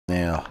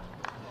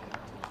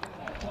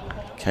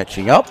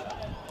catching up.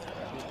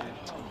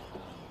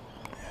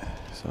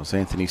 So it's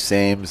Anthony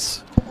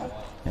Sams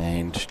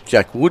and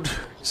Jack Wood.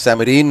 Sam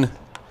it in.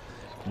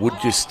 Wood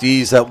just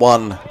steers that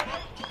one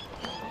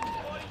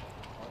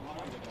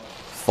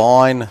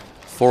fine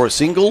for a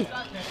single.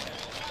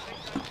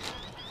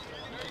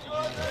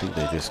 I think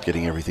they're just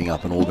getting everything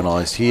up and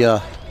organised here.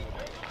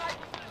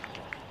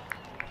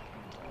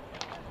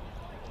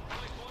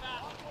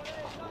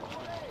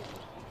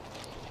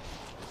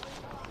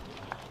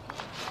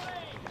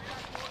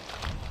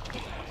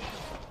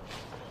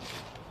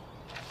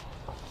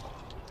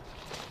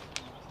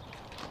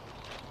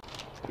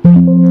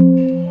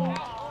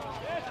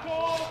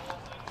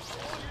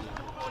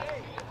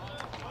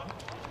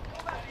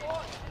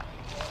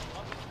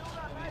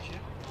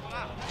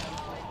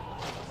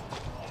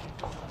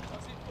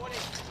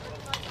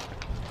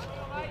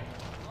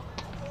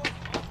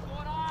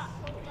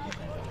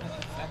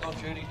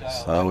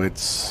 So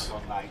it's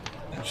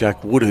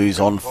Jack Wood who's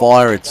on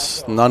fire.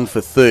 It's none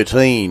for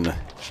 13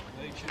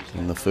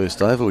 in the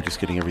first over. We're just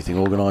getting everything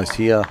organised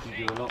here.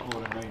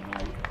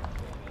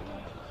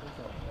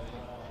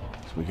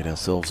 So we get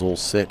ourselves all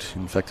set.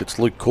 In fact, it's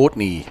Luke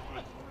Courtney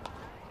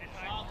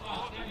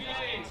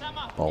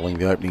bowling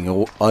the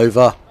opening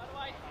over.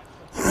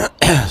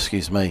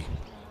 Excuse me.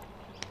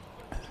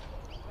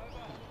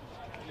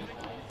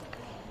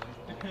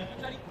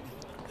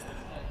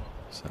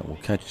 So we'll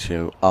catch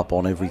you up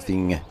on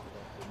everything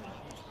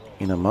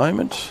in a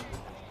moment.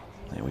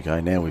 There we go.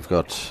 Now we've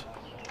got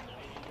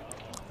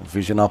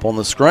vision up on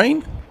the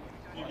screen.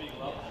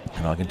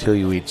 And I can tell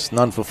you it's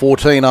none for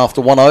 14 after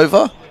one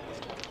over.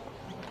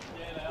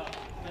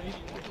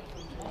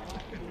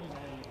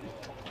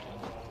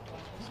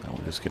 So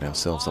we'll just get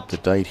ourselves up to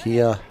date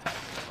here.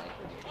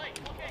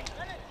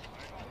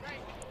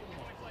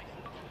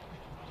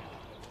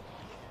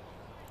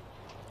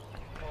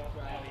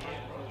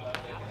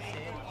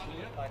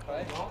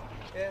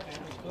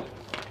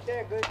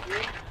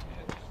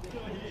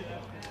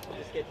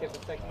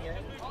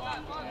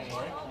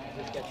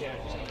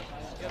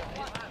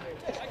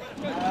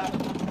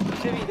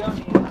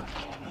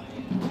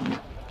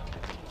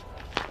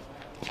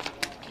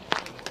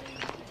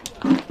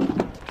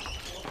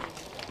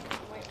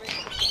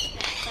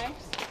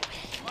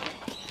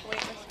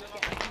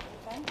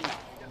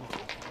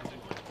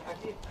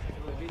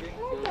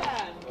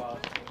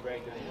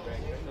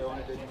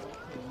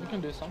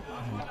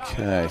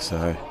 Okay,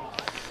 so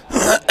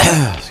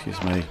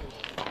excuse me.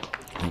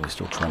 I think we're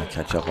still trying to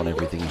catch up on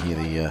everything here.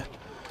 The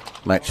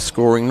match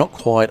scoring not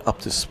quite up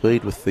to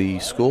speed with the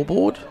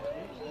scoreboard.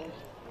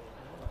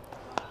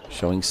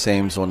 Showing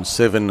Sam's on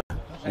 7,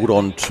 Wood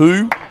on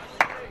 2.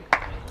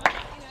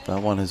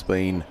 That one has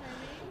been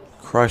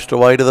crushed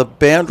away to the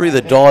boundary.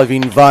 The dive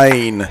in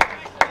vain.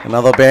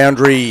 Another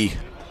boundary.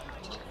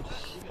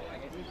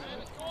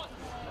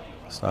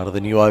 Start of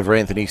the new over,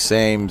 Anthony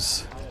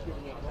Sams.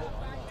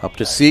 Up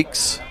to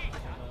 6.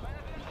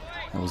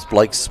 That was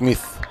Blake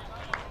Smith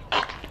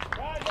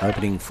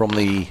opening from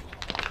the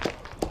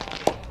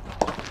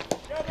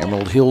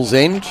Emerald Hills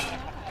end.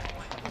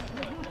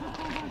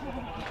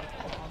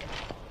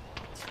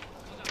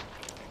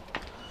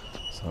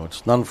 So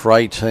it's none for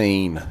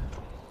 18.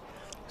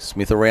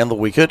 Smith around the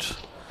wicket.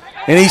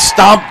 And he's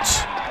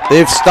stumped.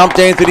 They've stumped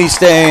Anthony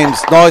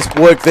Sams. Nice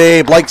work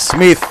there. Blake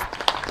Smith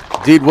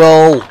did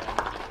well.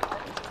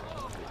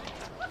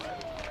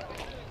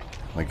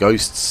 The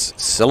Ghosts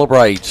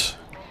celebrate.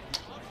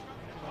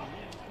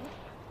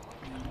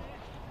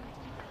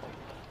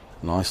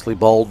 Nicely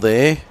bowled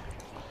there.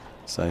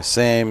 So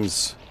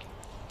Sams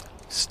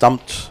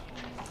stumped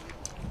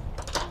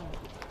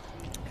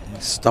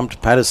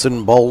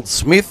Patterson, bowled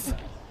Smith.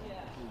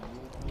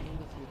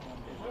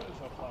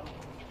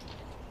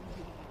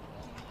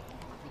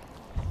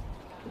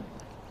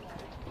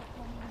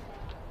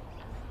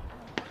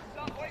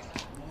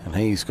 And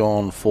he's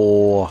gone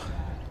for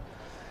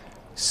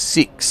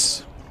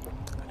 6.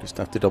 Just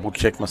have to double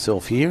check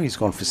myself here. He's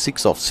gone for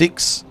 6 off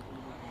 6.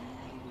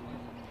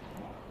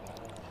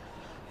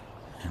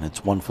 And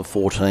it's 1 for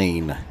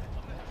 14.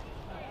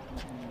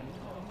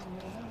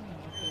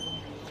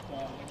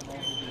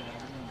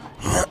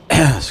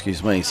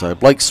 Excuse me. So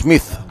Blake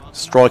Smith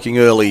striking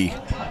early.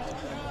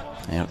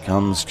 Out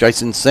comes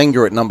Jason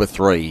Sanger at number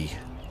 3.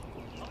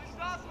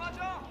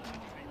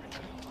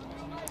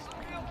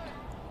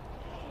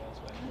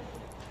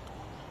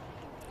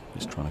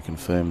 Just trying to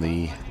confirm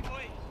the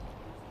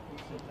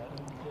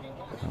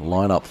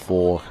lineup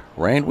for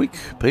Randwick,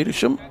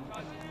 Petersham.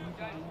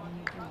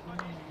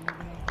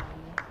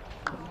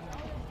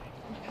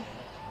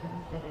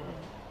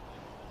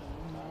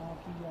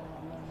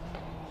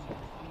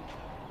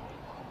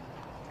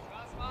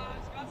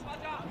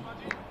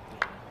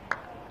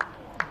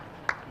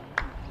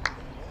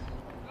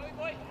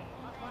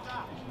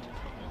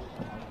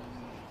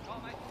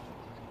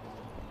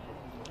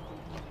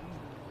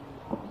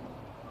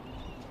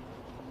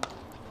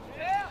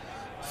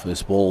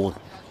 First ball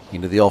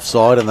into the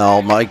offside, and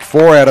they'll make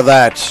 4 out of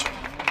that.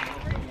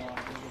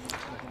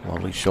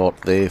 Lovely shot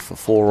there for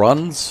 4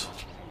 runs.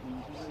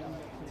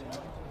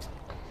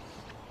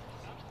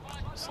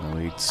 So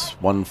it's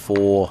 1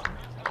 for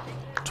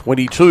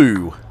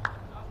 22.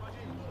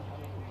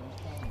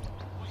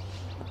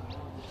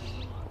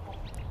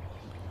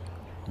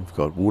 We've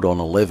got Wood on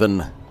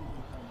 11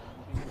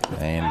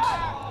 and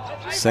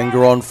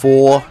Sanger on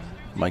 4.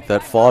 Make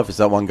that 5 as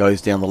that one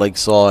goes down the leg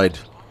side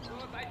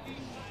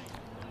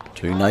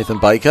to Nathan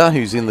Baker,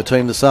 who's in the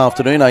team this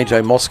afternoon.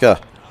 AJ Mosca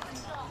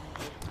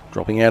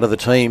dropping out of the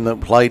team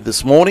that played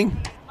this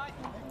morning.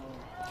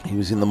 He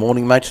was in the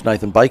morning match.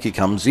 Nathan Baker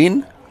comes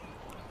in.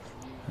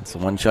 That's the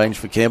one change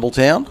for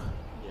Campbelltown.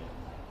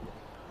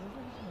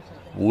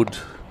 Wood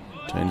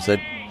turns that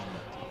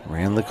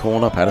around the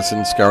corner.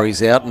 Patterson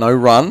scurries out. No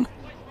run.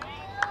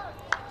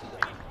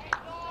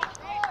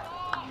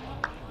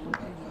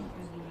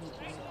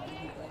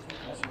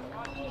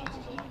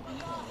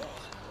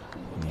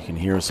 You can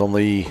hear us on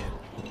the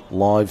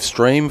live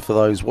stream for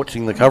those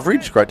watching the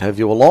coverage. Great to have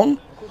you along.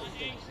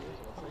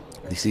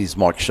 This is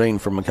Mike Sheen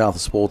from Macarthur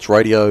Sports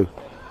Radio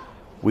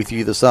with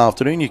you this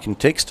afternoon. You can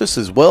text us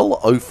as well,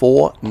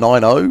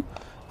 0490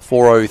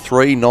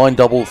 403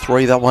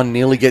 933. That one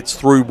nearly gets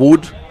through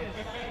Wood.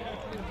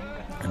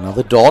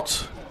 Another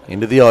dot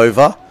into the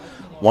over.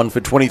 1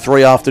 for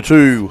 23 after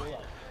 2.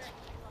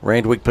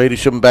 Randwick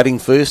Petersham batting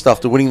first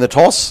after winning the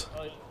toss.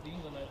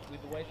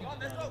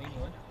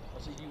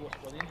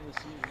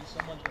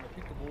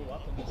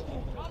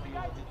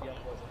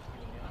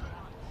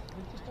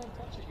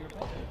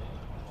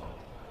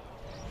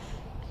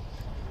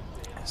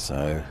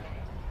 So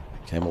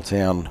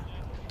Campbelltown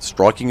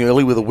striking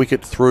early with a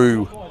wicket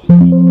through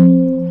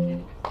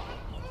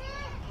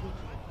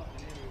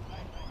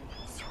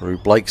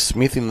Blake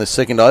Smith in the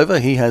second over.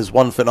 He has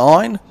 1 for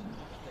 9.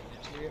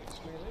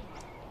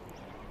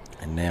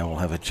 And now we'll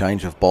have a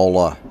change of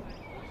bowler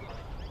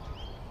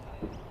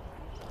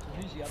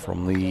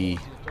from the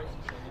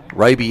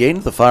Raby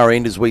end, the far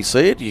end as we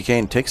see it. You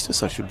can text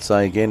us, I should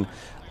say again,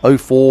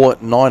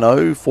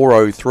 0490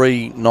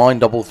 403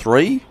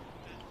 933.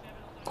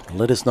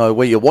 Let us know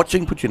where you're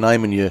watching. Put your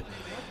name and your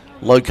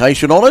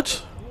location on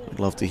it. We'd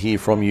love to hear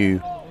from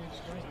you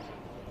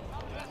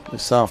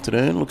this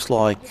afternoon. Looks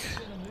like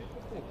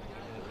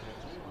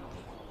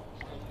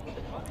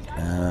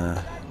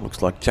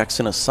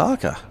Jackson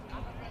Osaka.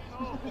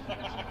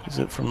 Is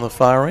it from the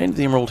far end,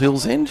 the Emerald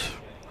Hills end?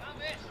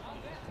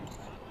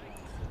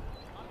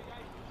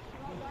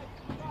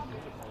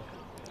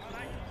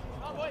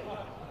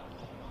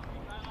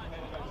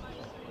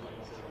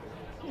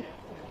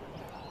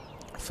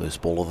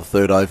 First ball of the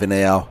third over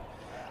now.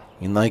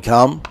 In they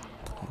come.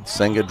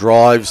 Sanger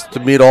drives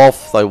to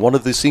mid-off. They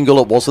wanted the single.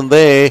 It wasn't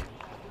there.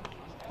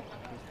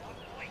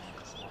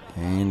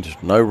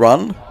 And no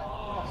run.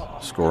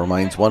 Score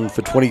remains 1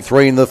 for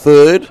 23 in the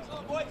third.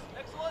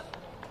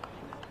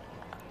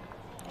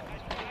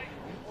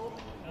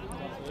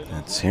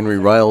 That's Henry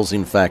Rails,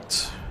 in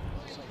fact.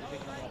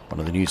 One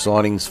of the new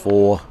signings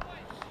for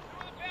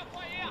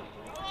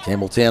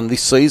Campbelltown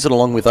this season,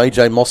 along with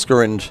AJ Mosca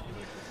and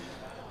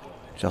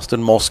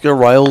Justin Mosca.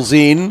 Rails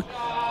in.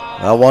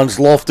 That one's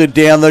lofted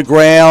down the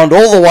ground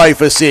all the way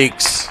for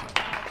 6.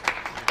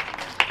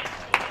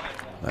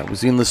 That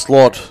was in the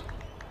slot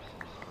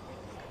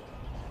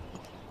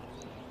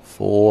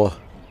for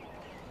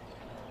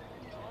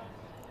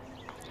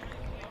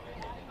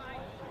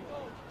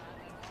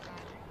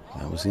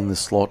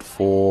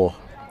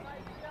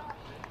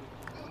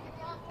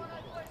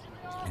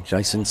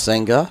Jason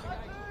Sanger.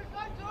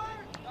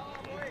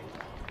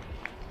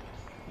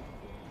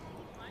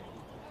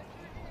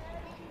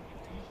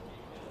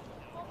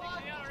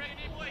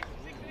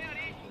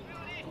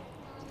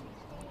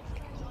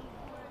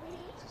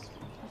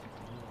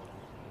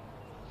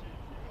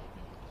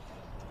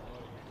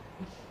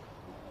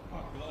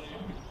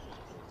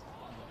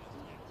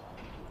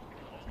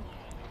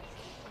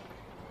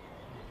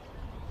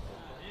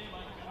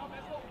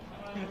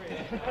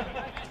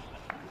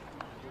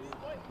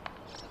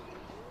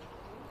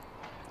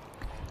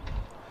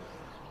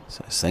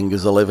 So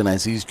Sanger's 11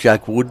 as is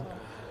Jack Wood.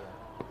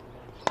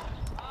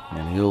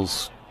 And he'll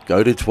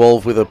go to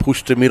 12 with a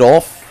push to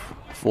mid-off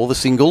for the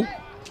single.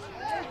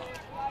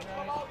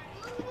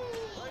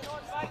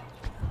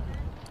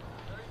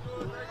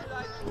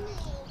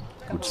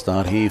 Good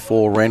start here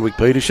for Randwick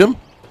Petersham.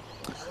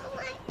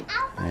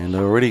 And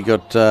already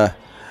got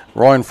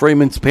Ryan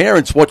Freeman's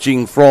parents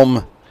watching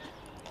from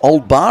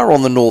Old Bar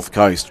on the North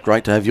Coast.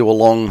 Great to have you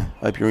along.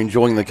 Hope you're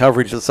enjoying the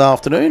coverage this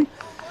afternoon.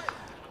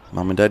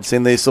 Mum and Dad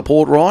send their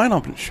support, Ryan.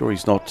 I'm sure he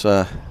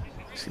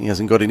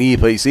hasn't got an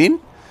earpiece in.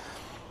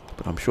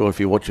 But I'm sure if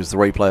he watches the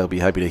replay, he'll be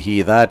happy to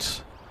hear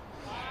that.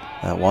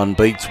 That one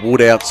beats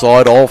Wood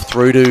outside off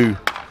through to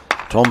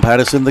Tom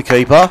Patterson, the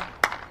keeper.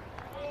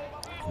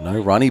 No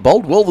run. He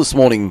bowled well this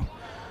morning,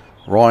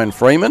 Ryan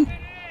Freeman.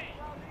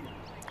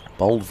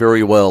 Bowled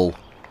very well.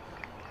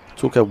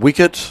 Took a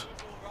wicket.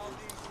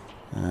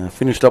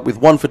 Finished up with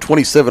 1 for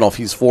 27 off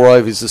his 4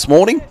 overs this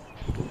morning.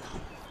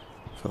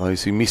 For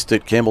those who missed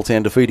it,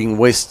 Campbelltown defeating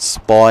Wests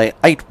by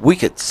 8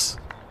 wickets.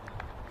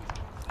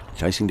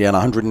 Chasing down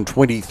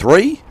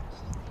 123.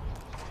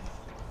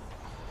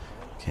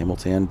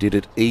 Campbelltown did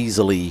it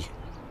easily.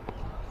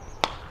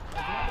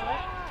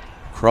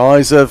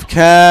 Cries of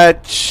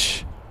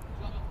catch.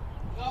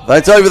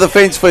 That's over the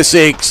fence for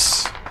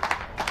 6.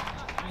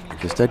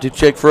 Just had to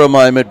check for a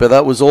moment, but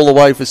that was all the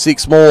way for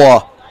 6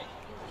 more.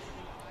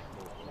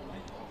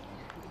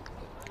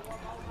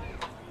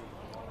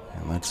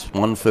 And that's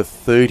 1 for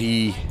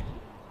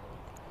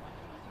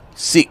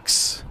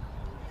 36.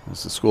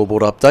 As the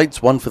scoreboard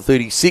updates, 1 for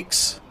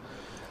 36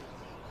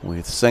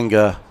 with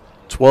Sanger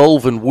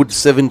 12 and Wood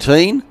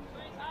 17.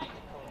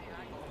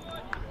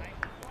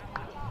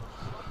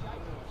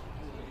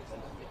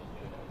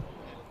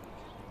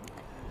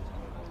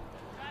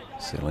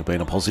 Certainly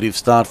been a positive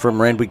start from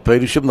Randwick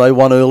Petersham. They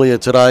won earlier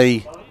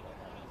today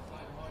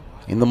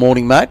in the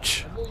morning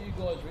match,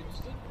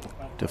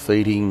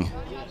 defeating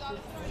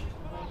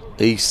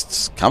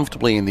Easts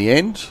comfortably in the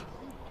end.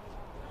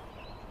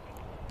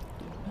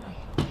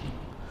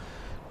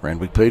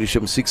 Randwick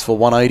Petersham 6 for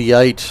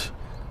 188,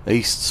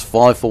 Easts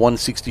 5 for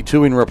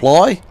 162 in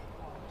reply.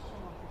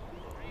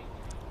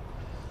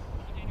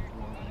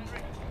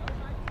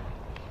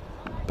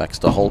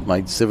 Baxter Holt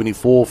made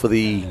 74 for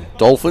the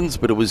Dolphins,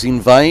 but it was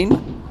in vain.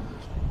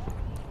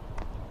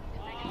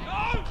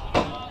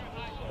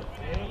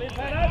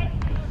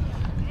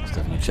 Just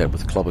having a chat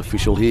with the club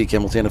official here,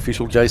 Campbelltown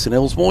official Jason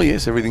Elsmore.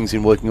 Yes, everything's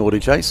in working order,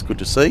 Jace. Good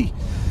to see.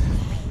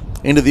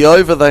 End of the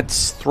over,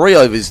 that's 3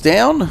 overs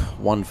down.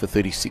 1 for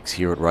 36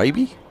 here at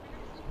Raby.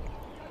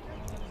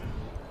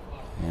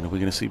 And are we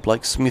going to see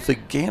Blake Smith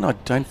again? I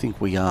don't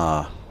think we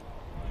are.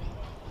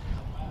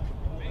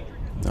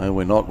 No,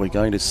 we're not. We're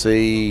going to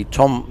see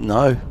Tom...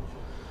 No,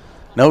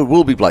 it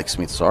will be Blake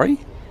Smith, sorry.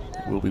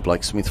 It will be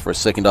Blake Smith for a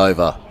second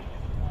over.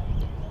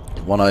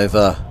 1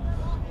 over,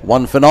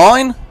 1 for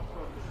 9.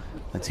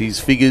 That's his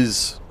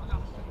figures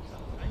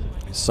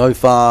so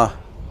far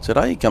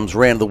today. He comes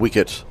round the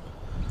wicket.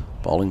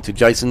 Bowling to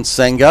Jason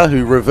Sanger,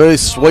 who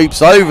reverse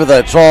sweeps over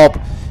the top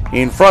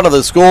in front of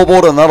the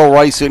scoreboard, and that'll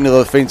race into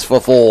the fence for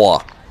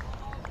 4.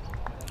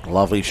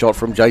 Lovely shot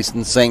from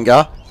Jason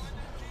Sanger.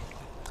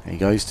 He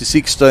goes to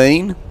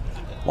 16.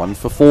 1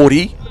 for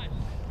 40.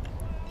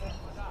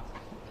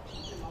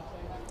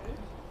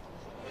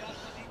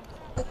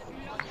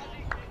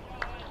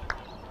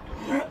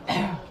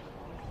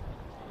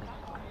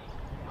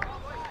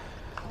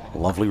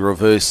 Lovely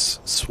reverse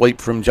sweep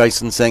from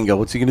Jason Sanger.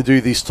 What's he going to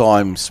do this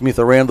time? Smith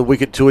around the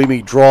wicket to him.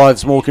 He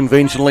drives more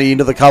conventionally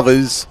into the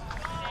covers.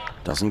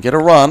 Doesn't get a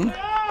run.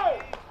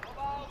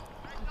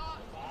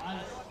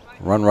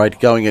 Run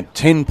rate going at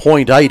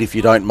 10.8 if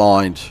you don't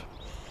mind.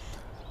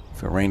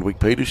 For Randwick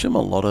Petersham, a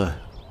lot of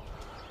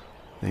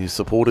their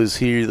supporters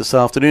here this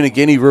afternoon.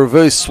 Again, he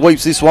reverse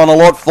sweeps this one a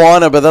lot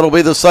finer, but that'll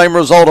be the same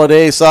result, I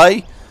dare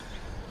say.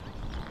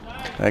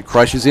 That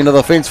crashes into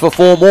the fence for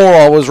 4 more.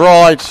 I was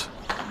right.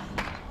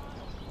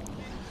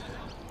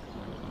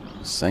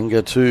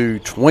 Sanger to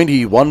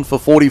 20, 1 for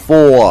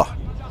 44.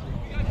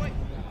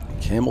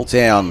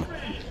 Campbelltown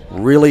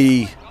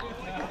really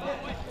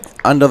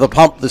under the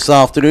pump this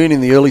afternoon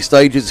in the early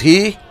stages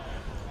here.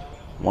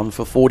 1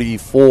 for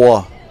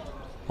 44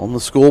 on the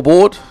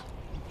scoreboard.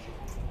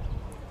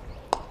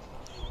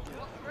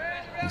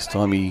 This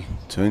time he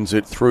turns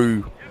it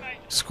through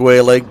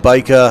square leg.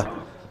 Baker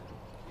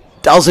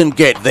doesn't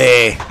get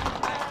there.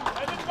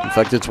 In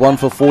fact, it's 1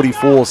 for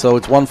 44, so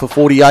it's 1 for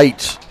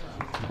 48.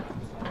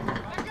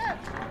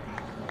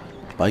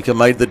 Baker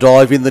made the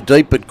dive in the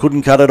deep, but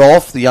couldn't cut it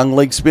off, the young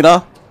leg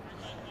spinner.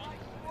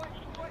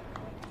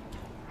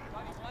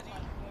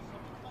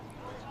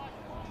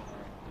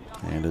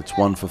 And it's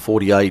 1 for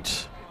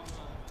 48.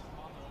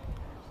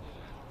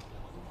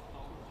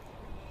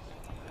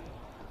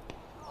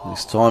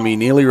 This time he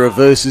nearly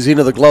reverses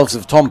into the gloves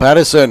of Tom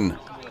Patterson.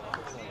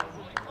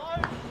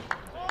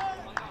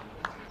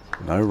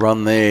 No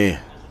run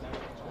there.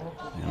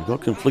 And we've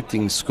got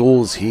conflicting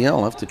scores here.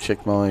 I'll have to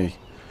check my...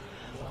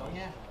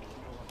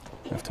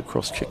 I have to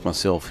cross-check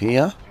myself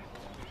here.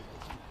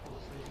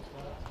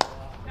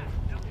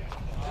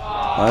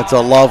 That's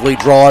a lovely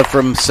drive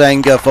from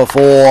Sanger for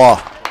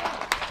 4.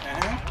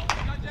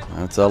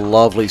 That's a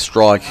lovely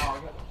strike.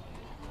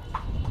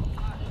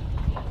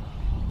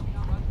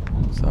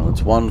 So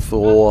it's 1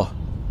 for...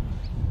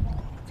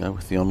 Go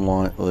with the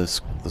online,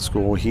 the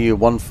score here.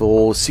 1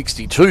 for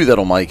 62,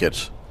 that'll make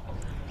it.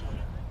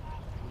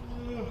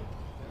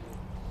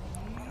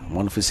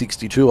 1 for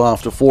 62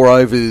 after 4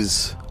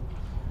 overs.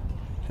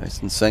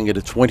 Jason Sanger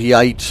to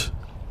 28.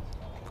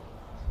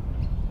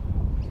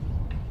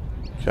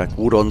 Jack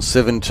Wood on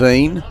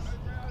 17.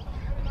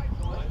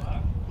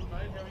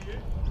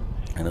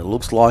 And it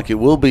looks like it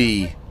will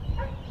be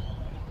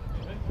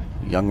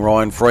young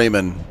Ryan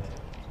Freeman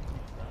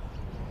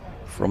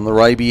from the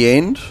Raby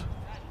end.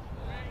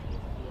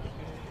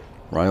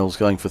 Rails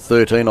going for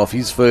 13 off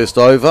his first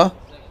over.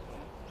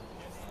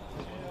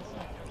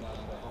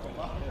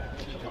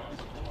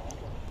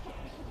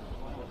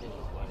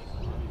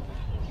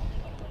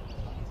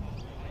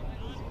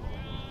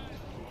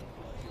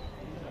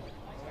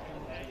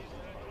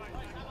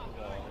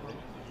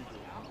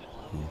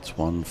 It's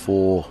 1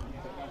 for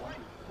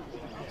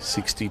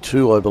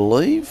 62, I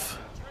believe.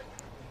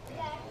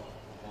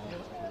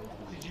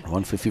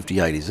 1 for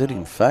 58, is it,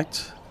 in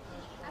fact?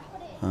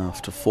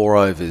 After 4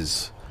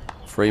 overs.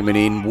 Freeman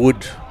in,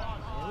 Wood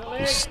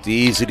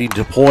steers it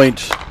into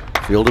point.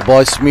 Fielded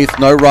by Smith,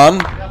 no run.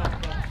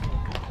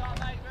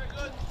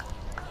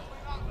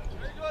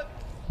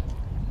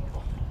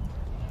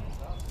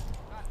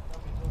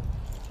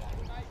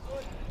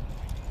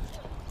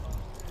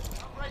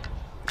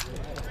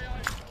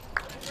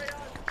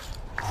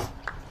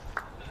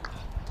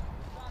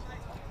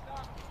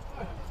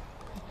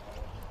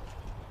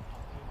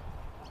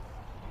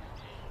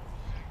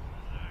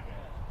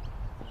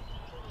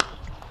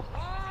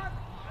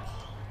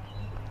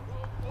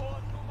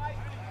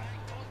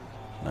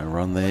 No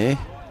run there.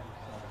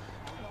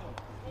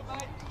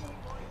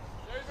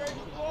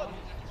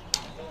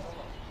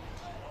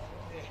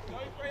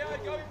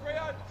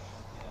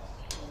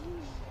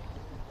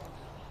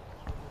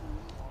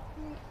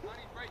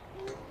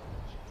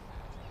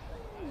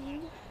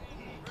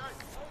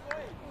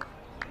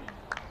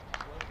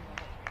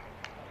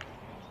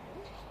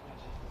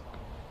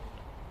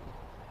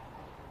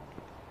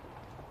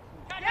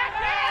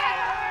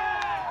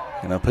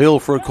 An appeal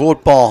for a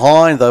caught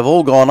behind. They've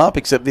all gone up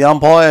except the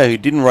umpire who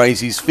didn't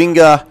raise his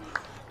finger.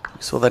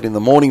 We saw that in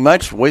the morning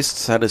match.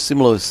 West's had a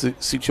similar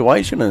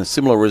situation and a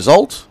similar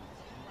result.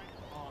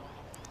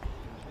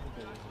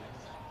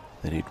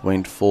 That it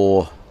went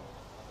for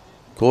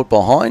caught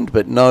behind,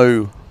 but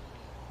no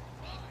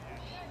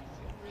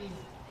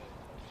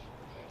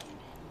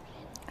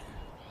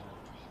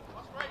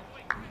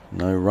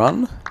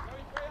run.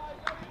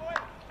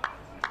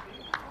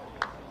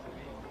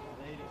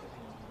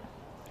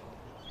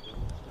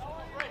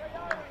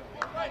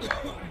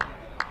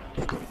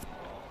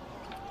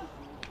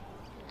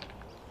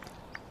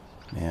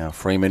 Now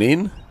Freeman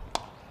in.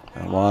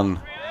 That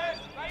one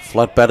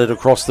flat batted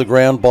across the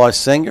ground by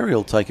Sanger.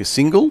 He'll take a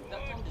single.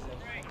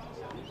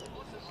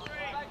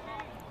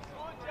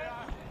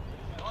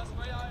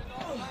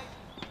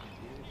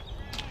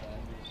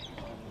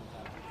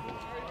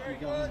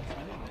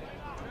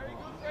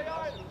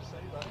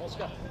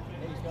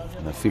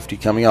 And the 50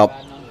 coming up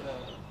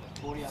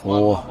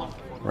for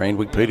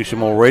Randwick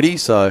Petersham already,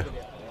 so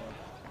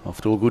off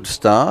to a good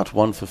start.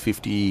 1 for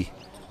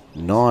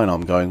 59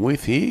 I'm going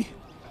with here.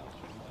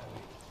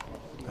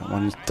 That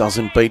one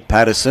doesn't beat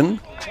Patterson.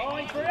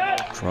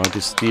 Tried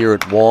to steer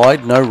it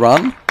wide, no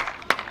run.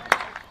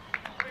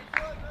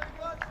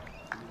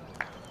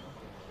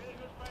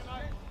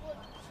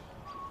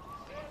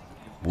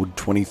 Wood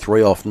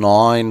 23 off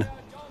 9.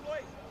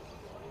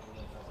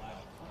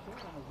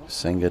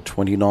 Sanger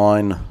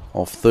 29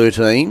 off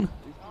 13.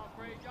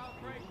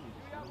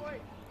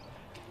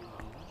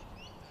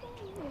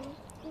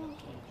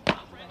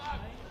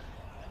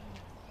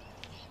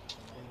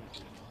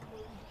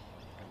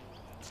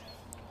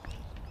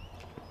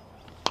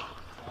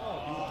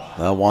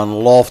 That one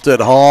lofted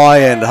high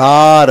and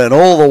hard and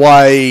all the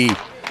way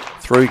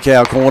through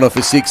cow corner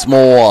for 6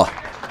 more.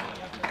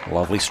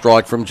 Lovely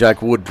strike from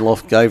Jack Wood.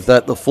 Gave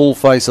that the full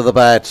face of the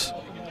bat.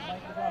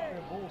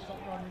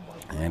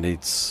 And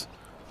it's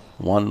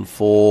 1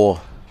 for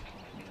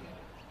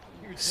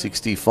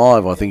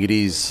 65, I think it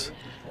is,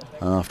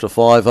 after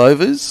 5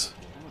 overs.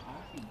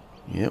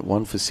 Yeah,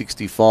 1 for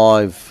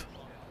 65.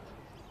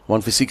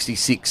 1 for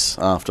 66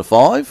 after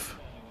 5.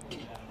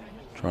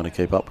 Trying to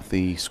keep up with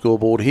the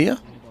scoreboard here.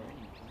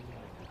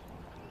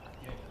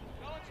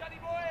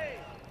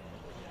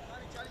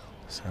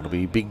 So it'll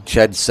be big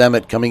Chad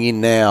Samet coming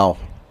in now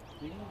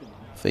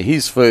for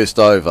his first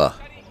over.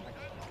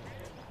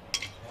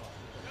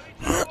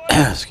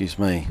 Excuse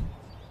me.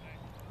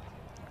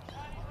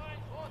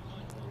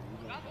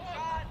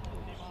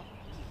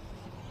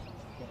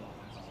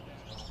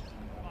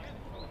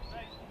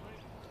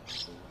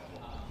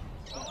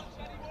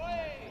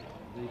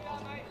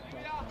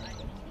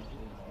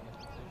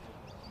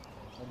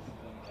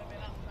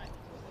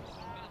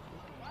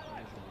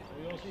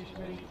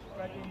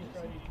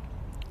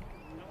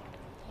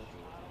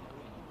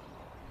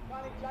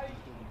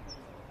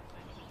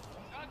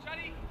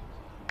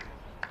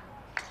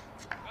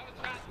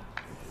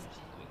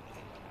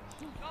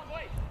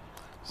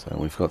 So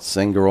we've got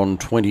Sanger on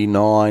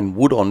 29,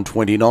 Wood on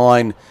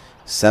 29,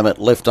 Samet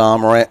left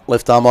arm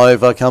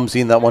over, comes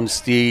in, that one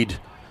steered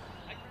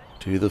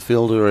to the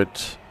fielder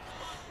at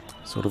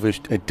sort of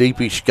a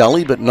deepish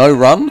gully, but no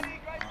run.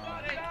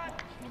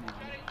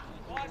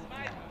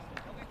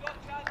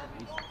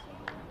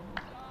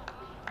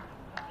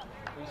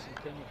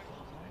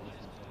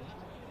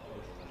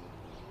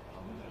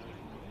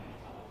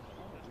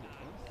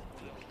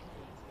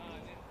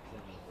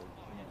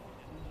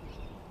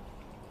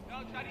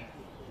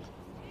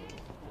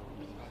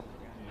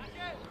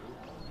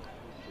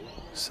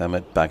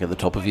 Samet back at the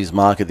top of his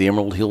mark at the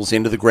Emerald Hills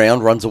end of the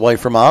ground, runs away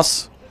from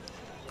us.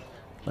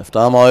 Left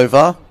arm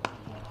over.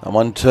 That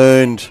one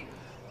turned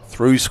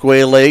through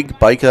square leg.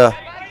 Baker,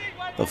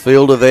 the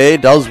fielder there,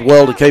 does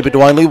well to keep it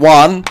to only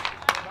 1.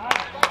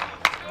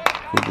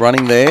 Good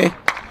running there.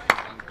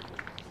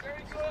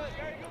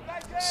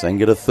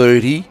 Sanger to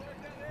 30.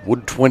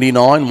 Wood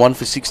 29, 1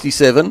 for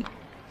 67.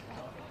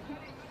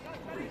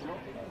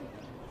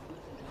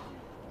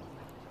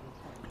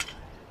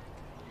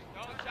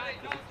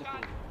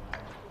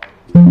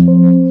 That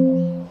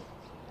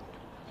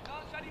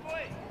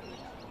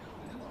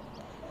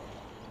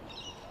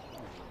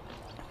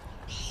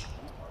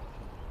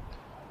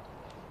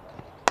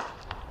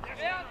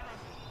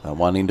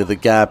one into the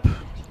gap.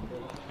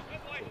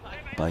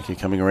 Baker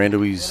coming around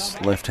to his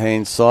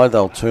left-hand side.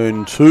 They'll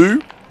turn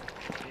 2.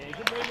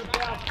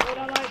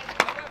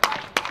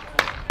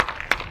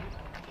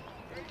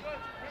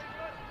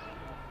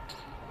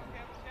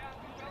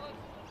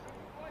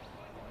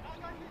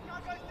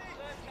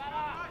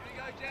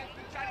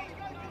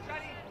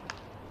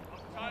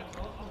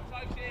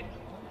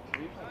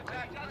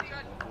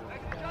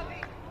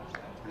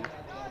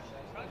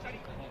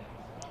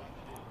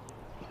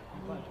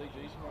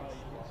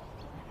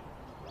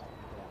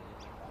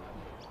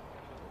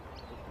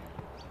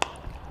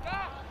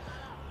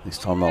 This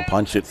time they'll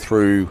punch it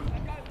through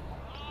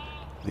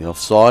the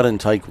offside and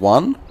take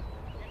 1.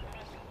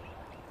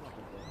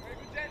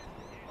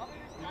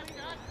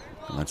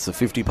 And that's the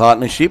 50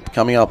 partnership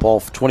coming up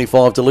off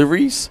 25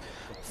 deliveries.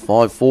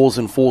 5 4s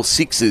and 4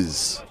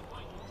 6s.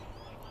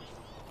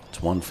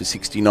 It's 1 for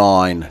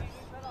 69.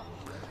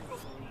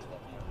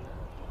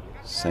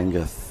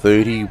 Sanger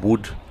 30,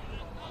 Wood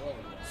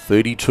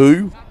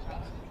 32.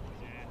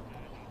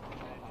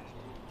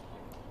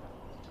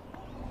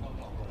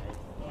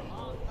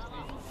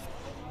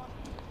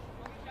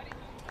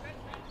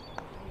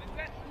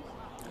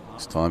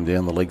 This time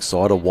down the leg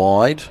side, a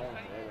wide.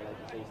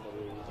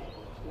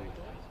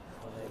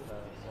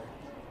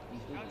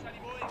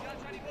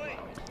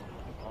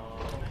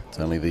 It's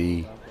only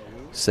the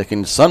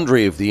second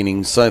sundry of the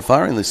innings so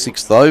far in the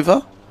 6th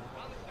over.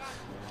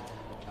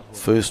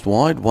 First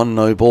wide, 1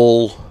 no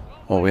ball.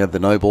 Well, we had the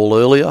no ball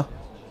earlier.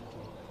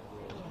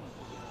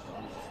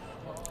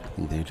 I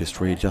think they're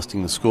just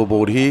readjusting the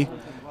scoreboard here.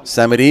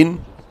 Sam it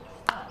in.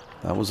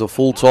 That was a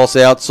full toss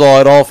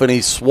outside off, and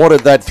he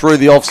swatted that through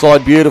the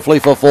offside beautifully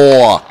for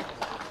 4.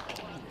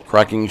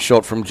 Cracking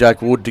shot from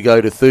Jack Wood to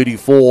go to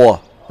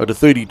 34, or to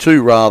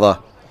 32 rather.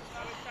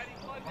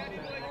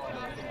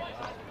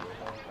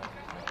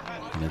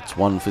 And it's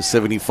 1 for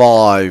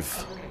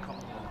 75.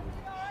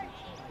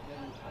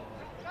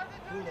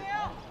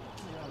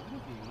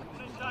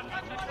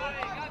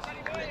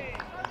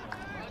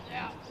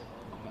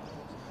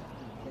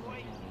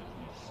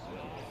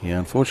 Yeah,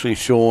 unfortunately,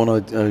 Sean,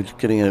 I'm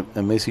getting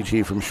a message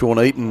here from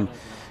Sean Eaton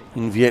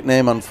in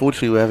Vietnam.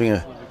 Unfortunately, we're having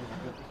a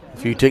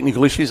few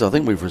technical issues. I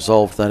think we've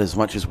resolved that as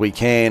much as we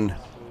can.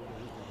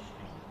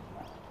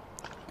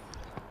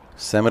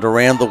 Sam it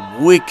around the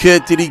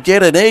wicket. Did he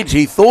get an edge?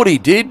 He thought he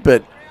did,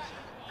 but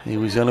he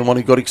was the only one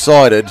who got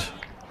excited.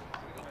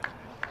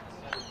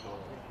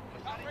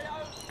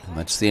 And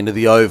that's the end of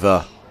the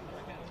over.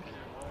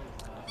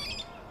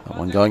 That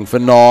one going for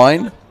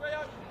 9.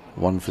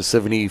 1 for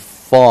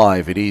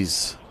 75 it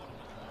is.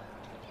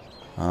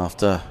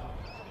 After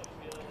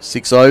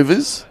 6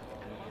 overs.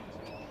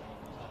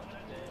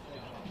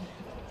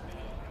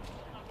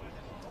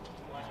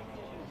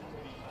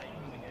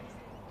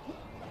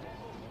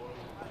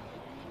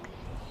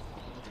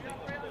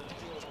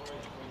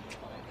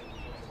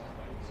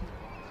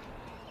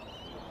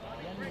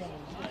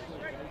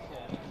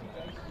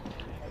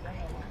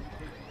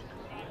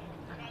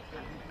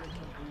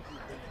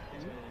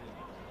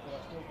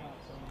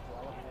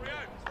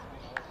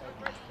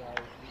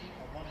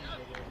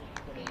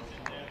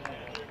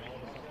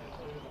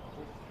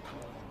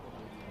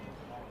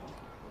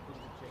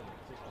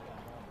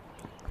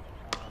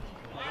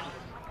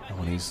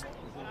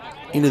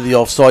 Into the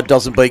offside,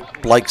 doesn't beat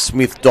Blake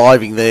Smith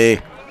diving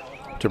there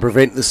to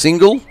prevent the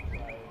single.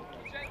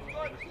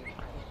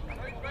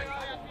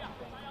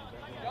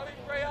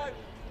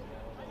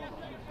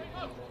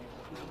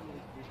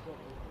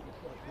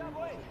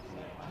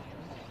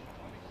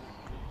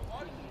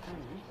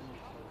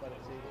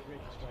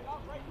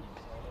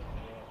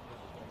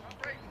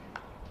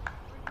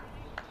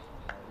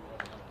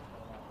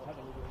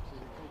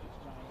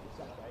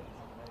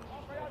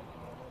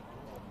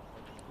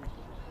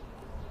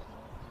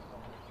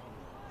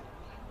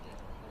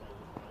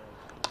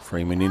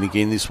 Freeman in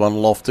again, this one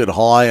lofted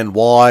high and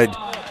wide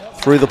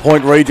through the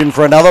point region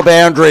for another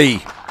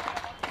boundary.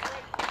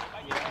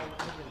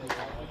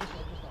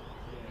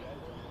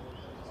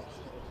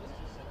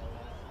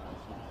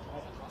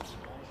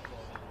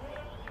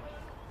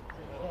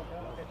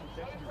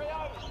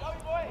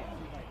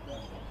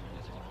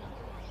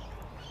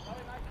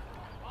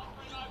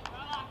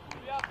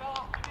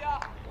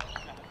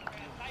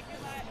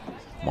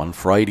 One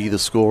for 80, the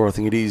score, I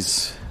think it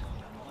is,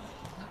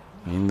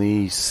 in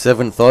the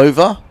 7th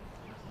over.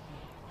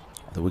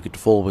 The wicket to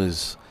fall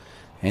was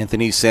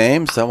Anthony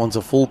Sams. That one's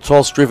a full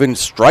toss driven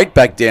straight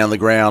back down the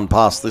ground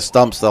past the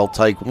stumps. They'll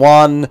take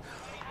 1,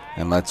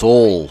 and that's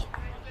all.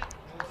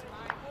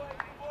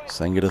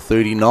 Sanger to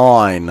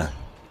 39.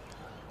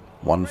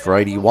 1 for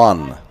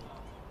 81.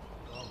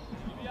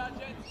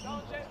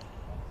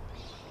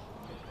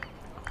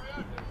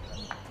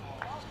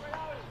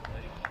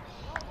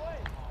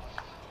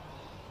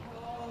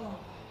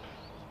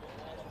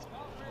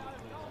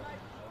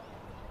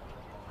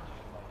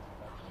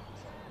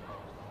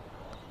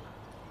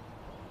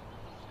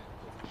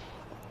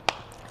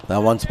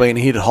 That one's been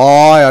hit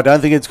high. I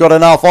don't think it's got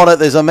enough on it.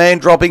 There's a man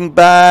dropping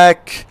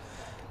back.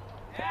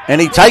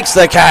 And he takes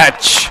the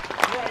catch.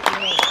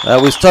 That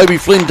was Toby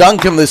Flynn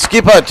Duncombe, the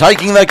skipper,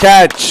 taking the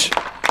catch.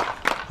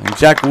 And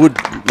Jack Wood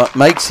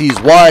makes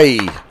his way.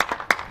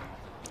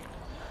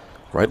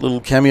 Great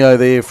little cameo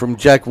there from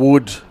Jack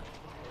Wood.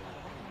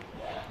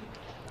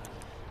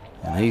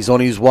 And he's on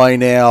his way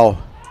now.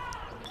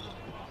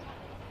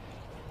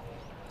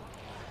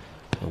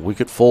 The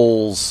wicket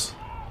falls.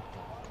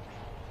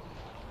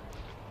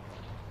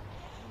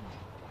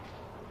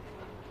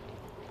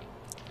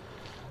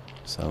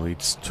 So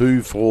it's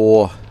 2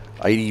 for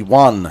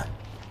 81.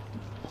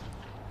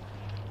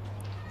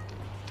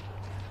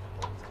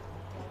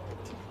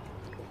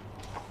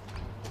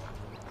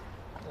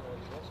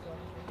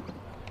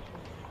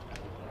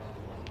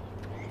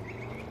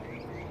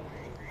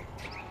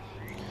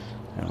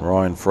 And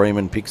Ryan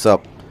Freeman picks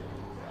up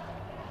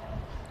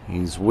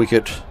his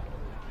wicket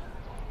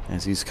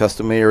as is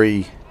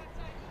customary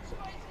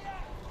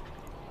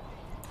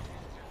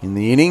in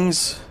the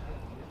innings.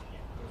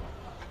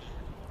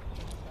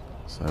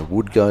 So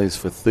Wood goes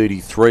for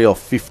 33 off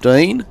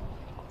 15.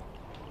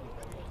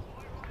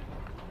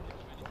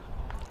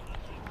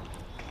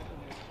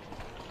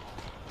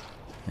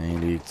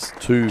 And it's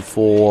 2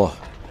 for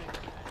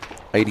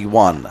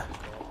 81.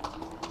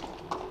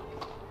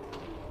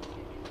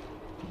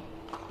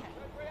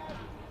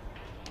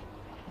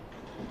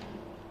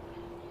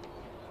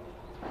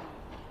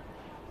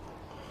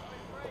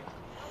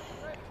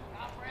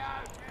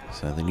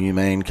 So the new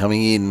man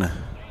coming in.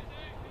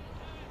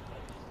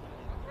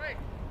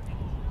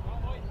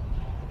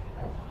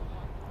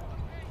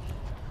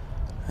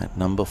 At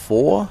number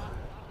 4.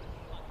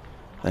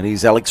 That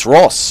is Alex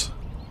Ross.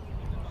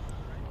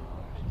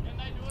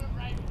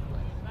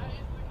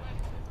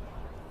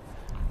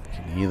 You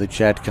can hear the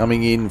chat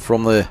coming in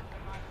from the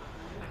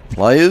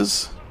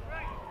players.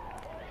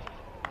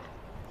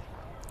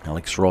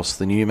 Alex Ross,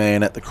 the new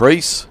man at the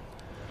crease.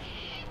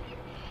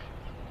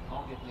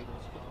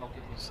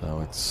 So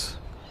it's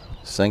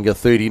Sanger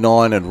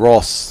 39 and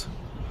Ross,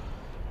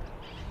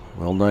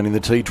 well known in the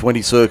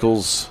T20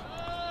 circles.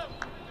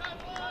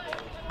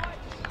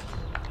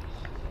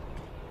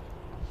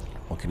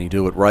 What can he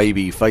do at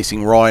Raby?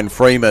 Facing Ryan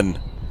Freeman.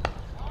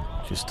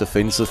 Just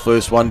defends the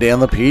first one down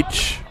the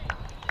pitch.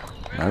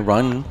 No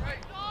run.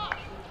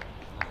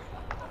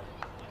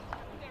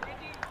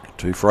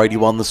 2 for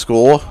 81 the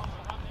score.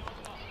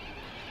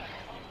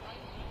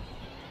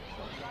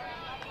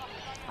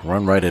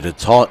 Run rate at a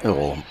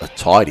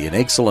tidy, an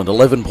excellent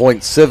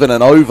 11.7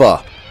 and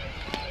over.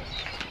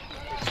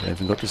 We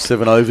haven't got to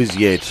 7 overs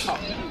yet.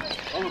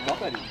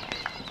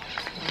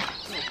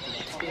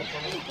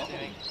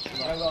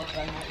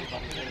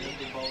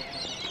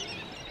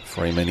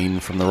 Freeman in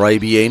from the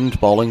Raby end,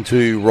 bowling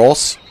to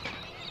Ross.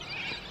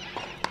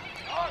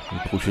 He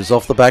pushes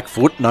off the back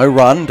foot, no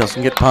run,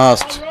 doesn't get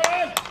past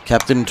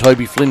Captain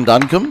Toby Flynn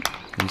Duncombe.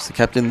 He's the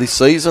captain this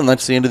season,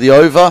 that's the end of the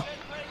over.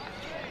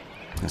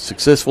 A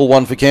successful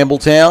one for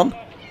Campbelltown.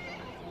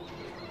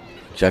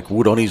 Jack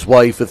Wood on his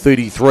way for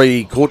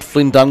 33. Caught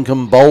Flynn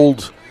Duncombe,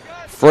 bowled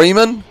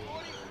Freeman.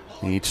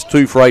 It's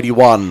 2 for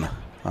 81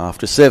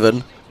 after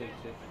 7.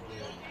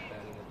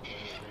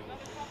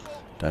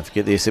 Don't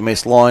forget the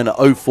SMS line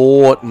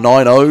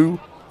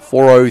 0490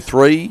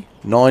 403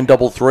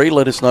 933.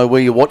 Let us know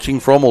where you're watching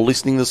from or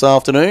listening this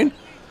afternoon.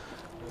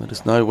 Let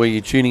us know where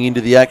you're tuning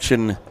into the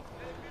action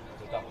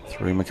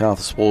through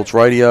Macarthur Sports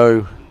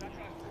Radio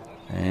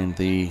and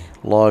the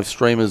live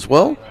stream as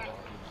well.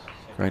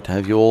 Great to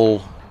have you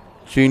all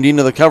tuned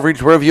into the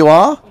coverage wherever you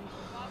are.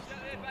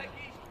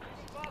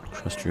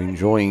 Trust you're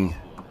enjoying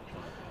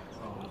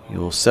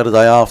your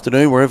Saturday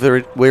afternoon, wherever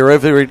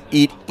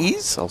it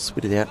is. I'll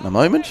spit it out in a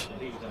moment.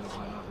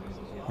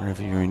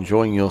 Wherever you're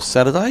enjoying your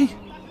Saturday.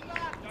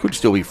 Could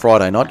still be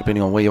Friday night,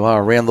 depending on where you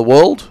are around the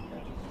world.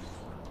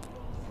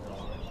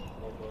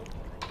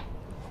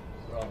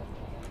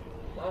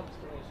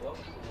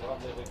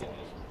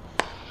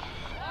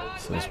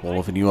 First ball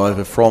of a new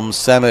over from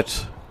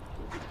Samet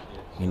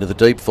into the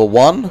deep for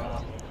 1.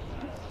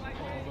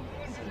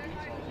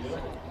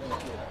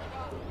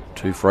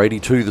 2 for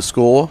 82 the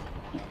score.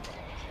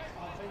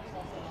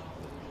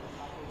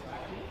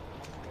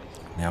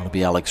 Now it'll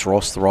be Alex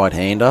Ross, the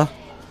right-hander.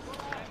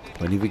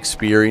 Plenty of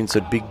experience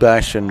at Big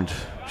Bash and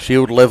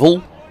Shield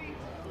level.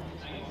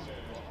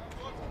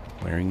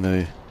 Wearing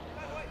the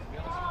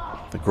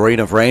green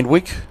of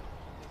Randwick.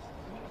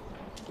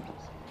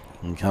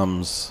 In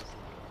comes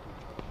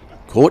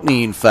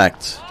Courtney, in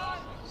fact,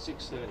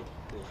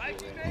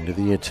 into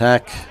the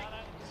attack.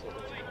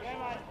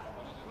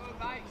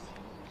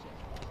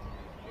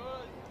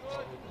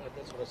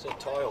 That's what I said,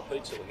 Thai or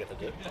pizza we're going to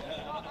do.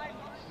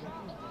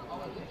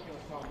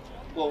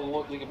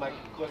 Well, we can make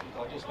it quick.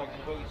 I'll just make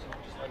the burgers and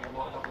just make them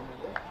line up in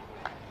there.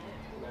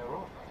 They're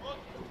right.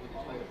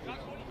 Just make a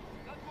pizza.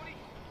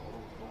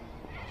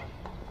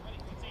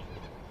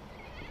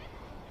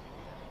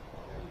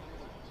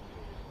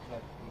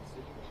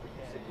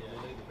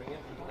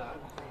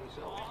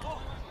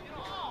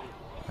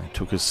 They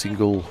took a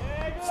single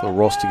for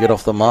Ross to get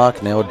off the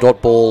mark. Now a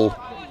dot ball.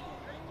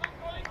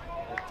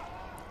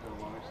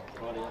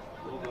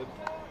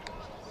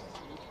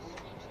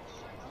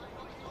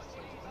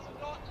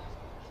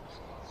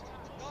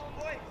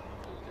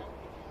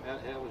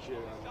 How was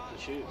your the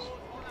shoes?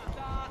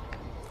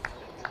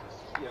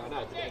 Yeah, I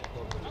know.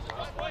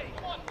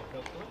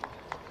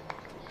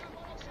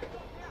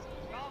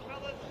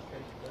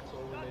 That's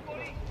all we need to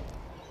know.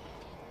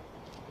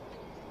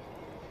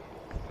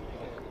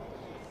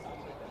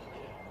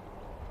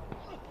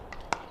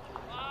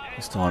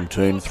 This time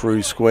turned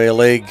through square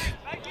leg.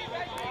 I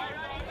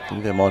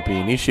think there might be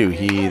an issue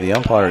here. The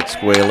umpire at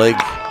square leg.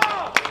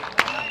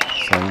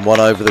 Saying one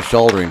over the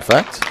shoulder, in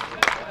fact.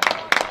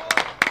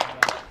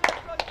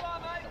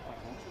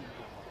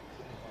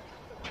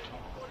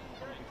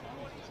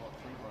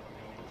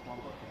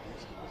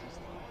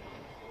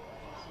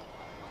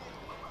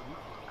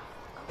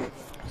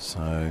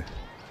 So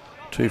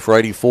 2 for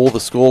 84, the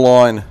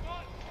scoreline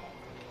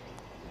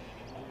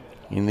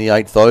in the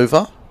 8th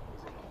over.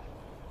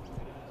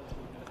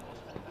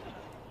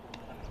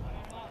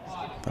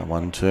 That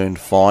one turned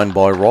fine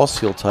by Ross.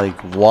 He'll take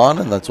 1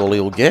 and that's all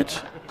he'll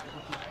get.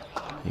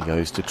 He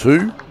goes to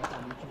 2.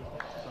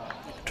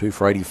 2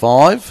 for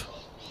 85.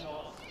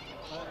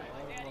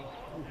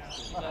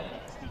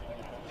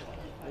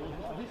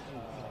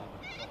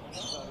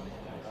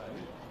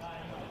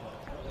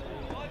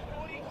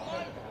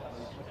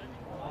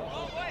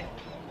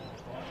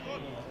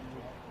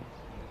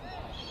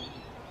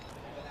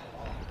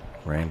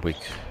 Randwick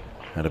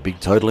had a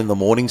big total in the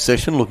morning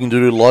session, looking to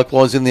do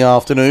likewise in the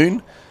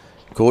afternoon.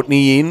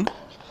 Courtney in.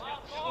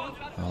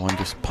 That one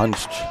just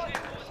punched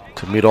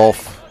to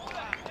mid-off.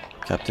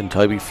 Captain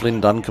Toby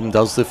Flynn Duncombe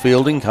does the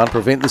fielding, can't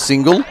prevent the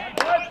single.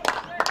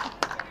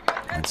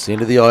 That's the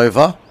end of the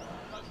over.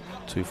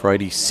 2 for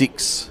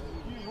 86.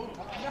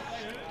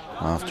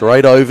 After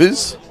 8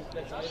 overs.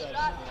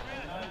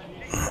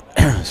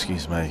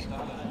 Excuse me.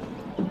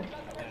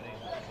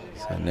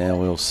 So now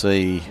we'll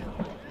see.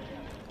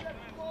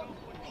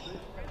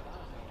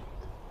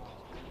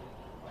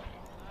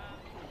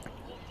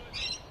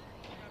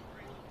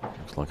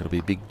 Looks like it'll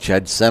be big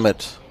Chad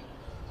Samet.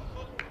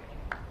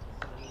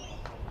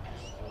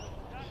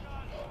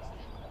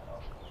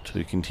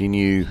 To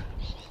continue.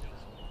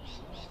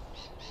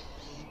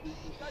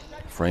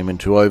 Freeman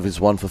 2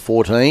 overs, 1 for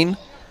 14.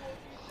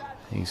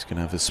 He's going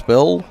to have a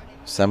spell.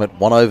 Samet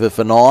 1 over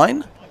for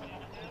 9.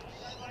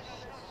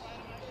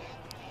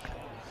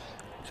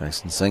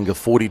 Jason Sanger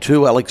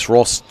 42, Alex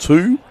Ross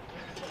 2.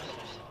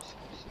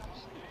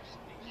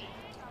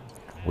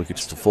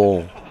 Wickets to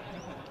fall.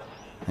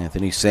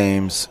 Anthony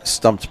Sams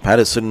stumped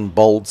Patterson,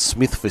 bowled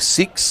Smith for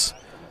 6.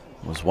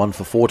 Was 1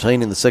 for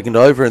 14 in the second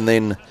over, and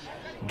then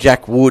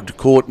Jack Wood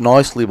caught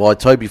nicely by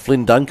Toby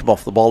Flynn Duncombe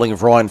off the bowling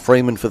of Ryan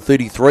Freeman for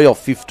 33 off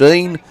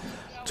 15.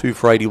 2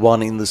 for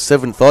 81 in the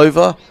 7th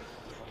over.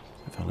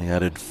 We've only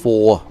added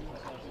 4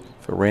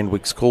 for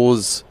Randwick's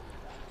cause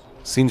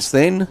since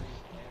then.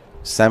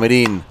 Samet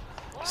in.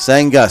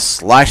 Sanger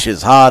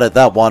slashes hard at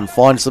that one.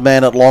 Finds the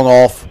man at long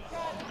off.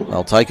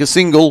 They'll take a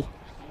single.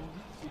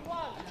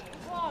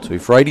 2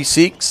 for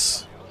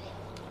 86.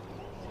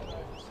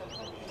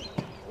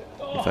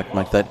 In fact,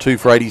 make that 2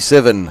 for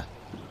 87.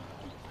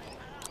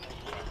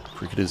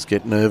 Cricketers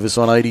get nervous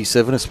on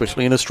 87,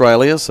 especially in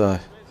Australia, so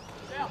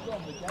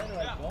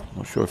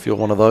not sure if you're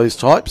one of those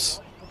types.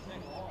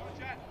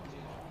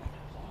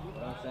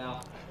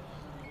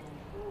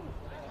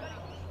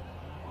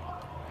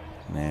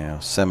 Now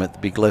Samet, the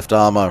big left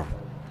armour,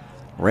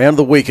 round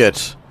the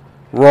wicket.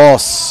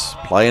 Ross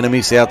playing a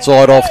miss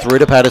outside off through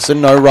to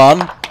Patterson, no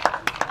run.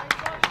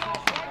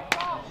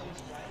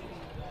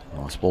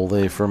 Nice ball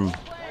there from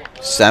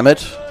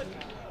Samet,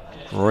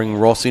 drawing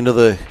Ross into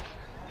the...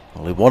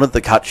 Well, he wanted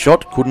the cut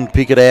shot, couldn't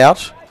pick it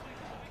out,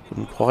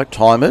 couldn't quite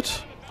time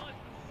it.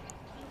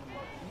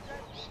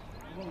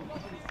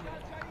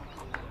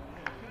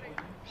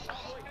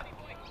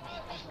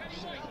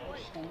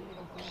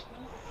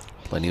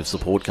 Plenty of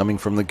support coming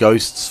from the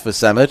Ghosts for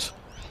Samet,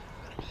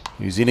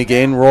 who's in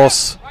again.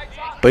 Ross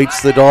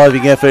beats the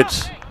diving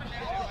effort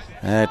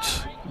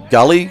at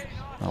Gully.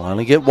 They'll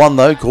only get 1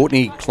 though.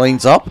 Courtney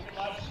cleans up.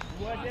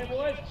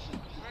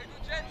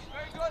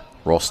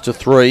 Ross to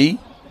 3.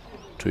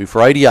 2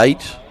 for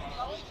 88.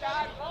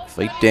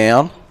 Feet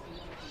down.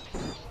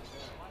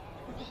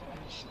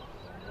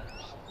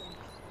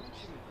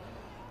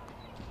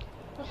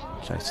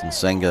 Jason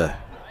Sanger,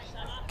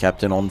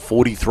 captain on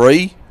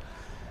 43.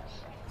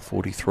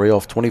 43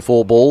 off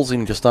 24 balls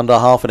in just under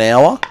half an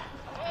hour.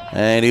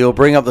 And he'll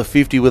bring up the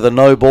 50 with a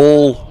no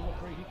ball.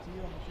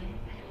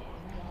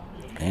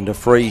 And a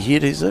free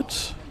hit, is it?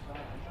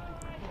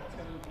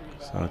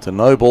 So it's a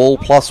no ball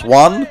plus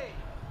 1.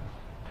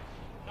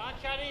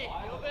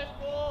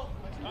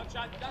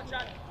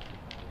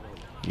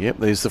 Yep,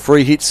 there's the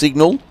free hit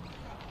signal.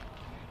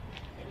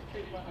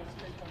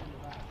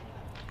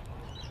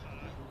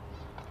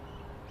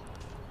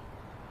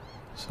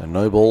 So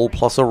no ball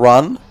plus a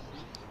run,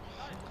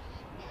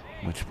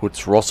 which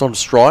puts Ross on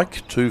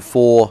strike. 2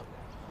 for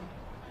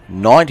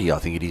 90, I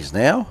think it is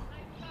now.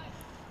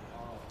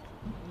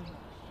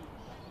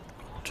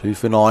 2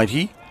 for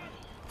 90.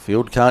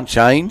 Field can't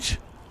change.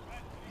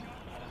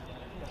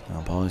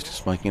 Umpire's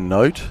just making a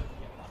note.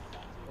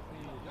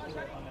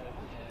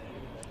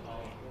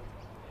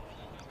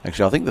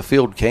 Actually, I think the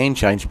field can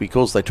change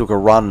because they took a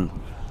run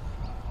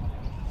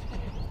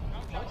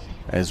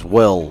as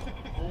well.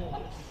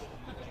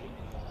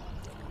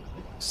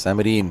 Sam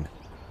it in.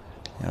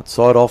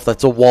 Outside off,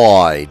 that's a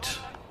wide.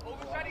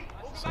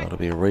 So it'll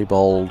be a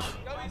re-bowled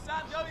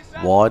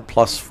wide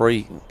plus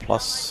free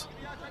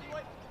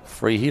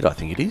hit, I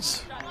think it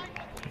is.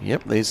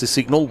 Yep, there's the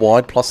signal.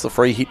 Wide plus the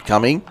free hit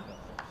coming.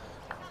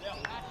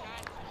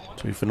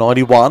 2 for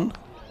 91.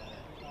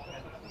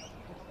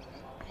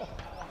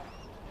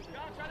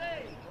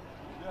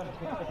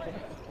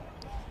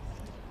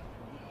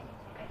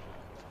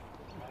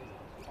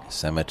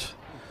 Samet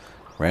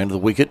round the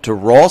wicket to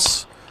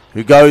Ross,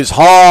 who goes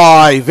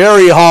high,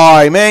 very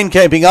high. Man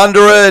camping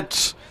under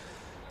it.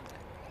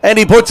 And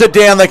he puts it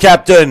down, the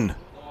captain.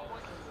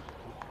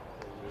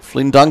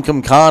 Flynn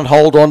Duncombe can't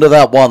hold on to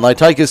that one. They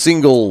take a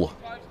single.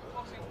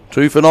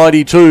 2 for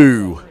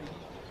 92.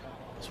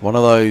 It's one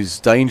of those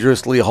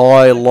dangerously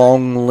high,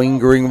 long,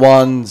 lingering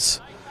ones.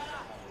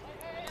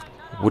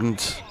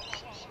 Wouldn't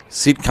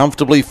sit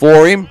comfortably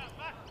for him.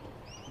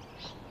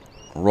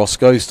 Ross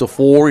goes to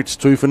 4. It's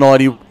 2 for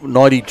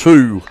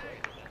 92.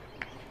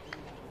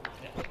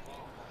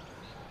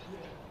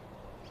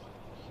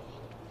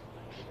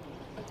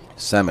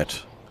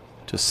 Samet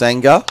to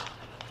Sangha,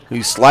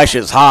 who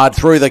slashes hard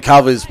through the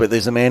covers, but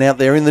there's a man out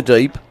there in the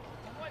deep.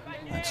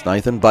 That's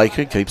Nathan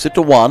Baker, keeps it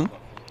to 1.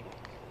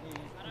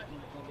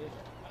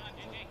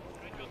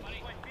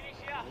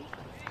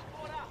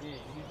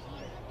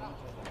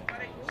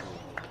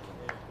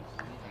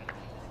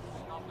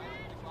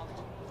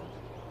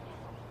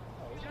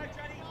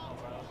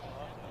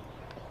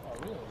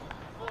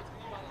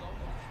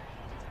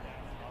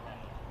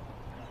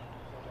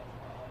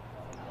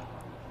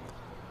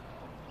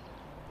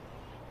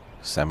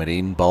 Samet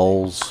in,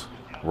 bowls.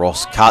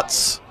 Ross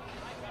cuts.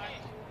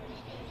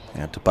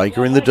 Out to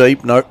Baker in the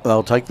deep. Nope,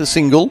 they'll take the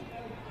single.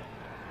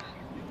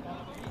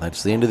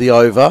 That's the end of the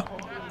over.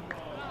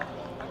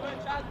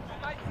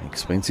 An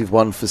expensive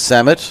one for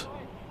Samet.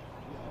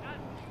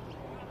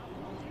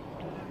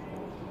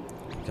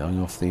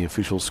 Going off the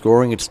official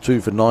scoring, it's 2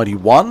 for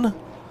 91.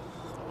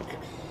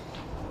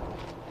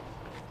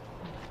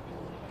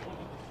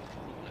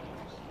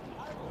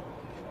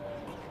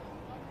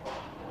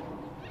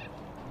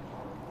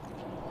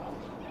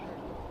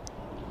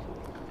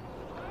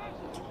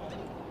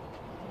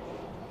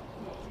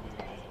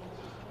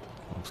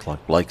 Looks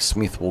like Blake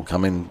Smith will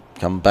come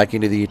back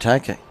into the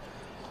attack.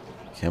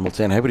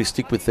 Campbelltown happy to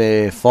stick with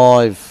their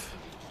 5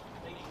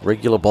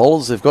 regular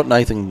bowlers. They've got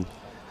Nathan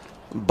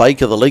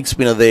Baker, the leg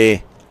spinner,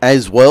 there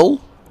as well.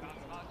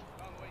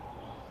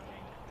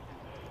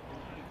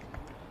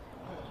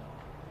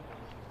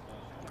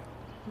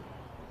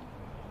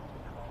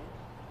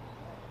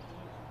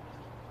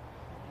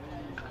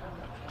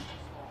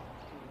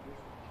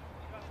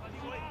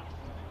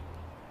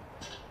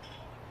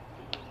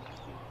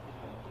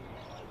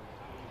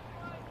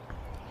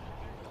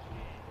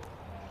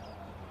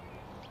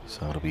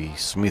 So it'll be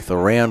Smith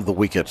around the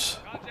wicket.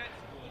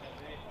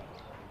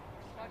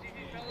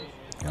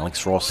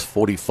 Alex Ross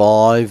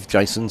 45,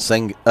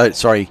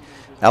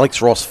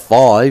 Alex Ross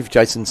 5,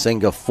 Jason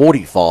Senga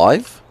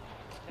 45.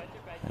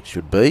 That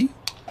should be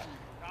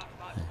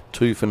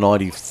 2 for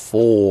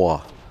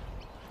 94,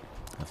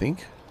 I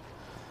think.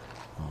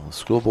 The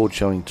scoreboard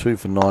showing 2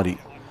 for 90,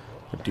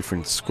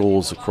 different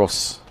scores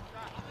across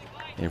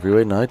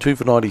everywhere. No, 2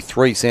 for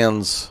 93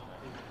 sounds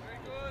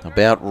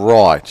about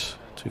right.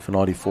 2 for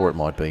 94 it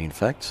might be, in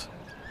fact.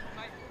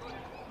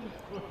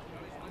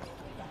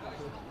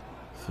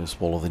 First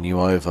ball of the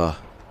new over.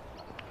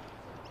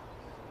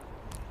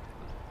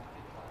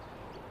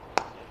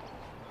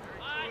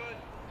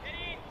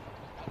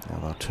 Now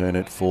they'll turn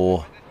it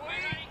for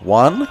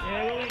 1.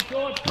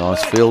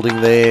 Nice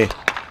fielding there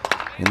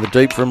in the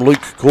deep from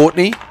Luke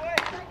Courtney.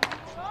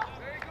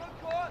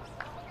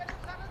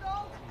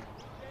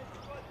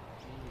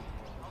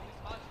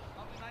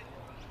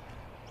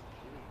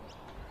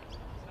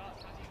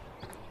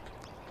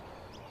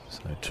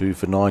 So 2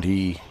 for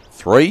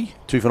 93,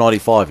 2 for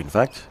 95 in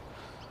fact.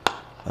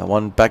 That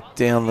one back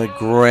down the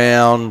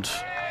ground.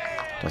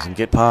 Doesn't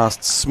get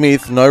past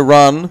Smith, no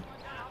run.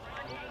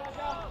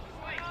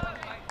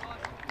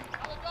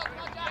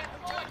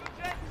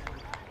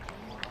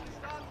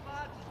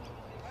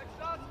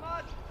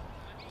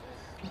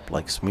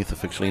 Blake Smith,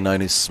 officially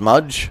known as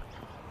Smudge.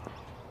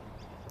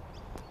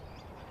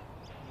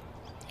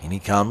 In he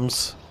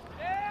comes.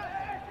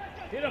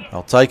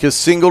 I'll take a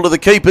single to the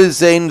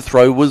keeper's end.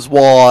 Throw was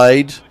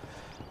wide.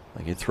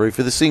 They get through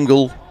for the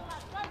single.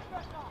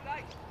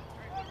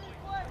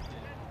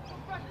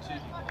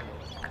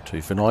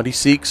 2 for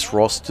 96.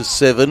 Ross to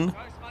 7.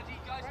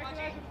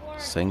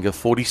 Senga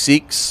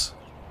 46.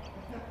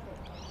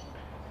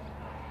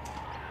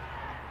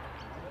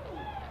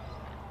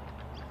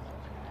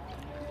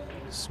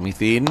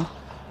 Smith in.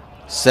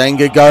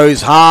 Senga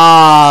goes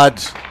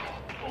hard.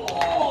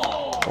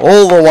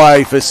 All the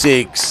way for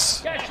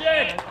 6.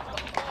 That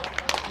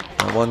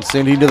one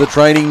sent into the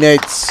training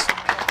nets.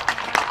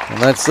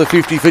 And that's the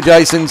 50 for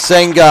Jason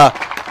Senga.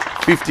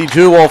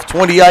 52 off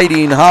 28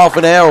 in half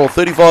an hour or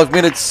 35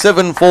 minutes.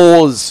 7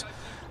 4s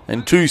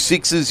and 2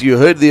 6s. You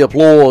heard the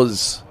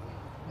applause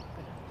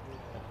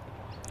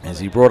as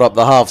he brought up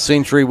the half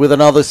century with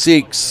another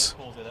 6.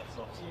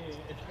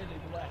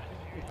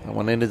 That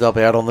one ended up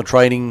out on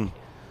the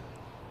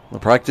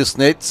practice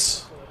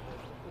nets.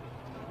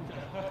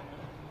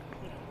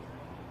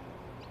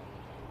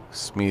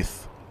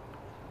 Smith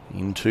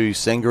into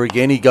Senga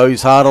again. He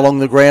goes hard along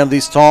the ground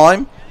this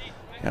time.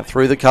 Out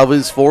through the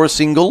covers for a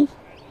single.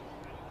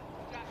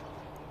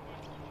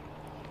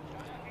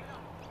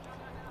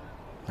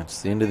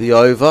 That's the end of the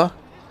over.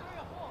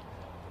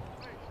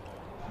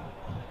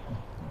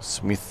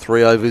 Smith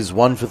 3 overs,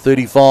 1 for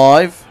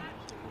 35.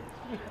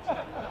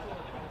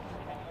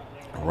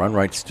 Run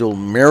rate still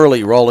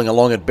merrily rolling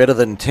along at better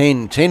than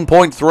 10.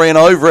 10.3 and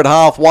over at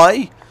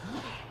halfway.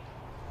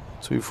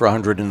 2 for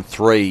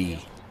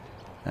 103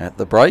 at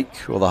the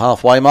break, or the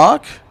halfway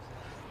mark.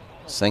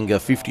 Senga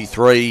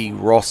 53,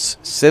 Ross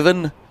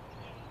 7.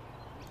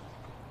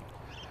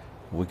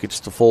 Wickets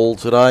to fall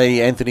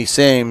today. Anthony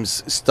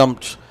Sams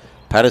stumped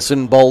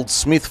Patterson, bowled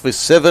Smith for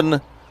 7.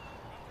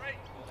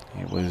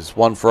 It was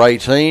 1 for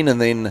 18,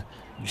 and then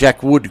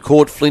Jack Wood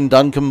caught Flynn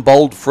Duncombe,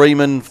 bowled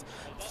Freeman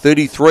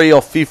 33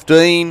 off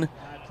 15.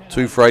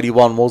 2 for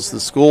 81 was the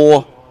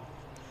score.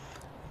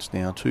 It's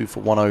now 2 for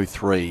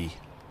 103.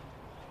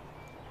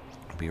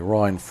 It'll be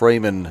Ryan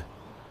Freeman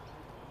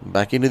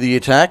back into the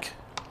attack.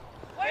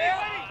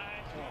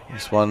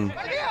 This one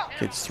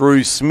gets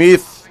through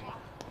Smith.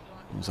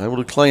 He was able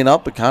to clean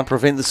up, but can't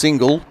prevent the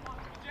single.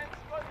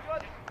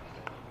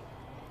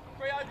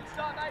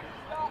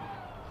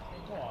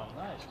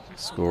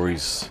 Score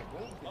is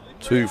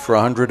 2 for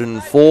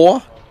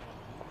 104.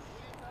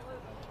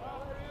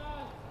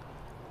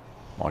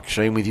 Mike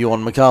Sheen with you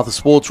on Macarthur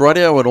Sports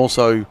Radio and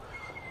also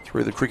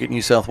through the Cricket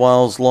New South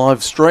Wales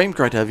live stream.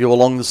 Great to have you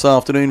along this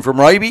afternoon from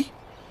Raby.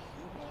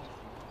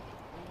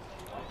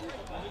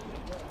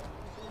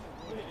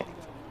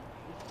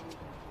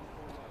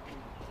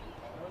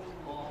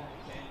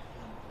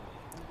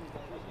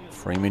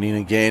 Freeman in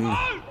again.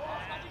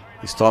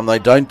 This time they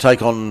don't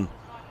take on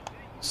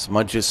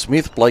Smudger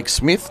Smith. Blake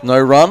Smith, no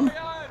run.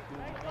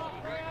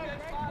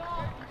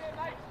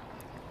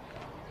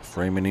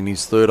 Freeman in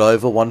his 3rd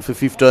over, 1 for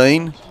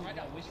 15.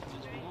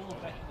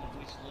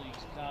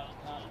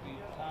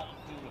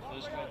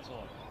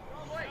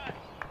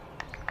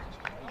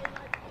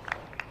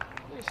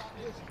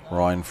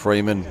 Ryan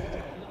Freeman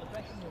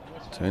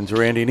turns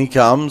around, in he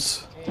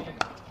comes.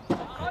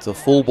 It's a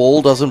full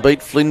ball, doesn't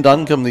beat Flynn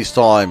Duncombe this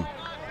time.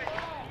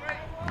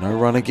 No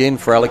run again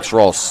for Alex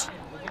Ross.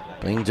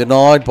 Being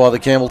denied by the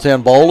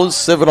Campbelltown bowlers,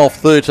 7 off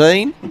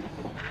 13.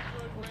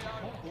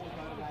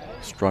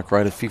 Strike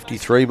rate of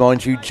 53,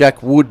 mind you.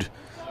 Jack Wood,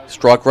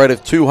 strike rate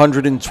of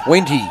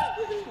 220.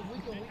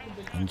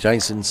 And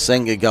Jason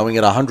Senga going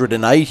at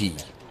 180.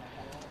 If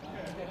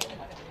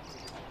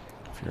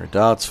you're a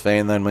darts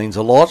fan, that means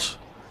a lot.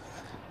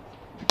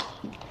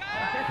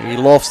 He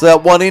lofts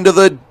that one into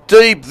the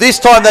deep. This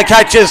time the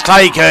catch is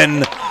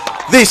taken.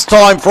 This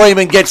time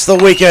Freeman gets the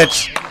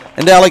wicket.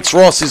 And Alex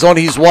Ross is on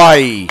his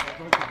way.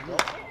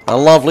 A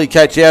lovely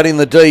catch out in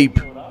the deep.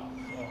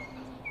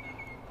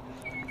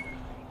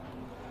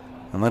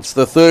 And that's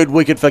the 3rd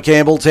wicket for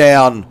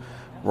Campbelltown.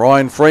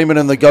 Ryan Freeman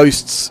and the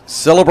Ghosts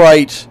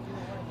celebrate.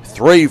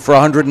 3 for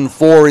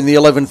 104 in the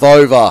 11th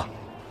over.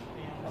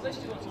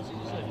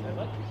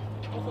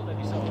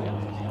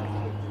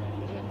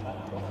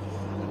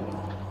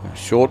 A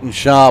short and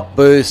sharp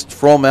burst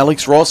from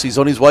Alex Ross. He's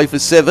on his way for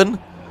 7.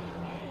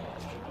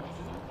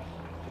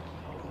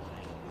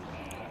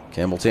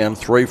 Campbelltown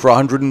 3 for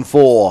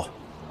 104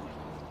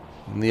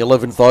 in the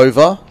 11th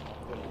over.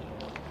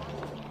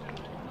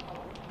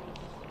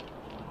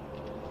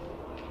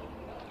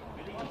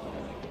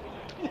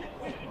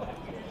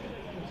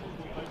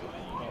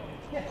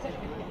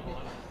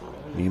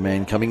 New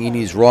man coming in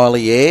is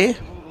Riley Eyre.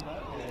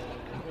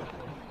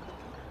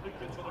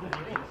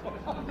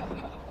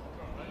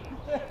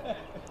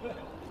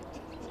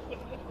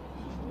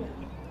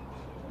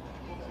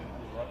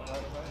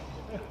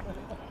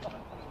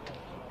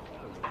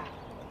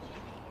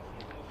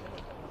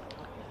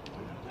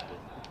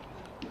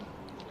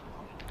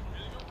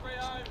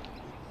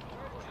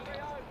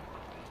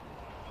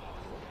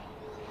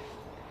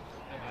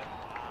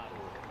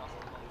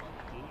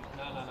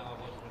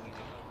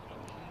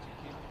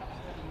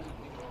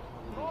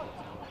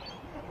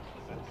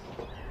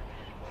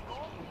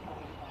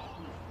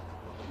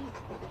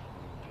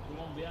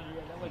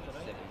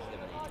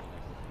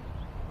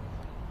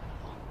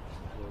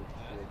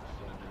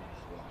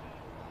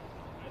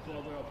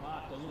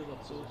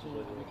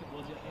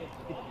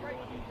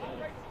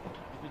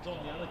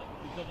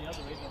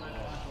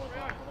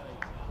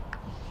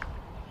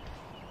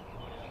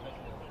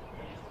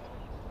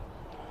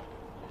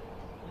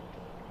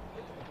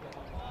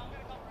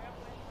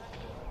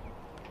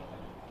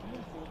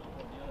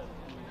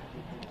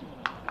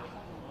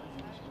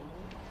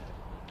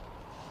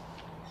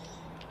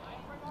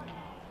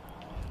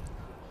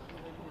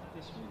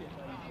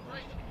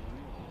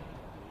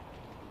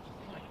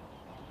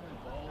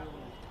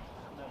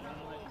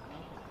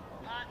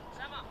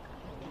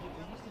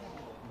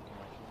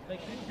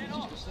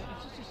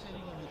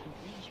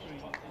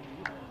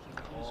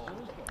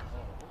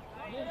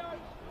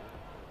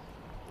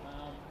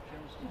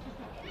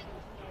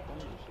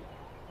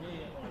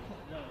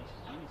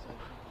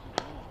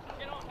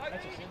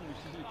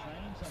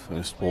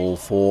 First ball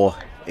for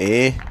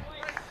Air.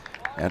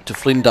 Out to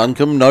Flynn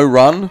Duncombe, no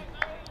run.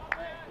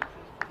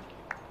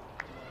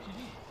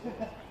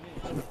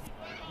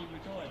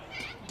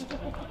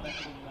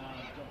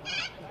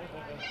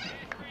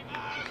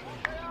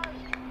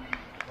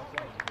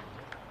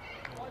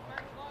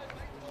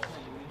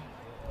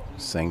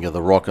 Sanger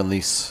the rock in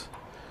this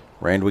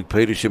Randwick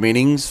Petersham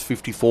innings.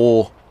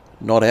 54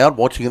 not out,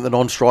 watching at the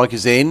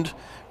non-striker's end.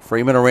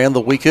 Freeman around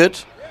the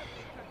wicket.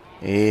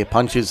 Air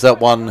punches that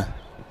one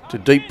to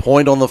deep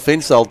point on the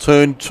fence. They'll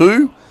turn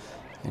 2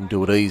 and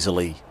do it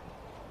easily.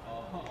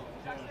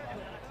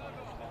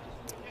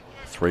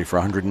 3 for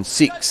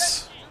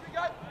 106.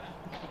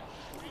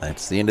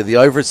 That's the end of the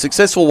over. A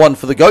successful one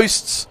for the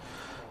Ghosts.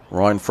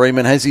 Ryan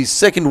Freeman has his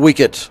second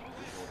wicket,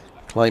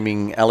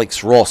 claiming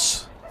Alex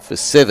Ross for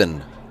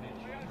 7.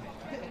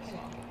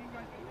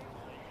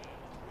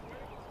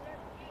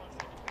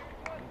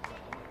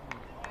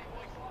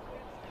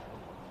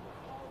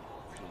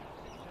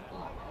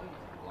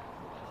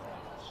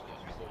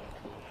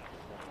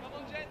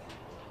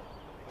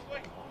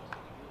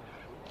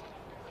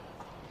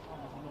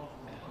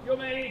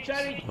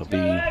 It'll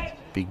be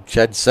big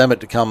Chad Samet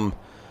to come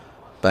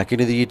back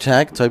into the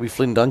attack. Toby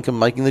Flynn Duncombe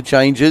making the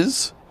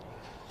changes.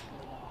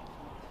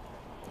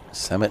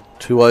 Samet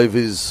 2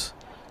 overs,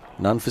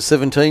 none for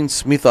 17.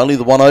 Smith only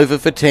the 1 over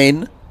for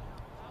 10.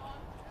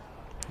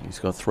 He's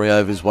got 3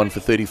 overs, 1 for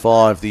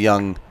 35. The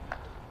young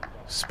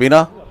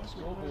spinner.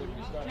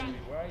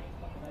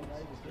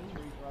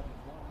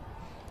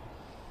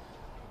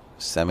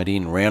 Samet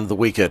in round the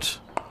wicket.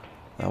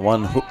 That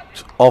one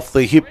hooked off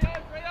the hip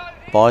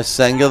by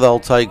Sanger. They'll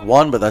take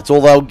 1, but that's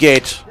all they'll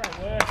get.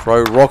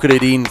 Throw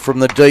rocketed in from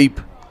the deep.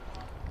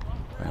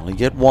 They only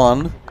get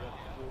 1.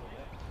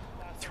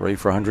 3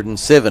 for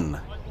 107.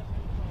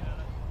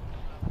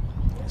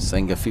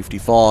 Sanger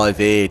 55,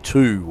 Air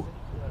 2.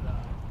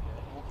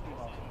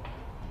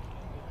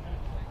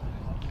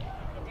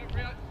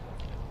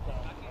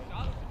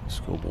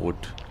 Scoreboard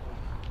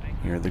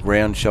here at the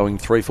ground showing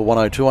 3 for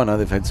 102. I know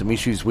they've had some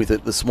issues with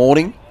it this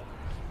morning.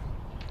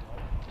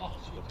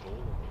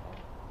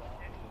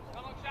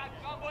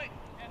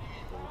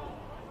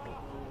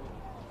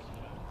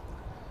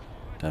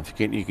 Don't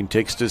forget you can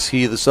text us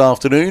here this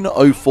afternoon,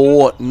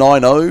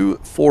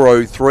 0490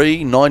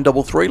 403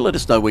 933. Let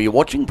us know where you're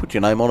watching. Put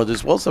your name on it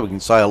as well so we can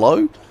say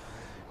hello.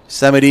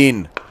 Samet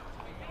in.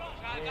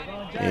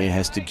 Air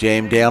has to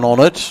jam down on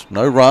it.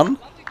 No run.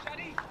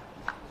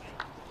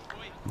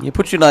 You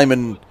put your name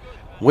and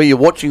where you're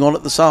watching on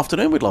it this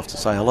afternoon. We'd love to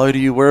say hello to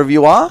you wherever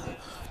you are.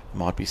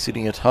 Might be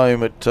sitting at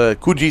home at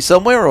Coogee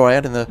somewhere or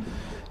out in the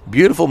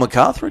beautiful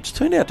Macarthur. It's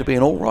turned out to be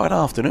an all right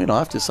afternoon. I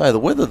have to say the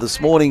weather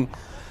this morning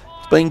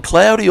been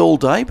cloudy all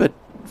day, but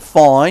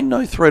fine.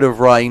 No threat of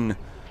rain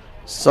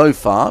so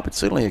far, but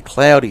certainly a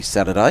cloudy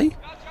Saturday.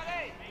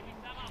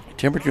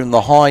 Temperature in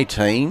the high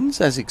teens,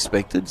 as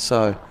expected,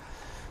 so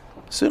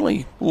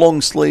certainly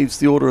long sleeves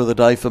the order of the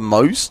day for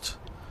most.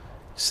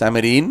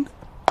 Samet in.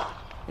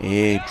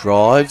 Air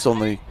drives on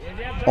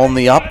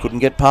the up, couldn't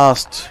get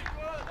past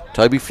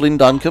Toby Flynn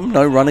Duncombe.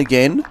 No run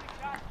again.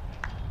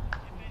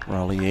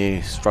 Raleigh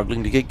Air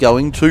struggling to get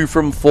going. 2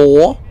 from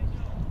 4.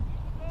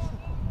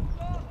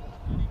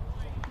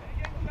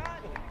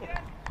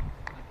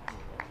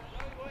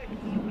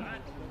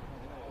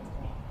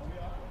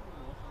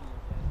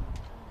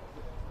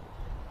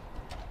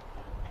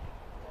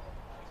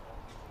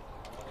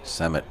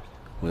 Samet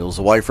wheels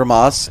away from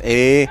us.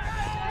 Air.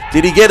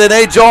 Did he get an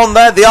edge on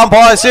that? The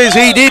umpire says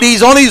he did.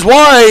 He's on his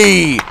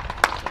way.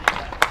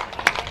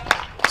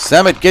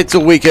 Samet gets a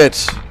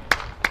wicket.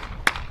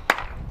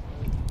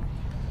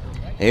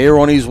 Air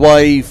on his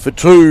way for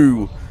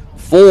 2.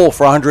 4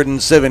 for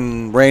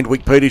 107.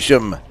 Randwick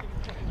Petersham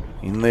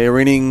in their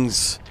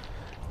innings.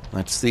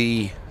 That's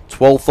the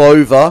 12th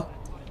over.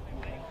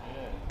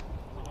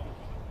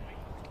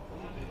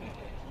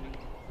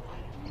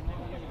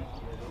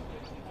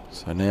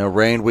 So now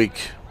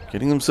Randwick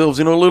getting themselves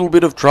in a little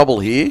bit of trouble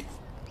here.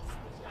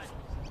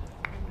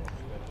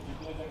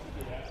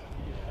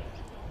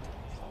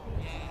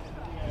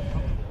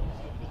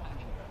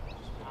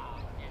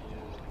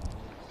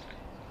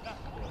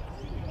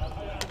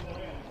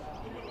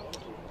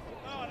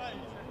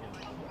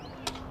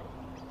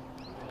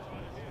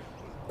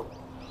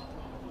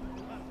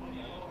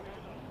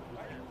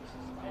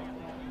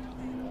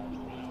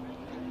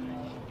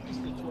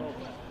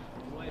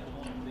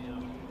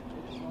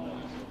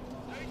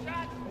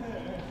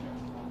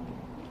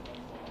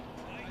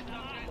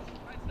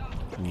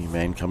 New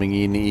man coming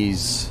in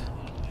is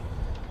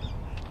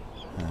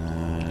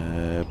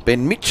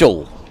Ben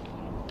Mitchell.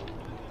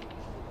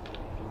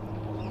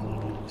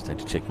 Just had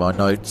to check my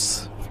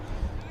notes.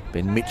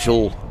 Ben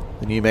Mitchell,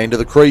 the new man to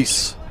the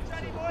crease.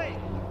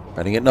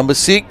 Batting at number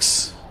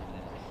 6.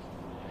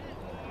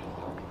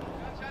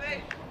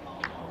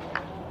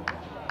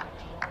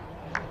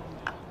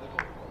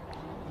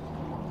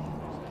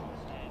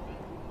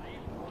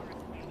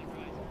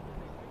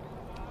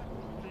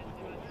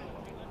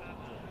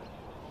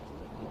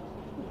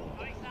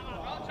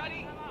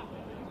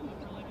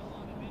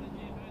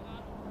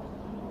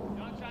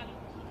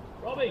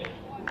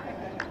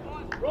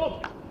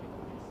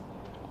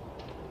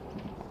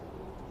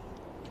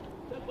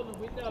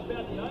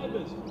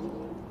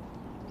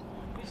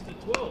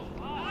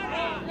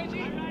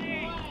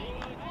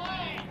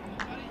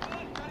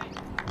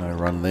 No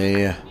run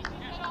there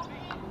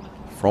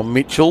from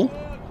Mitchell.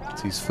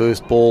 It's his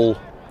first ball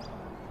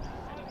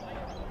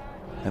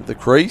at the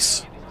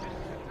crease.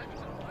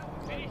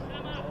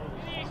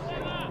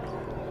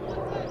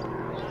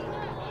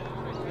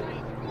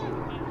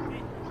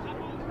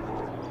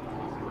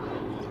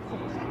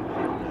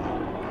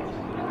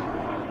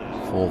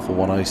 Four for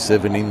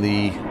 107 in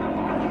the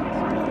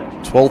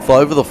 12th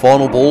over. The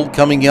final ball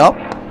coming up.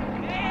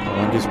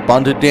 And just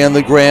bunted down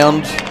the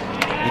ground.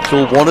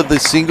 Mitchell wanted the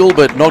single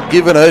but not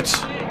given it.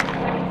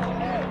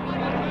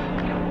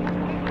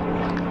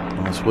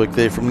 Nice work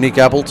there from Nick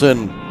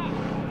Appleton.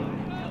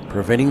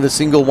 Preventing the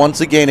single once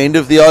again. End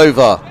of the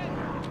over.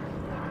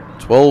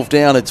 12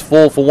 down. It's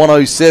 4 for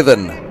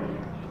 107.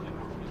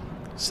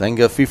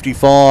 Sanger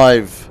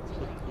 55.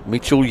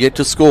 Mitchell yet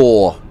to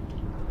score.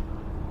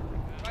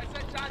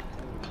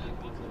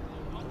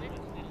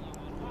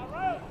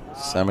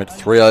 Samet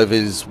 3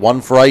 overs,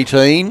 1 for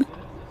 18.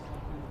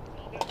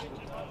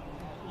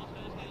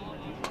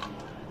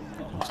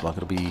 Looks like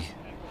it'll be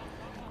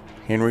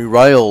Henry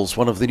Rails,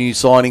 one of the new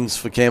signings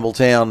for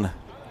Campbelltown.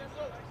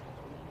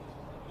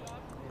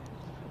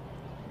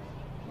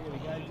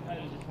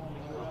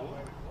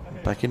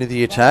 Back into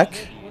the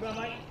attack.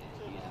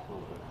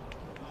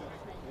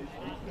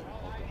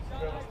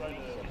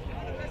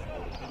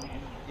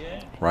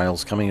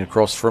 Rails coming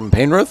across from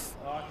Penrith.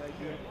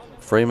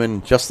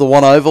 Freeman just the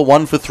 1 over,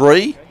 1 for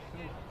 3.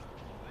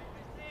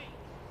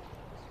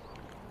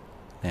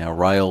 Now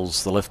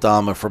Rails, the left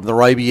armour from the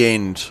Raby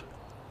end.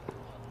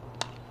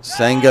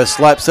 Sanger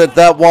slaps at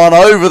that one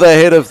over the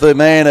head of the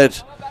man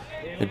at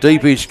a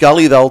deepish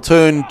gully. They'll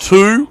turn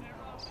 2.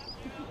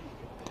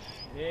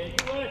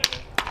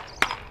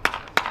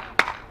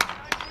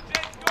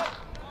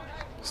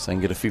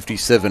 Sanger to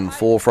 57,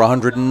 4 for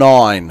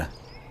 109.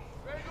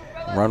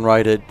 Run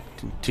rate at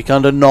tick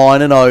under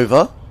 9 and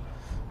over.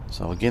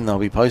 So again, they'll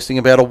be posting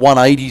about a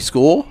 180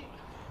 score.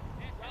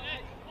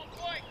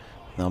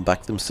 They'll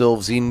back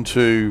themselves in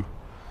to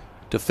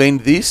defend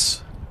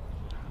this.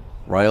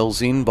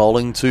 Rails in,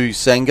 bowling to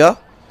Sanger.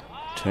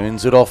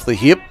 Turns it off the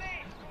hip.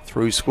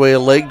 Through square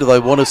leg. Do they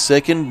want a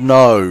second?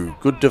 No.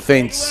 Good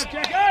defence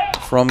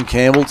from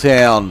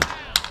Campbelltown.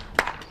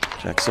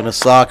 Jackson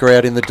Osaka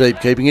out in the deep,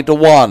 keeping it to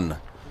 1.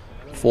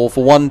 4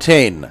 for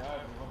 110.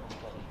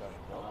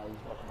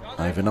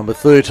 Over number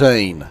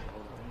 13.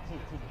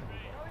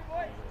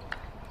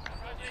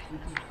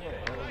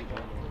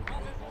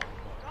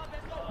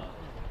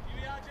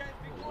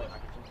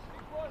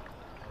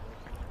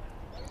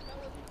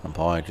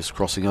 Umpire just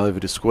crossing over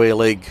to square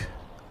leg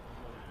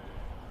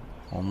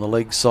on the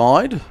leg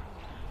side.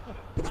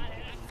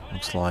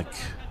 Looks like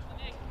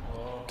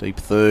deep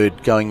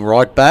third going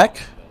right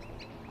back.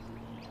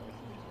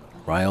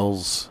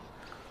 Rails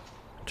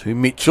to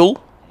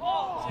Mitchell.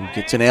 He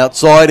gets an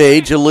outside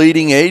edge, a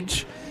leading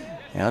edge.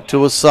 Out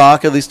to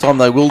Osaka. This time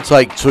they will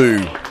take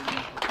 2.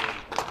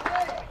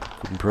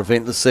 Couldn't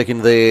prevent the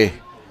second there.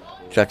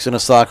 Jackson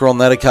Osaka on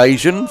that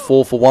occasion.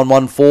 4 for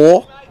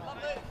 114.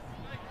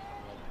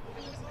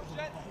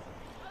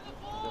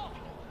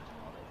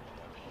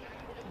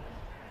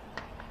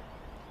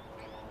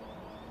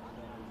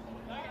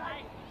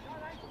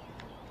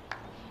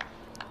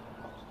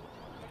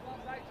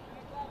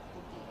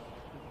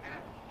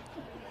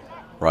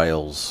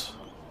 Rails,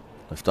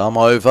 left arm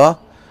over.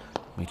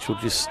 Mitchell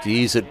just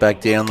steers it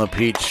back down the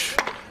pitch.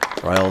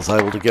 Rails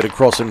able to get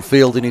across and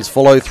field in his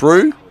follow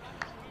through,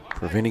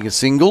 preventing a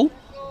single.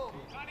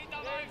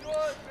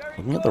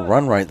 Looking at the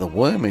run rate, the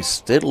worm is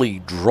steadily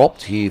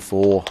dropped here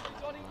for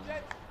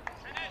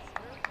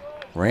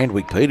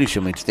Randwick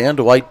Petersham. It's down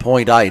to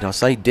 8.8. I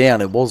say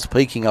down, it was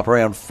peaking up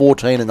around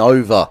 14 and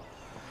over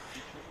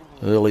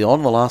early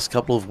on. The last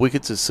couple of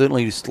wickets has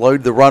certainly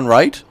slowed the run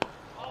rate.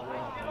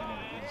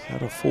 Is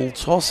that a full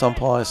toss?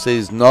 Umpire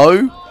says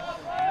no.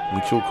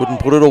 Mitchell couldn't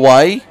put it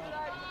away.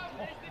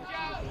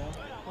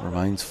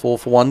 Remains 4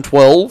 for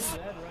 112.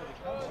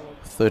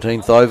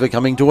 13th over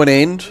coming to an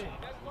end.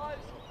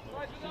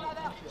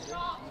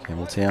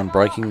 Campbelltown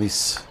breaking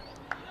this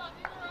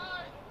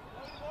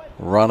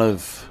run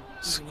of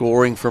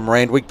scoring from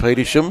Randwick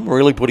Petersham,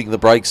 really putting the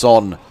brakes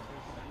on.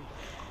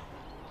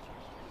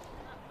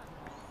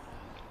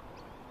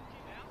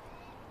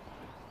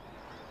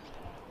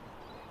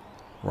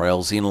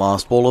 Rails in,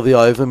 last ball of the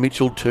over.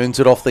 Mitchell turns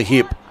it off the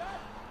hip.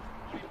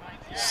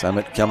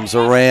 Samet comes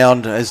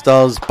around, as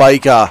does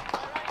Baker.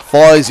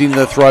 Fires in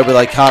the throw, but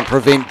they can't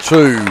prevent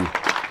two.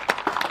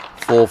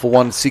 4 for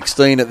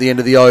 116 at the end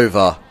of the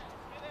over.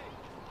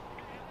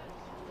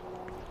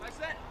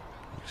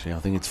 Actually, I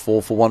think it's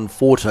 4 for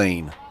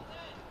 114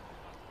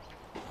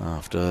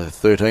 after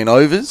 13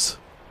 overs.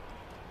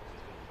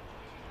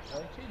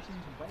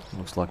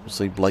 Looks like we'll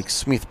see Blake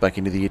Smith back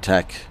into the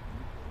attack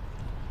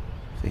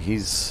for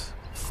his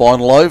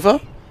final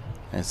over.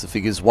 As the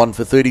figures 1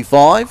 for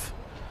 35.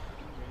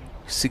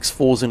 6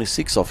 fours and a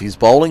 6 off his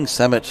bowling.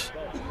 Samet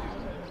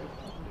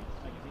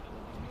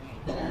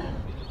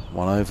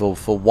 1 over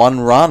for 1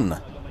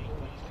 run.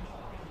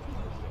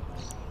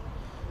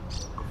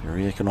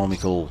 Very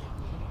economical.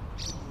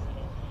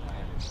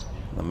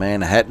 The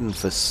Manhattan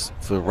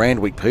for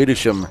Randwick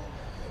Petersham.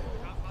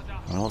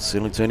 Well, it's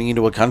certainly turning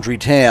into a country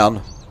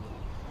town.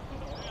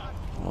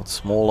 A lot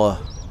smaller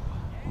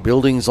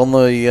buildings on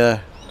the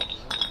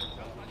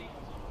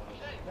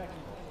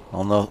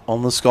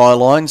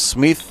skyline.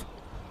 Smith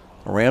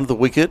around the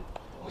wicket.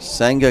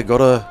 Sangha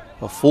got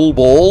a full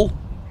ball.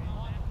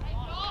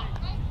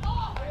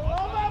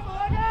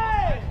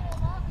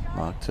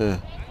 Marked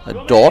a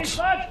dot.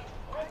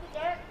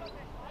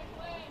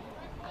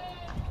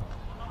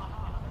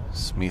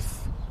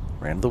 Smith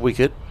around the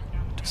wicket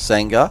to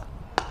Sangha.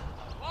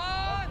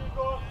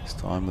 This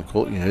time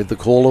you heard the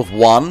call of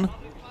 1.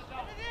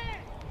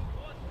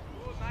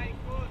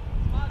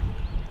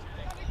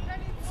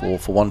 4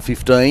 for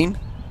 115.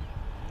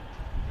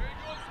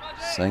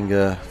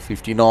 Sangha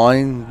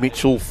 59.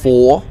 Mitchell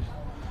 4.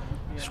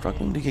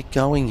 Struggling to get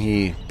going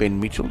here. Ben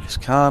Mitchell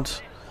just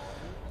can't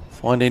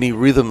find any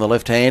rhythm, the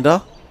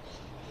left-hander.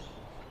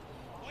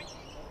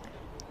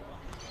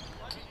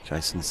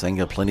 Jason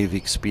Sangha, plenty of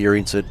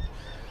experience at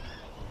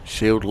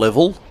Shield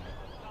level.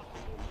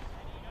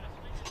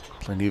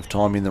 Plenty of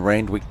time in the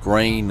Randwick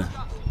green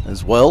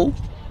as well.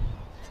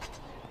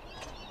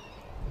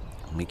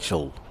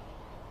 Mitchell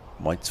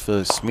waits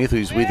for Smith,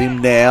 who's with him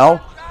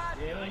now.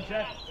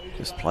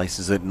 Just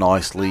places it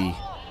nicely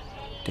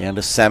down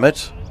to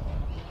Samet.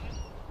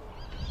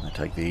 They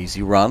take the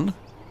easy run.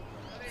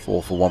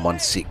 4 for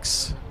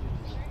 116.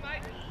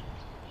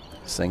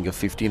 Sangha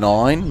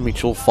 59,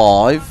 Mitchell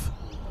 5.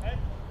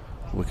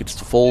 Wickets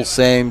to fall,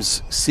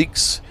 Sams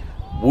 6,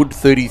 Wood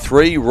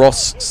 33,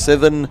 Ross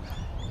 7,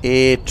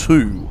 Air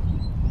 2.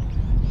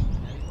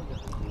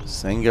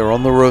 Sangha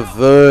on the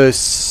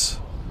reverse.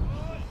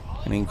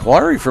 An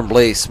inquiry from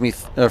Blake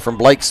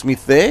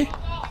Smith there.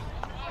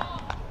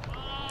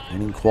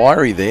 An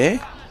inquiry there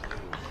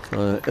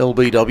for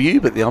LBW,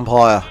 but the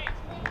umpire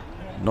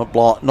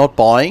not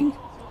buying.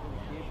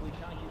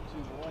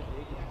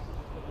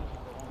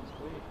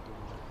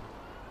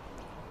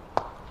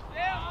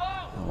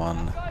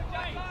 One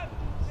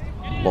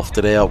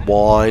lofted out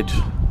wide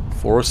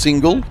for a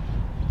single.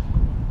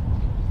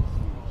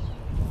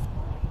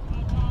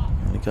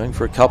 Only going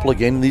for a couple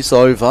again this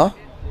over.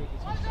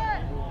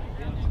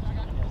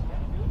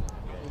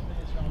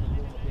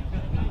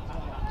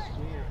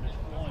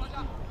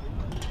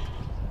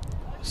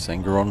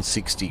 Sangha on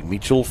 60.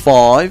 Mitchell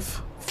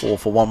 5. 4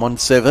 for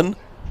 117.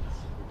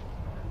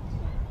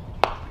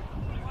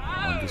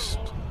 One just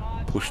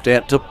pushed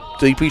out to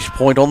deepish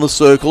point on the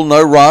circle.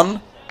 No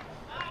run.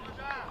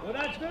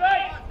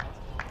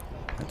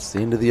 That's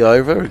the end of the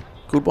over.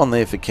 Good one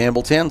there for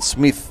Campbelltown.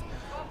 Smith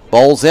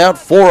bowls out.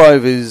 4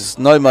 overs,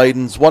 no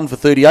maidens. 1 for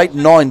 38.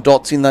 9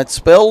 dots in that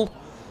spell.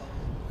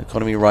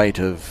 Economy rate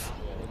of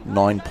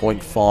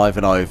 9.5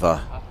 and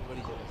over.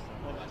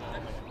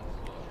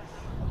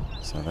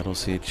 So that'll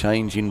see a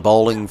change in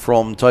bowling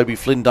from Toby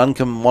Flynn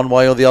Duncombe one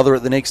way or the other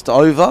at the next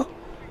over.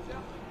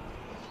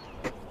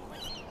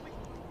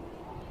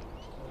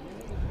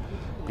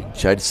 Big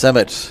Chad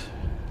Samet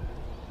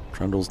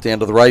trundles down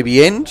to the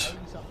Raby end.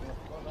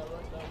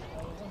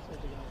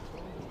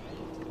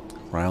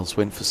 Rails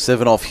went for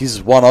 7 off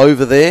his 1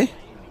 over there.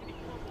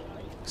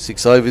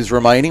 6 overs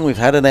remaining. We've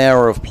had an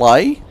hour of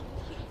play.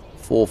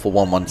 4 for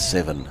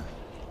 117.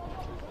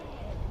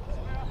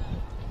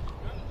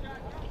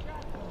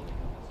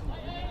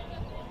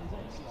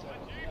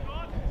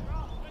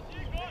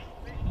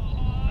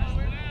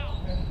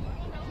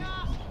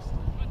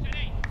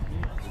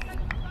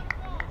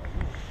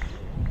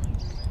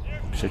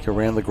 Check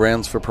around the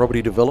grounds for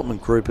Property Development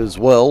Group as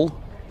well.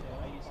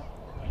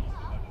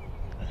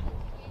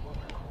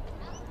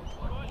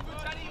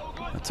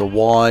 That's a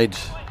wide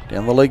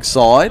down the leg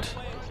side.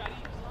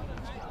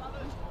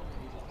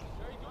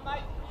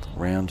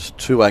 Round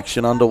 2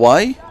 action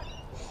underway.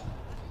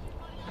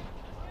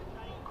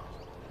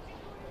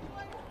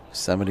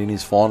 Samet in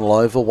his final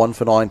over, 1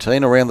 for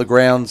 19 around the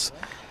grounds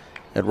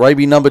at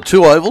Raby number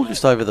 2 oval,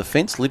 just over the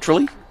fence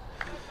literally.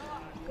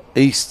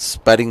 East's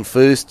batting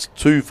first,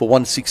 2 for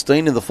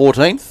 116 in the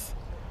 14th.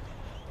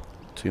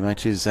 2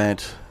 matches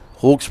at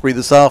Hawkesbury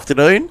this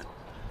afternoon.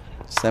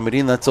 Samet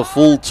in, that's a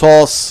full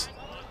toss.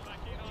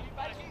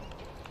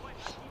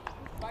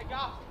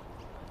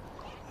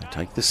 They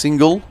take the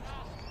single.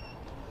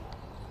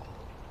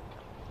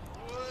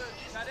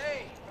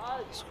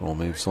 Score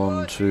moves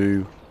on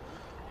to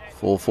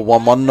 4 for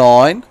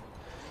 119.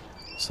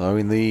 So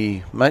in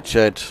the match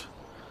at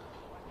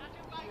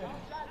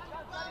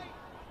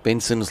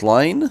Benson's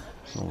Lane,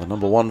 or the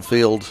number 1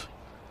 field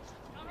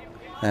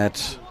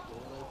at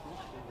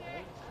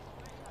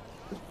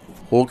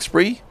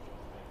Hawkesbury.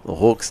 The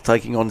Hawks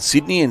taking on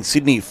Sydney, and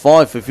Sydney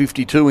 5 for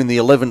 52 in the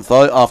 11th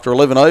after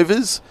 11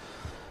 overs.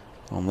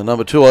 On the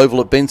number 2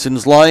 oval at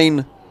Benson's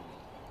Lane,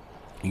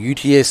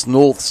 UTS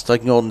Norths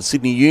taking on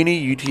Sydney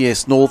Uni.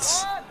 UTS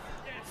Norths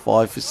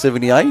 5 for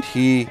 78.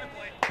 Here,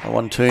 that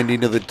one turned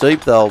into the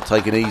deep. They'll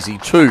take an easy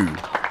 2.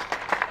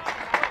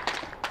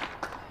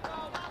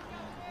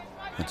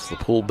 That's the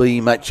Pool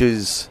B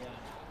matches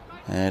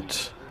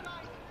at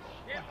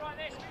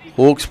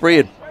Hawkesbury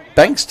at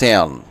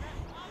Bankstown.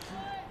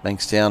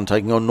 Bankstown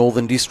taking on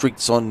Northern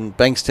Districts on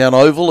Bankstown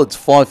Oval. It's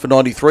 5 for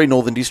 93,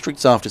 Northern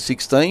Districts after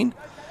 16.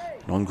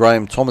 And on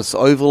Graham Thomas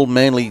Oval,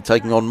 Manly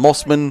taking on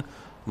Mossman.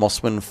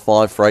 Mossman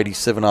 5 for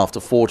 87 after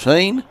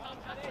 14.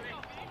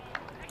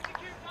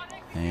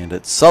 And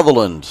at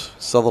Sutherland,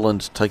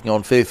 Sutherland taking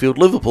on Fairfield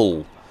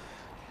Liverpool.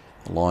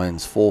 The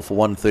Lions 4 for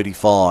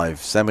 135.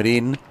 Samit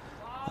in.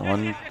 That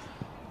one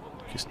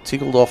just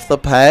tickled off the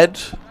pad.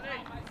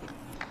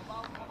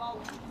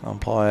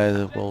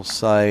 Umpire will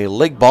say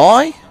leg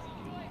by.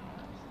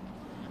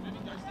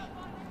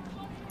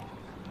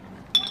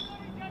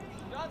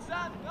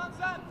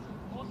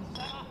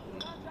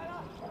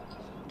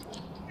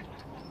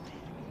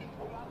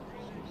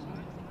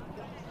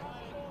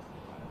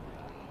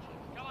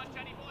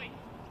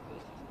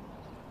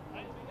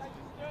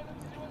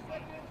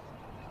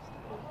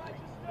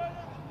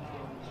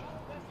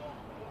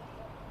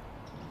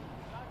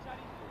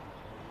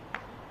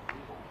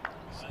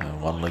 So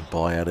 1 leg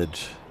by added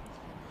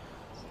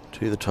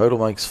to the total,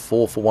 makes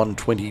 4 for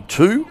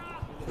 122.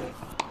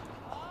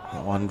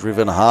 That one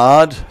driven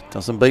hard,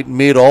 doesn't beat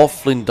mid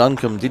off. Flynn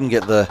Duncombe didn't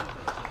get the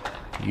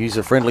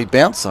user-friendly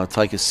bounce, so I'll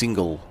take a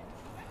single.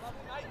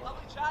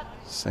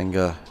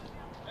 Senga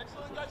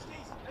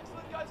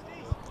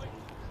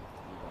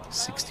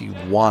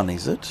 61,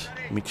 is it?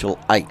 Mitchell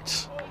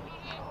 8.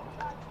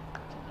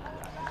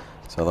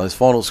 So those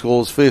final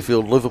scores: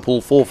 Fairfield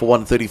Liverpool 4 for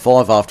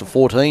 135 after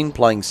 14,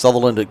 playing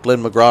Sutherland at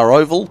Glen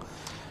McGrath Oval.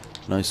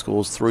 No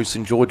scores through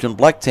St George and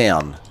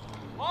Blacktown.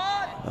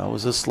 That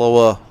was a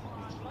slower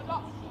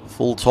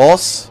full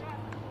toss.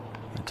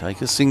 They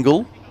take a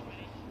single.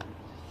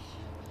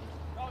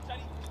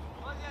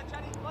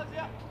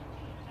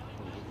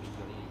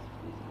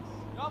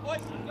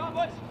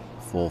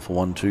 Four for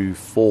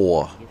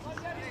 124.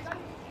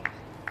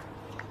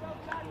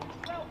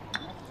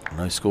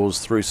 No scores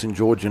through St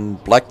George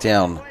and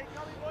Blacktown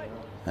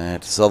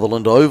at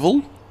Sutherland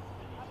Oval.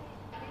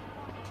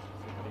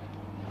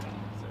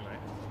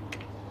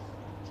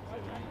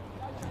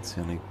 That's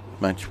the only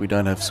match we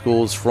don't have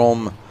scores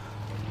from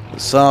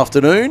this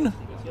afternoon.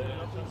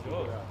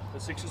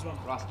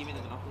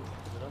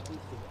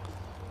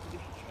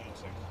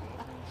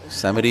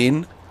 Samit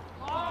in.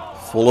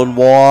 Full and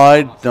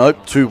wide.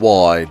 Nope, too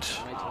wide.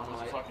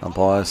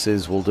 Umpire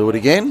says we'll do it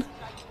again.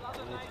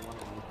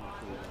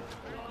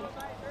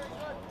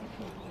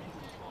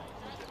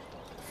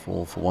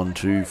 Four for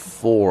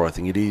 124, I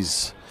think it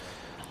is,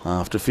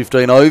 after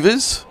 15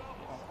 overs.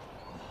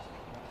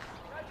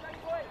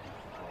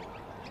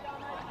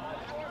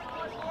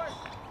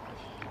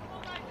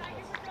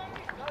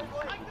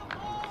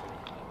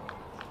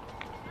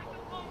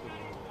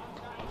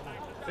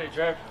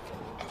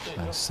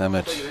 So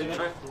Samit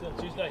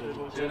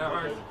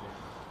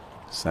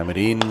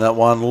in, that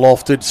one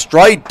lofted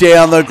straight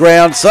down the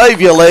ground.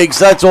 Save your legs,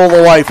 that's all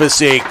the way for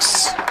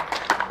 6.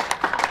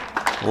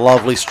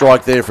 Lovely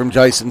strike there from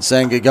Jason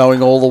Sanger,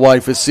 going all the way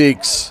for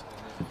 6.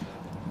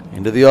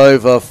 Into the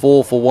over,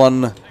 4 for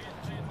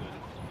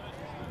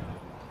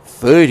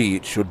 130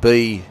 it should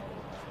be.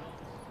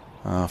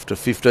 After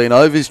 15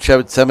 overs,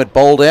 Chabot Samit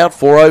bowled out.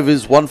 4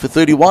 overs, 1 for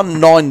 31,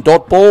 9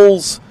 dot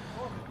balls,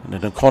 and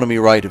an economy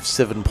rate of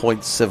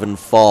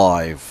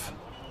 7.75.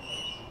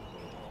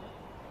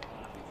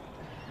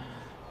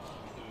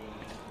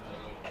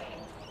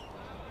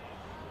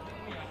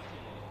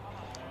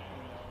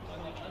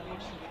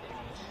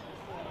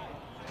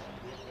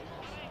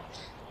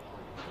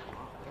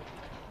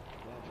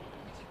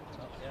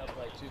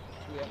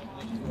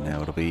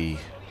 Now it'll be,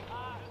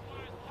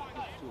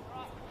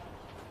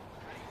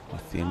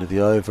 at the end of the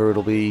over,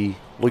 it'll be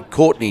Luke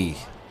Courtney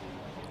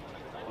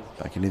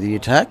back into the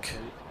attack.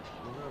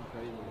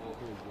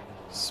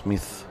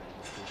 Smith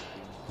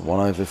 1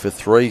 over for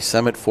 3.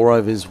 Samit 4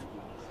 overs,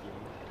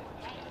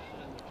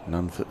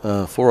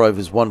 4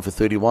 overs, 1 for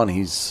 31.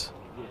 His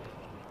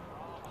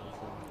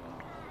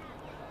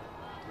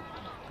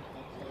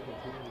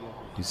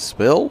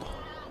spell.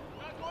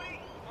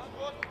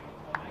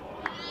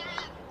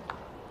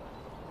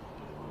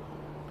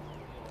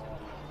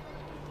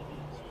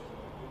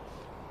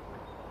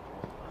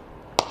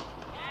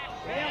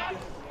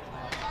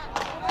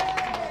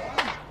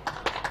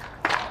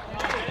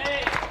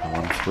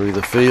 Through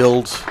the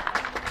field,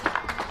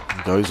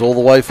 goes all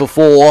the way for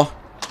 4.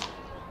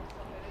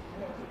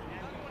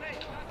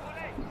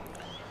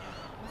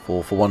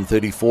 4 for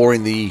 134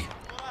 in the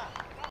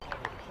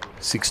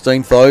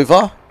 16th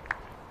over.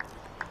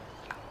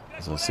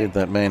 As I said,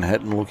 that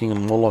Manhattan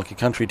looking more like a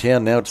country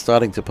town. Now it's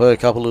starting to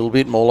perk up a little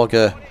bit, more like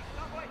a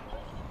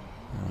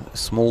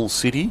small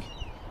city.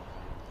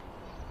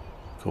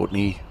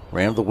 Courtney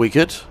round the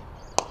wicket.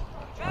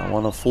 I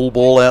want a full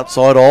ball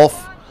outside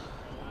off.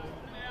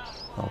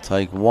 I'll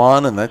take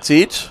one and that's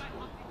it.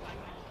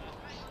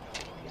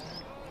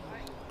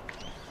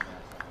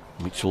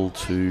 Mitchell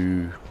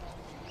to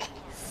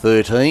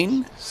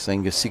 13.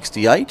 Senga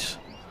 68.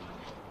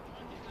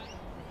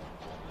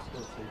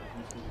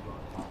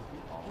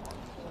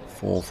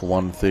 4 for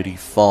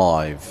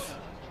 135.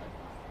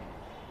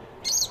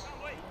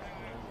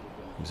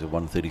 Is it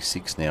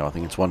 136 now? I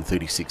think it's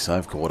 136.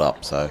 I've caught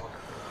up. So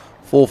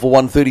 4 for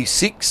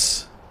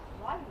 136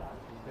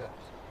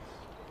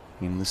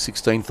 in the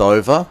 16th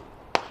over.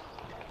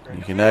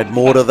 You can add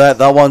more to that.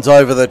 That one's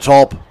over the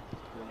top.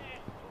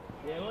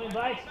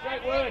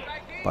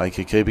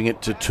 Baker keeping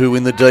it to 2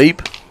 in the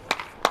deep.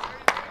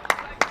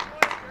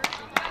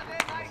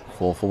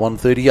 4 for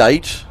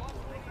 138.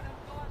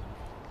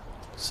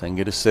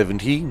 Senga to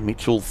 70.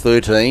 Mitchell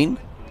 13.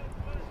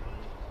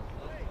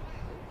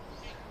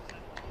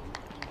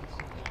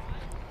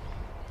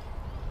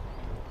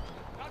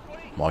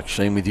 Mike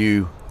Sheen with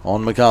you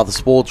on Macarthur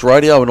Sports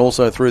Radio and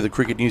also through the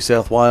Cricket New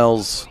South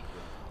Wales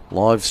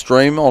live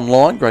stream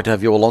online. Great to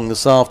have you along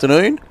this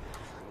afternoon.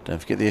 Don't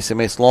forget the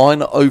SMS line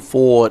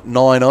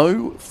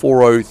 0490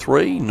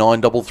 403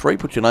 933.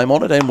 Put your name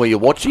on it and where you're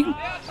watching.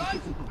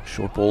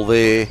 Short ball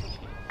there.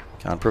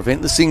 Can't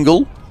prevent the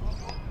single.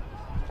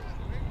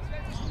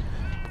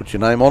 Put your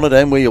name on it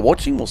and where you're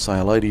watching. We'll say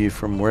hello to you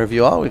from wherever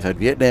you are. We've had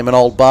Vietnam and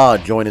Old Bar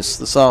join us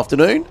this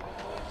afternoon.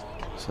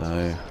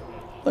 So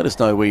let us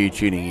know where you're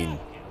tuning in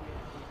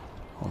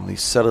on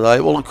this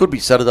Saturday. Well, it could be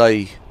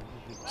Saturday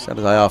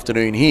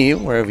afternoon here,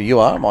 wherever you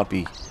are. It might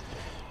be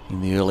in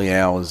the early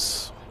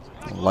hours,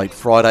 late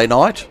Friday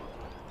night.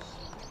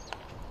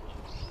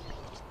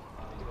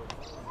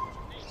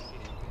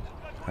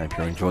 Hope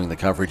you're enjoying the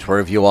coverage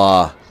wherever you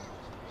are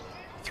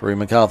through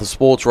Macarthur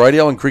Sports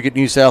Radio and Cricket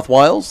New South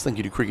Wales. Thank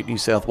you to Cricket New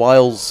South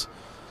Wales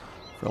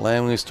for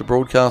allowing us to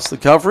broadcast the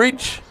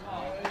coverage.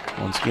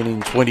 Once again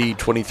in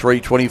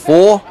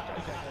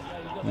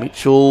 2023-24.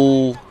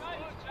 Mitchell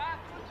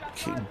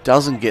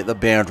doesn't get the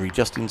boundary,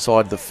 just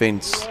inside the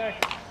fence.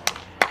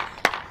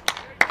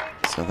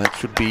 So that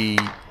should be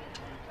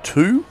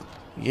 2.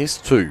 Yes,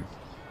 2.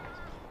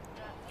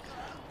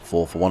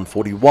 4 for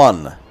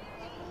 141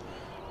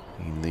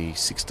 in the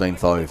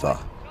 16th over.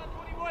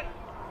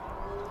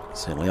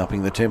 Certainly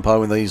upping the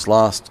tempo in these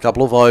last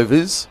couple of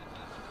overs.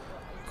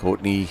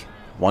 Courtney,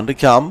 1 to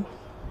come.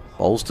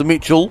 Bowls to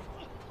Mitchell.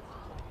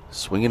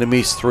 Swing and a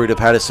miss through to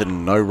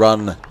Patterson. No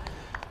run.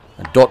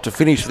 A dot to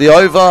finish the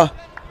over.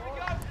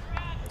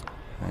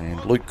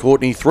 And Luke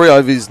Courtney, 3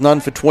 overs, none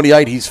for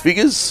 28, his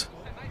figures.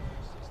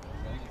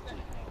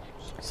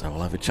 So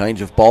we'll have a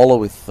change of bowler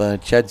with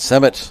Chad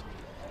Samet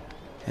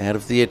out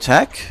of the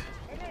attack.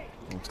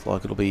 Looks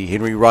like it'll be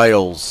Henry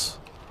Rails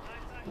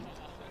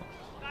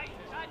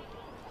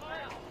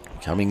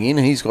coming in.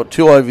 He's got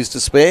 2 overs to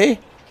spare.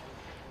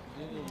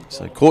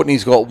 So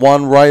Courtney's got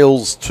 1,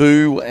 Rails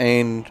 2,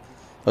 and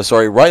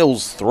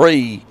Rails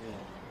 3.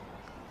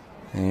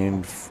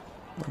 And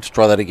let's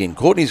try that again.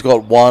 Courtney's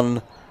got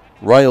 1,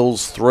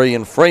 Rails 3,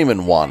 and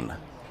Freeman 1.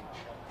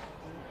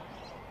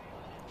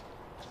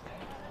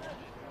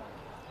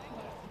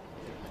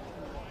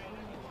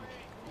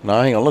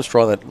 No, hang on, let's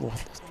try that.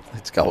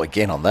 Let's go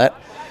again on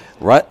that.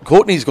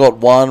 Courtney's got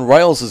 1,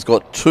 Rails has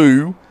got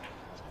 2,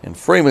 and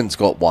Freeman's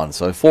got 1.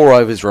 So 4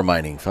 overs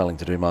remaining. Failing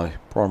to do my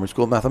primary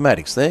school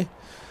mathematics there.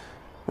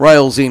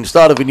 Rails in,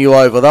 start of a new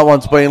over. That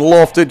one's been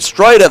lofted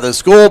straight at the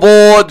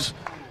scoreboard.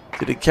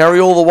 Did it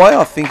carry all the way?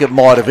 I think it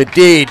might have. It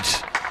did.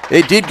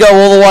 It did go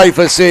all the way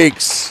for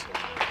 6.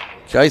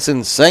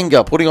 Jason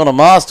Senga putting on a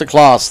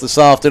masterclass this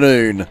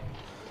afternoon.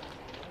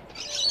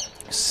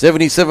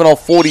 77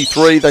 off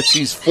 43. That's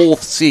his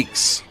 4th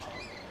 6.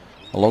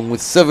 Along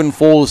with 7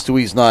 4s to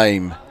his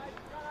name.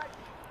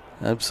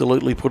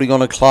 Absolutely putting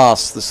on a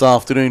class this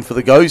afternoon for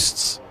the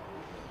Ghosts.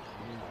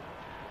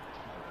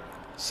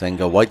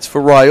 Senga waits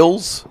for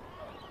Rails.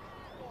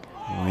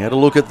 We had a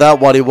look at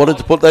that one. He wanted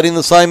to put that in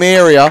the same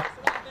area.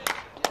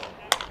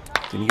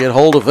 Didn't get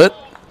hold of it.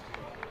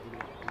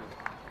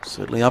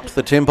 Certainly upped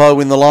the tempo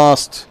in the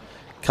last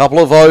couple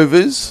of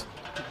overs.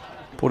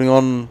 Putting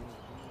on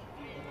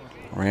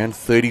around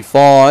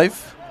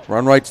 35.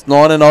 Run rate's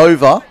 9 and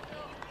over.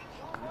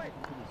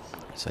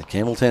 So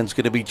Campbelltown's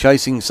going to be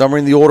chasing somewhere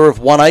in the order of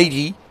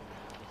 180.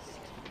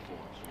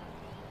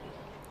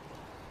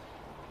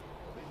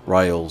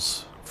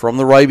 Rails from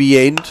the Raby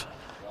end.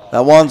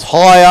 That one's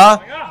higher.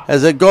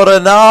 Has it got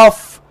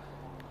enough?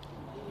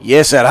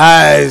 Yes, it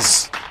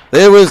has.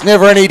 There was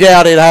never any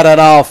doubt it had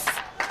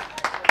enough.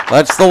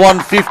 That's the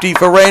 150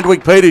 for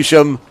Randwick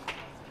Petersham.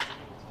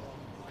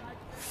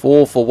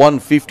 4 for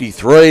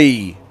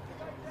 153.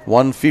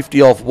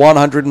 150 off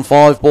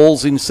 105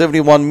 balls in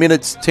 71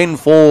 minutes. 10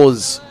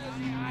 4s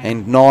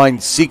and 9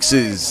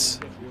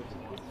 6s.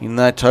 In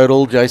that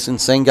total, Jason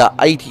Senga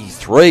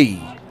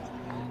 83.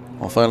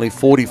 off only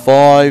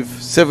 45,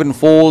 7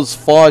 fours,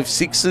 5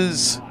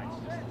 sixes.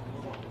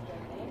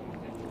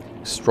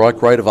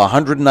 Strike rate of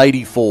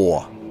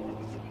 184.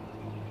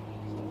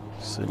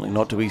 Certainly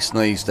not to be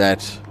sneezed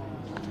at.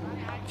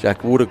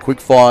 Jack Wood, a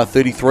quick fire,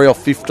 33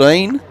 off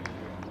 15.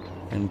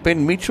 And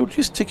Ben Mitchell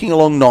just ticking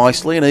along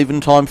nicely, an even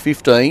time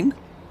 15.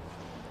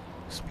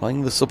 He's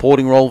playing the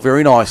supporting role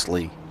very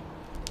nicely.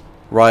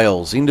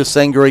 Rails into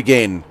Sanger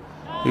again,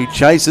 who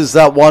chases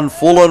that one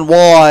full and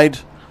wide.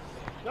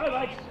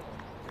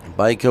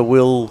 Baker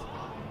will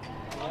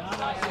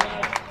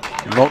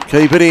not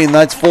keep it in.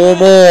 That's 4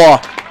 more.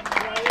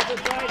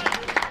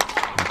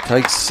 It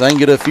takes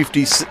Sanger to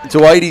 50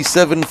 to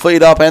 87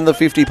 feet up and the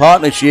 50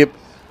 partnership.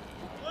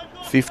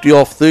 50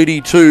 off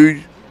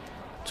 32.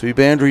 2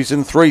 boundaries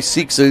and 3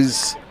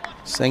 sixes.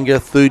 Sanger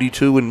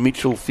 32 and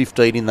Mitchell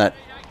 15 in that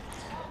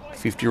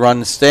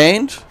 50-run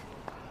stand.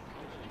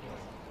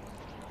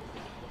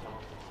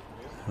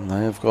 And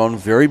they have gone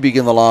very big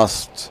in the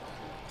last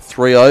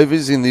 3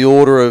 overs in the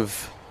order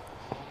of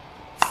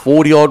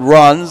 40-odd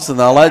runs, and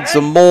they'll add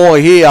some more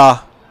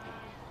here.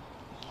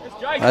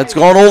 That's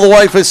gone all the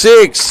way for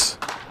 6.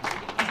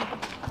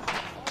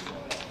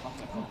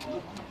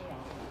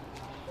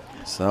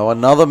 So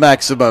another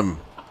maximum.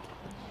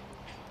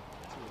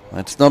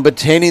 That's number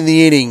 10 in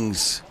the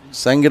innings.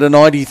 Sanger to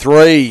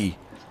 93.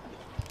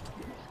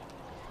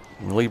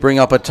 Will he bring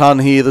up a ton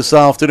here this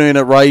afternoon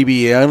at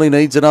Raby? He only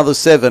needs another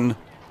 7.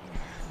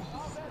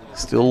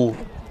 Still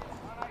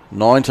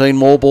 19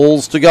 more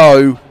balls to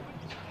go.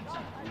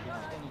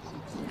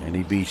 And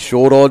he'd be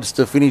short odds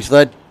to finish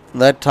that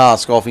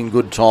task off in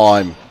good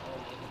time.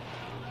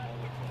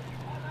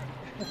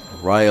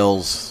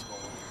 Rails.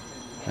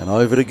 And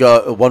over to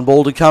go. 1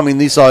 ball to come in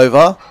this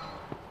over.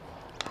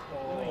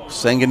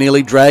 Sanger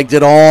nearly dragged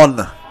it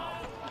on.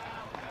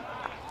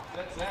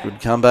 Good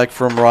comeback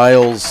from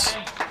Rails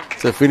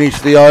to finish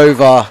the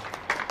over.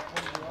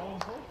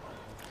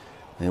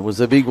 There was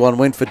a big one,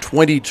 went for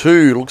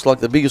 22. Looks like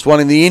the biggest one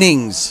in the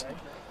innings.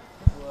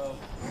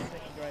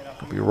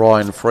 Could be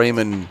Ryan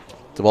Freeman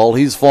to bowl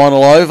his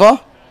final over.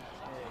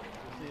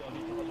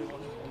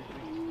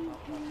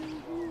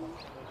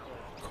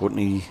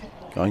 Courtney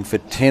going for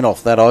 10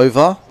 off that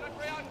over.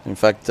 In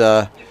fact,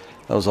 that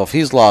was off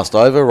his last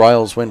over.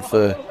 Rails went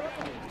for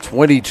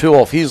 22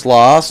 off his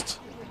last.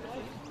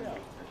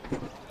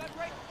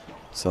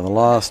 So the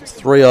last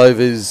 3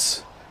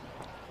 overs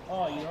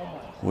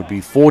would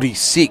be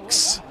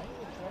 46.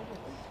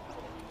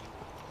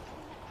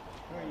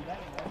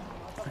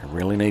 They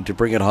really need to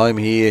bring it home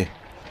here.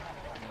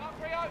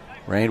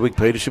 Randwick,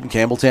 Petersham,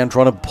 Campbelltown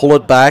trying to pull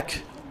it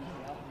back.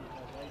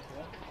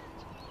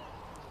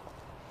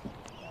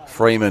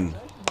 Freeman.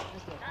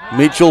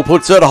 Mitchell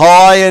puts it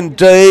high and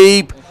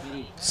deep.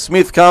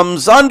 Smith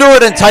comes under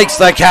it and takes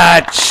the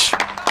catch.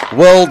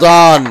 Well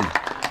done.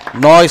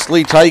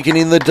 Nicely taken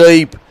in the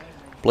deep.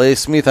 Blake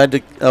Smith,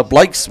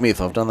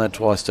 I've done that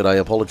twice today.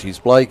 Apologies,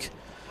 Blake.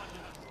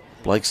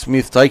 Blake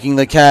Smith taking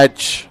the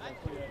catch.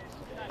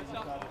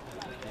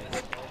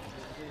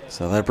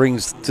 So that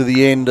brings to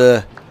the end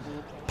a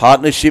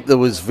partnership that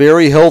was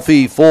very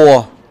healthy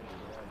for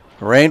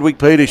Randwick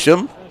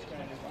Petersham.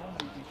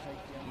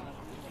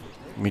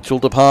 Mitchell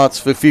departs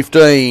for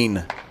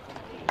 15.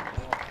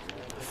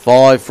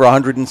 5 for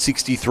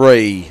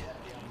 163.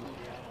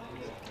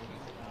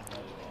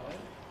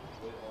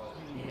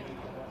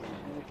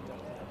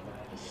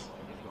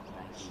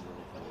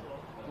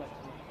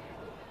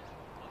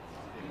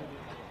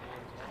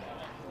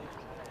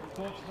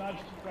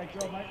 Great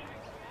job, mate.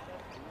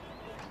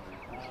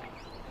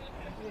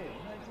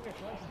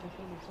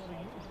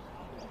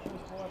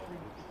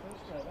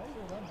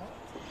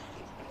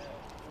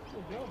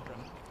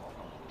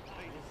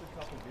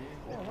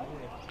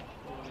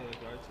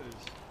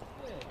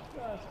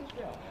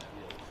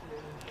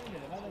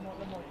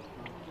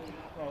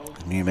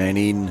 New man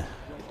in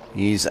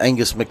is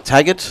Angus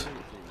McTaggart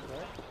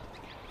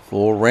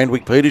for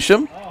Randwick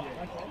Petersham.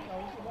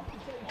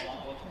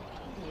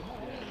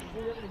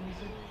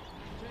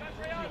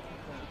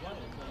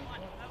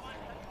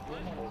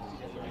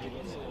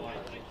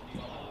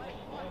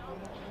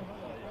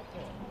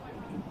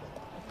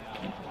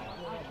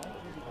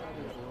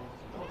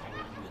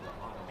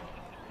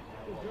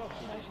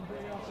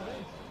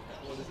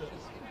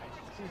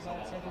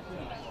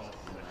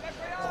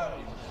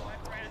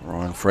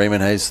 Ryan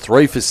Freeman has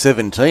 3 for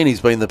 17.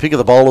 He's been the pick of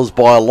the bowlers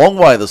by a long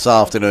way this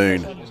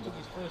afternoon.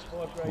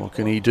 What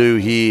can he do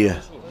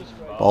here?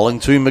 Bowling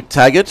to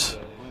McTaggart.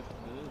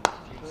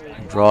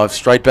 Drive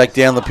straight back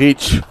down the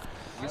pitch.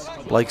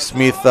 Blake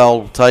Smith,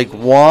 they'll take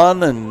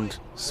 1, and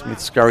Smith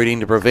scurried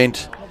in to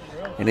prevent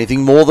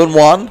anything more than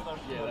 1.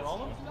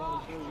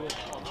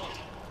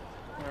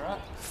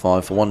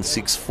 5 for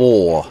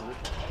 164.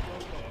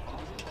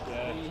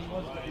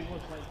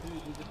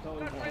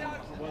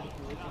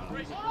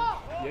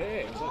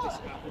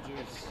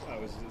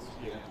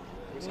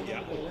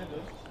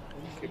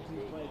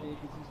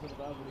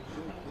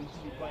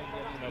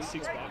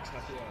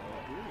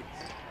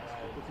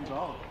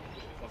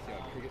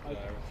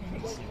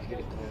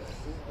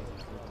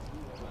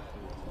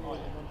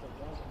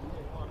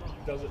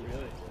 Does it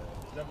really?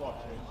 Never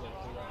watched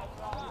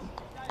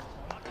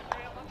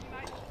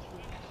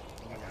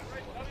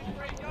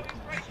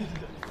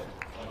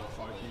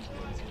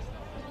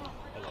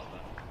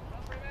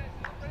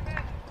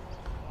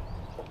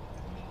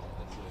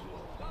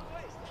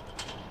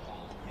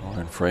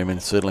Ryan Freeman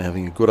certainly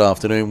having a good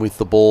afternoon with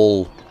the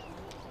ball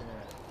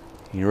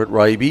here at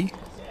Raby.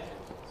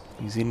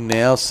 He's in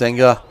now.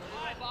 Sanger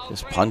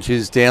just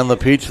punches down the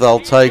pitch. They'll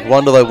take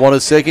one. Do they want a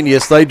second?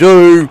 Yes, they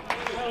do.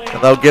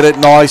 And they'll get it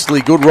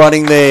nicely. Good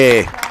running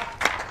there.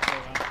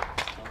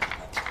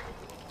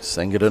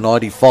 Sanger to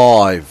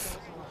 95.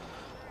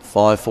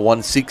 5 for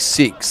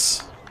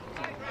 166.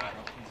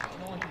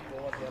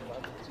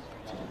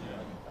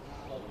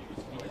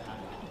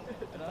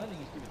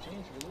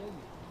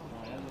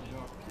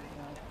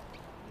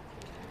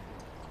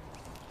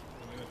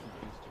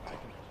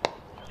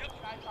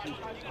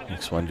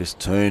 Next one just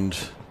turned.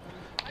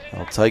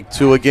 They'll take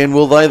two again,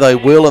 will they? They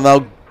will, and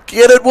they'll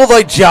get it. Will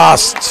they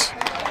just?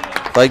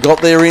 They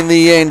got there in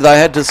the end. They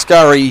had to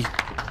scurry.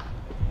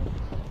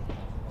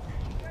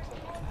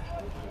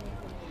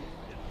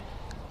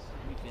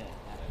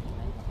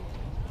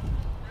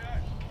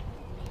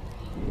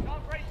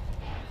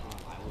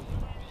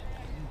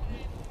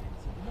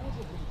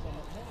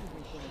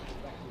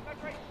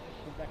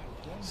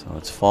 So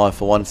it's 5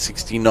 for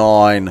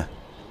 169.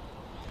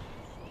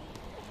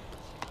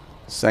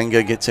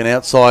 Sanger gets an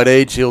outside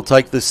edge. He'll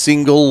take the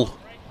single.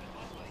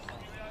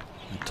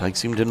 It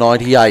takes him to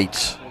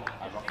 98.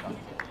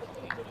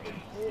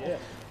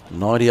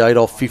 98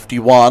 off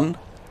 51.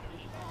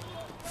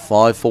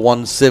 5 for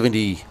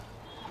 170.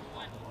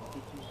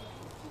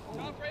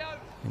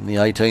 In the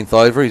 18th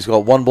over, he's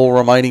got one ball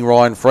remaining,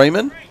 Ryan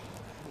Freeman.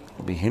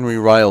 It'll be Henry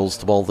Rails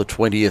to bowl the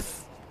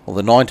 20th, or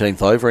the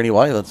 19th over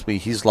anyway. That'll be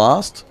his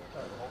last.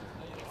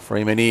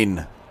 Freeman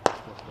in.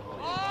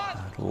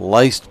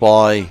 Laced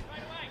by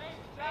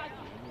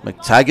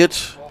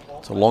McTaggart.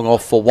 It's a long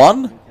off for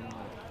one.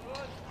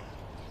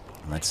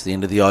 And that's the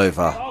end of the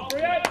over.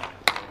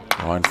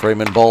 Ryan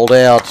Freeman bowled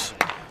out.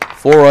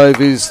 4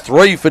 overs,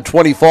 3 for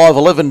 25,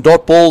 11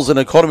 dot balls, an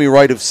economy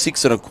rate of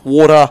 6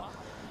 1/4.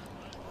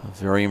 A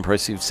very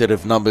impressive set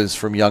of numbers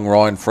from young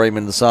Ryan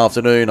Freeman this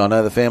afternoon. I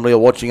know the family are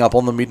watching up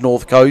on the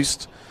mid-north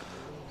coast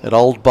at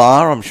Old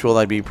Bar. I'm sure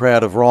they'd be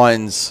proud of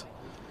Ryan's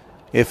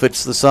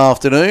efforts this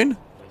afternoon,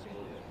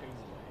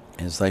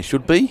 as they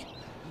should be.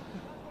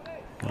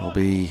 It'll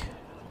be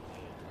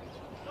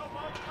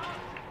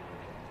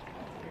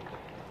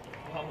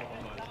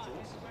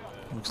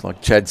looks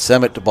like Chad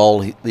Samet to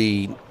bowl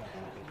the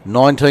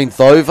 19th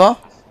over.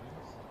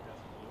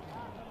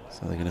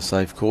 So they're going to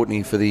save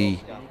Courtney for the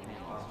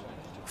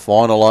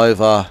final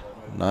over.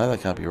 No,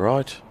 that can't be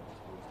right.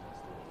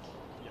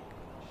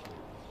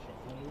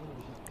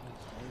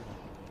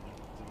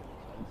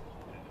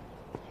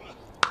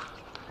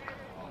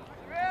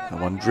 That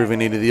one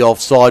driven into the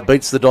offside,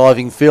 beats the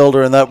diving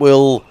fielder, and that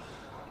will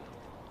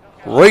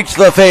reach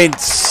the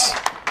fence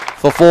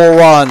for 4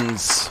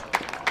 runs.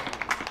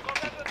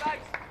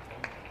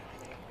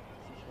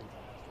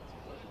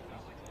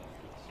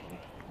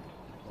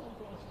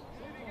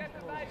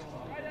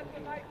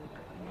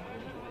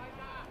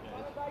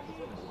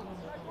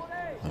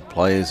 The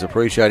players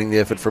appreciating the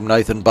effort from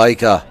Nathan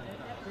Baker.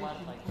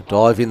 A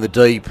dive in the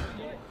deep,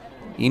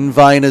 in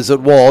vain as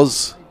it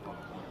was.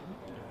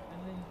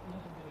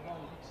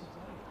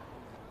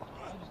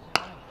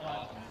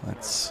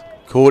 That's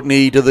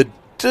Courtney to the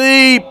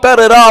deep,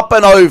 batted up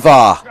and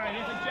over.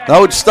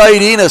 No, it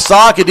stayed in.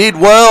 Osaka did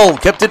well,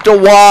 kept it to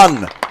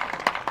 1.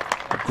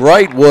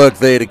 Great work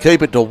there to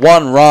keep it to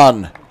 1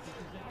 run.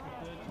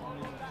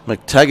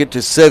 McTaggart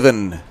to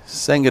 7,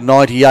 Sanger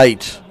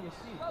 98.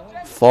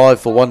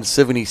 5 for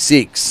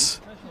 176.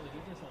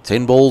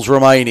 10 balls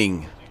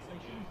remaining.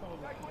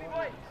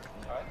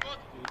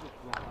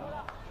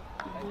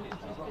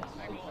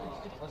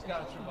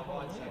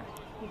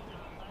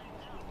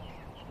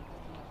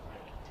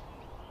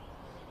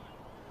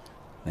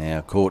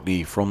 Now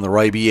Courtney from the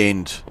Raby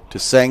end to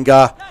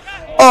Sanger.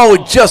 Oh,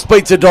 it just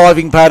beats a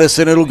diving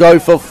Patterson. It'll go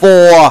for 4.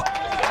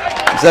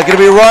 Is that going to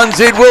be runs?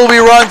 It will be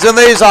runs, and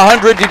there's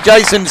 100 to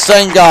Jason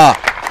Sanger.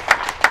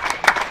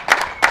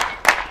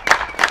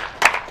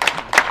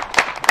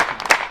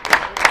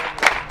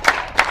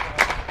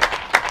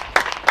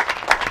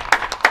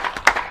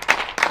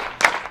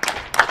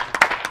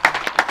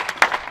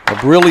 A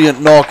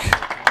brilliant knock.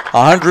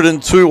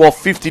 102 off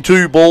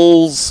 52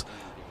 balls.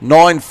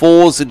 9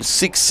 4s and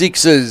 6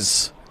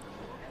 6s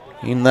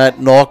in that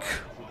knock.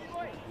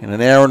 In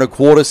an hour and a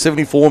quarter,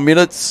 74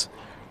 minutes.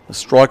 The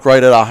strike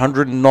rate at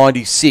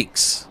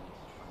 196.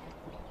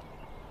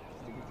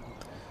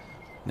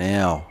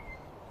 Now,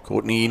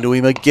 Courtney into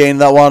him again.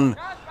 That one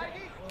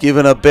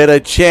given a better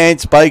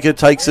chance. Baker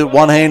takes it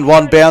one hand,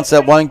 one bounce.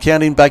 That won't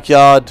count in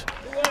backyard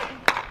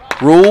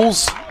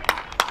rules.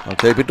 I'll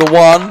keep it to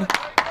 1.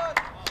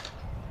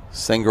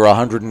 Sanger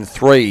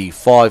 103,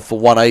 5 for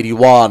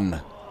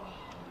 181.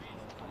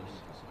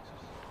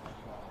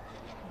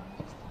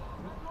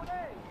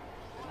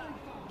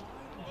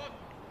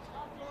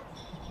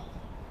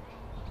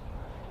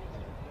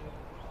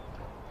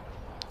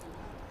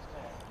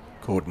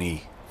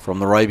 Courtney from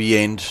the Raby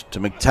end to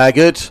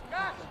McTaggart.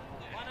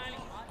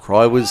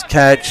 Cry was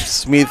catch.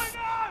 Smith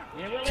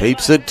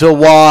keeps it to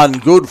 1.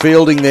 Good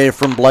fielding there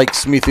from Blake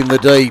Smith in the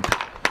deep.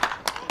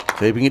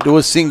 Keeping it to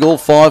a single,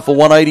 5 for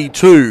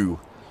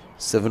 182.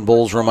 7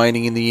 balls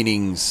remaining in the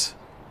innings.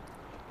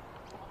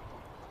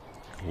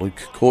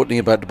 Luke Courtney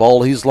about to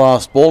bowl his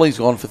last ball. He's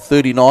gone for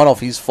 39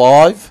 off his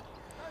 5.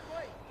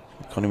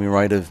 Economy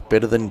rate of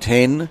better than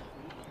 10.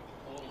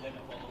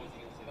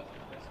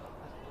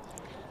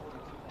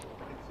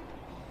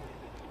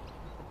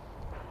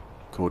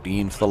 Courtney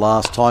in for the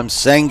last time.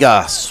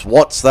 Sanger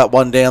swats that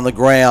one down the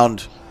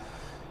ground.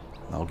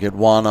 They'll get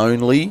 1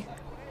 only.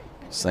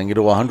 Sanger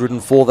to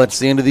 104. That's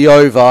the end of the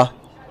over.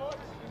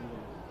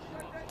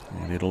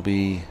 And it'll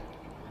be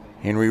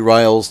Henry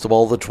Rails to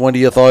bowl the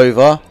 20th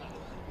over.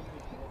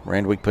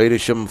 Randwick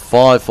Petersham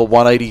 5 for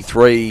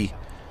 183.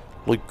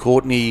 Luke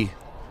Courtney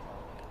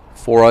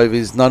 4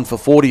 overs, none for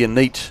 40, and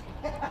neat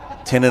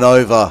 10 and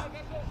over.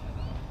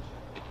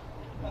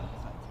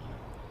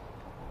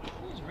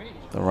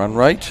 The run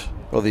rate,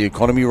 or the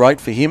economy rate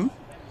for him.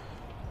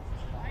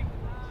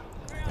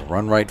 The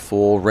run rate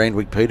for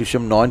Randwick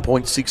Petersham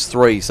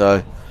 9.63,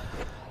 so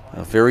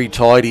a very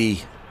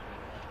tidy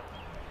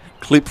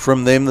clip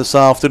from them this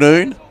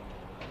afternoon.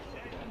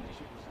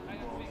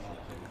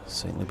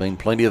 Certainly been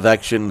plenty of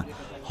action.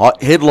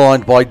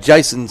 Headlined by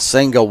Jason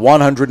Sanger,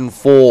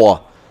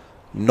 104,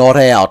 not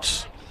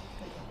out.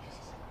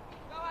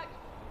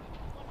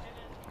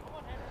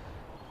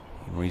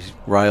 Henry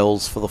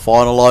Rails for the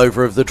final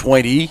over of the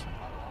 20.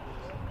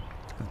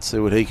 Let's see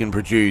what he can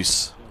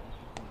produce.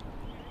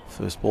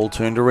 First ball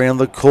turned around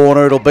the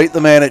corner. It'll beat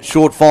the man at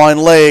short fine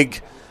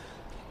leg.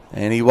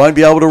 And he won't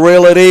be able to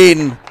reel it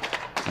in.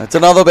 That's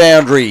another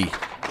boundary.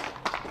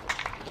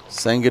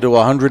 Sanger to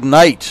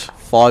 108.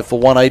 5 for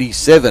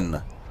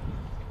 187.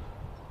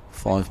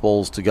 5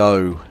 balls to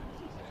go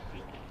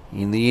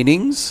in the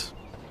innings.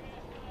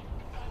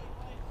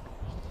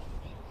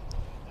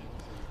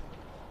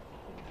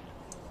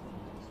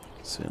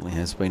 Certainly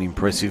has been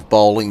impressive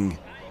bowling,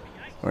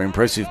 or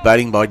impressive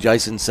batting by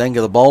Jason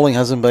Sanger. The bowling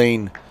hasn't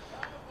been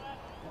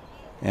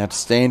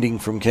outstanding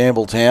from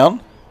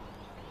Campbelltown.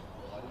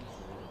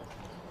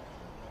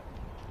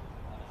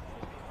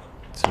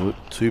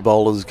 Two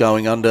bowlers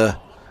going under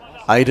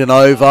 8 and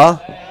over.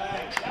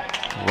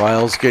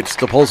 Rails gets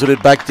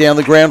deposited back down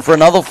the ground for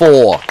another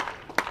 4.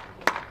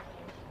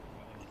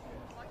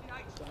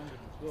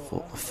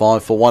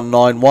 5 for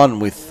 191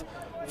 with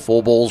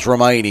 4 balls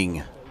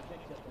remaining.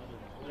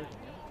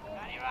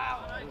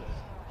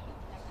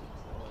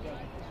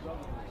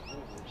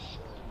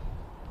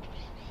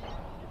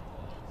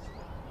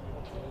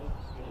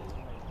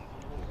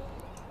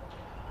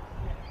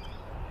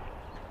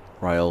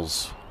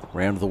 Rails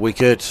round the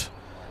wicket.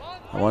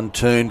 One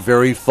turned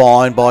very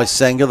fine by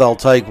Sanger. They'll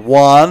take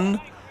 1.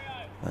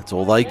 That's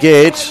all they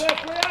get.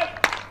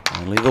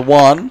 Only the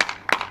 1.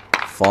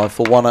 5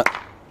 for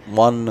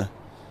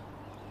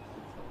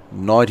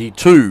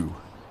 192.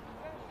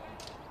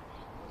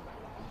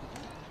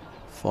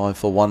 5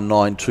 for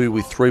 192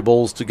 with 3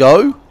 balls to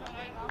go.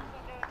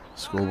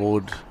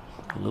 Scoreboard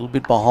a little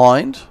bit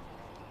behind.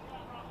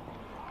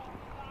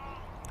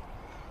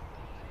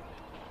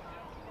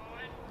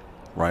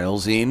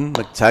 Rails in.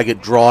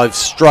 McTaggart drives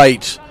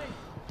straight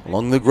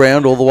along the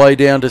ground all the way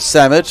down to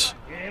Samet.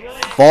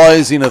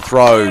 Fires in a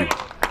throw.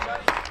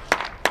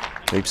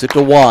 Keeps it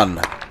to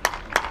 1.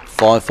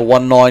 5 for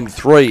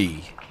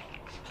 193.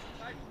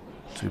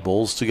 2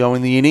 balls to go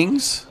in the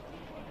innings.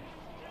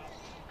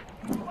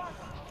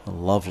 A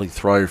lovely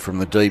throw from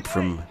the deep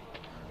from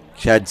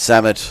Chad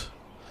Samet.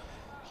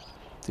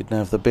 Didn't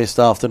have the best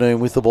afternoon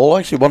with the ball.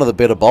 Actually, one of the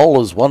better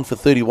bowlers. 1 for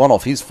 31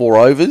 off his 4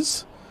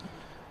 overs.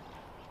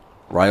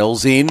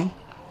 Rails in.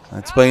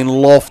 That's been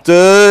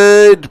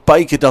lofted.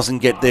 Baker doesn't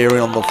get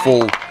there on the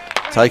full.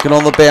 Taken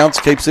on the bounce.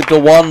 Keeps it to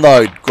 1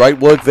 though. Great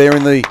work there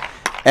in the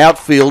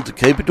outfield to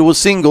keep it to a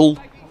single.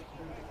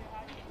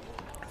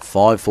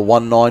 5 for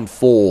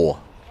 194.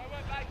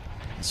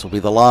 This will be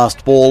the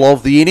last ball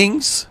of the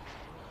innings.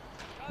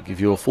 I'll give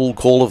you a full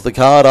call of the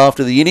card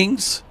after the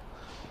innings.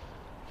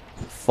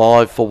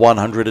 5 for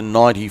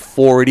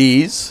 194 it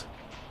is.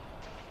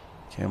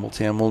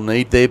 Campbelltown will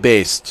need their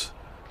best.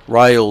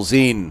 Rails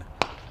in.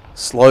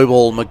 Slow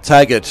ball,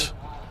 McTaggart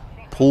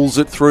pulls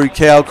it through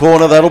cow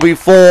corner. That'll be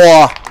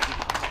 4.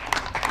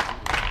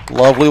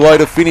 Lovely way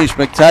to finish,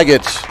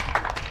 McTaggart.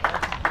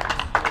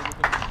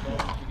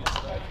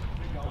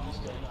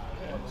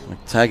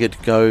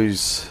 McTaggart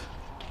goes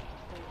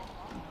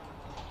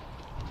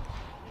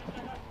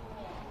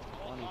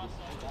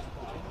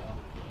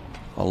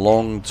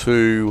along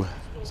to,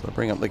 so I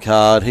bring up the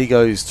card, he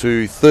goes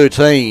to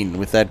 13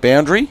 with that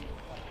boundary.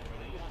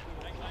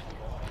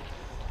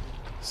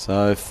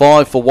 So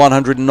 5 for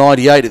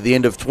 198 at the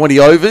end of 20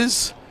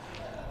 overs.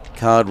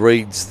 Card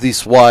reads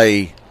this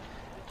way.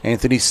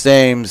 Anthony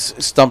Sams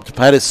stumped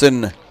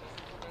Patterson.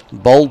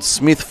 Bowled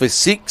Smith for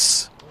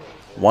 6.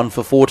 1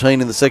 for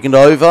 14 in the second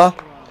over.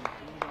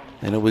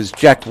 And it was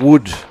Jack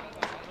Wood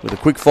with a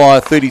quick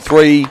fire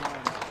 33.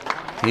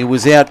 He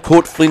was out.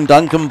 Court Flynn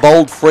Duncombe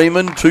bowled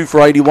Freeman, 2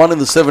 for 81 in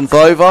the 7th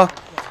over.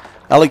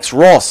 Alex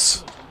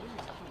Ross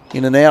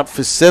in and out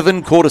for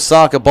 7. Caught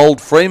Osaka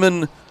bowled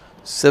Freeman,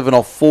 7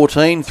 off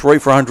 14, 3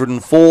 for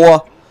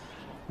 104.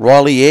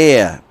 Riley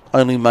Eyre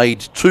only made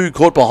 2.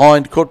 Caught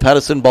behind. Caught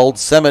Patterson bowled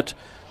Samet,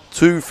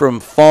 2 from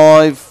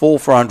 5, 4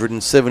 for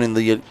 107 in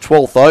the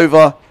 12th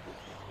over.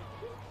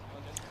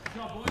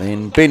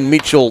 Then Ben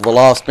Mitchell, the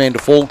last man to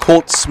fall.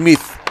 Caught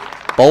Smith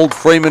bowled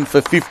Freeman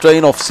for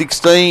 15 off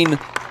 16.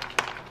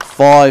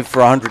 5 for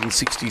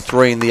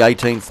 163 in the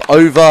 18th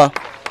over.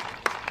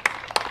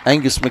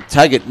 Angus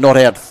McTaggart not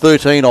out,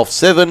 13 off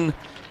 7.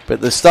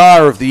 But the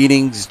star of the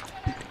innings,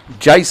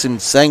 Jason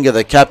Sangha,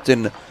 the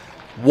captain,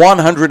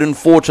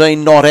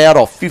 114 not out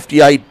off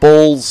 58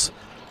 balls.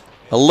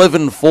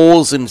 11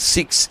 fours and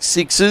 6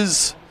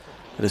 sixes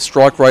at a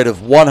strike rate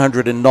of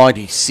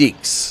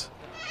 196.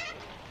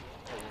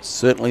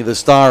 Certainly the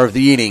star of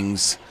the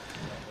innings.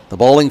 The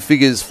bowling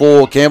figures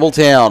for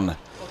Campbelltown,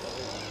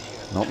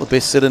 not the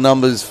best set of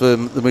numbers for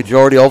the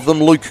majority of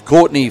them. Luke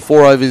Courtney,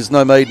 4 overs,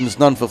 no maidens,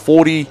 none for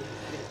 40.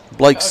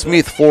 Blake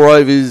Smith, 4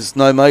 overs,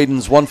 no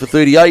maidens, 1 for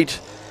 38.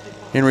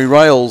 Henry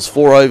Rails,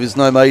 4 overs,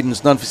 no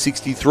maidens, none for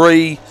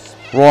 63.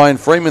 Ryan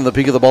Freeman, the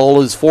pick of the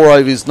bowlers, 4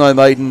 overs, no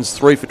maidens,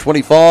 3 for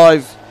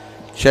 25.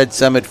 Chad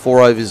Samet,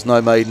 4 overs,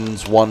 no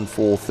maidens, 1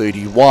 for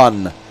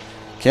 31.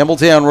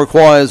 Campbelltown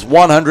requires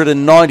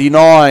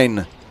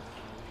 199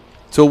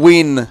 to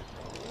win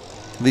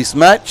this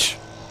match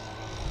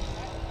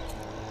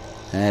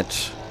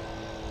at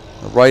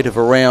a rate of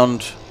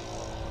around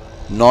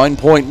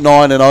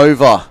 9.9 and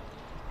over.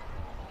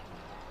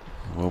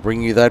 We'll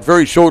bring you that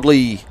very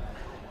shortly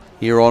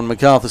here on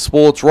MacArthur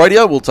Sports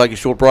Radio. We'll take a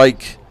short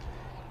break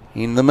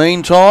in the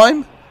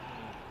meantime,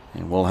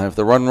 and we'll have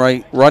the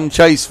run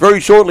chase very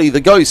shortly.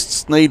 The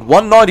Ghosts need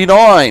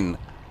 199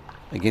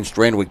 against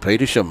Randwick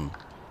Petersham.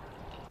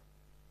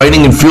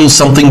 Training and feel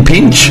something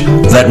pinch?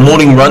 That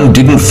morning run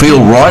didn't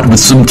feel right with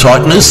some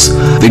tightness?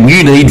 Then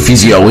you need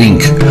Physio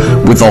Inc.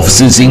 With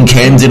offices in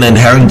Camden and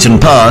Harrington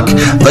Park,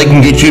 they can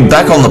get you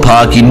back on the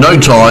park in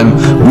no time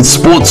with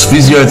sports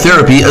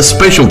physiotherapy, a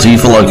specialty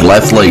for local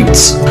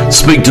athletes.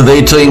 Speak to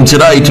their team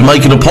today to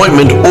make an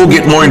appointment or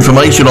get more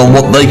information on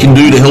what they can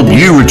do to help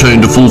you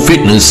return to full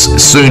fitness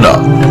sooner.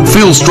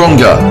 Feel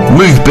stronger,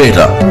 move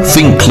better,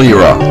 think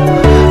clearer.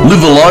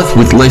 Live a life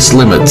with less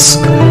limits.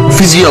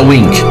 Physio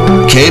Inc.,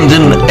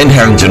 Camden and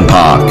Harrington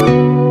Park.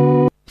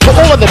 For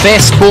all of the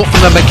best sport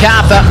from the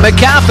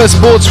MacArthur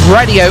Sports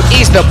Radio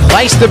is the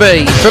place to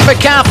be. From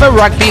MacArthur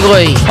Rugby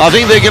League. I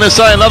think they're going to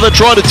say another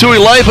try to Tui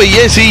Laper.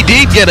 Yes, he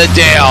did get it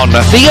down.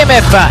 The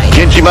MFA.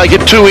 Can she make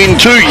it 2 in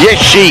 2?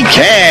 Yes, she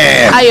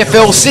can.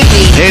 AFL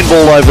Sydney.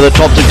 Handball over the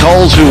top to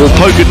Coles, who will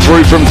poke it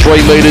through from 3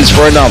 metres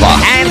for another.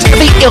 And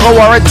the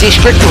Illawarra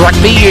District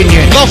Rugby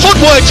Union. The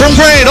footwork from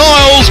Grand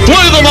Isles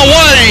blew them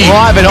away.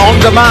 Live and on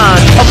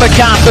demand on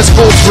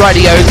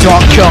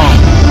MacArthurSportsRadio.com.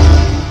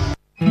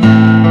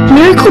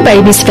 Miracle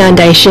Babies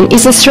Foundation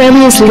is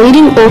Australia's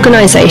leading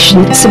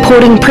organisation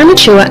supporting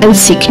premature and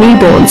sick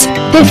newborns,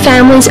 their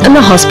families and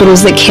the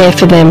hospitals that care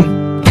for them.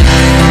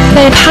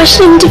 They are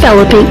passionate in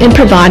developing and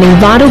providing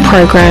vital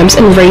programs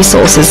and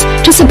resources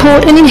to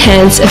support and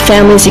enhance a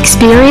family's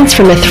experience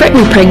from a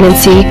threatened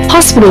pregnancy,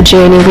 hospital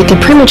journey with a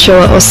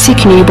premature or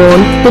sick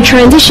newborn, the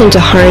transition to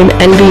home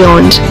and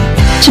beyond.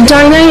 To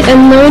donate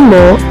and learn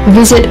more,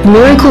 visit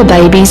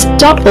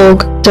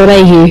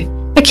miraclebabies.org.au.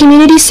 A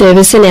community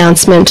service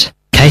announcement.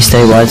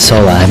 Statewide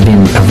Solar have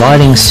been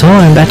providing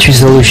solar and battery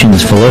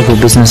solutions for local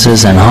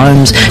businesses and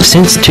homes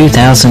since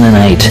 2008.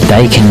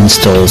 They can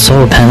install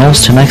solar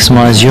panels to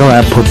maximize your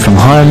output from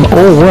home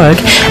or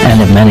work and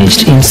have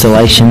managed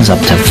installations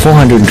up to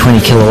 420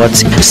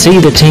 kilowatts.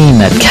 See the team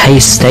at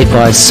Case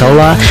Statewide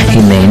Solar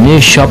in their new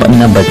shop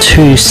number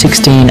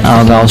 216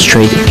 Argyle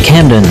Street,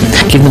 Camden.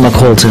 Give them a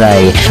call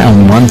today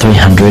on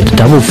 1300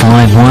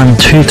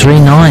 551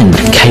 239.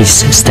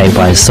 Case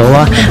Statewide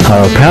Solar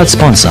are a proud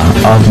sponsor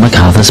of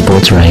MacArthur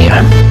Sports Radio.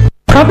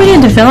 Property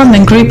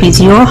Development Group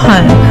is your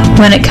home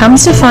when it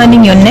comes to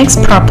finding your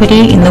next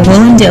property in the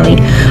Wollondilly.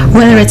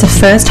 Whether it's a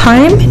first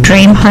home,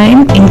 dream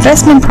home,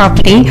 investment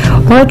property,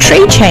 or a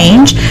tree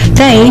change,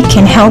 they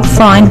can help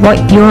find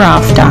what you're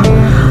after.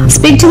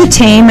 Speak to the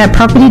team at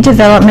Property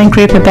Development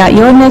Group about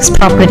your next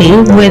property,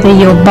 whether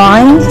you're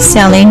buying,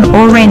 selling,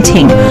 or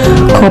renting.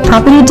 Call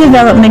Property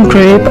Development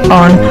Group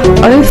on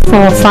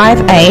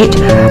 0458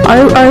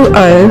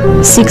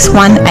 000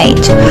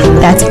 618.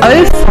 That's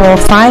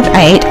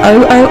 0458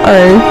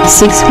 000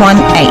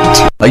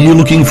 618. Are you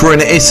looking for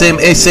an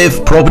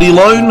SMSF property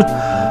loan?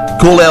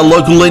 Call our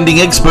local lending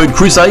expert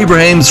Chris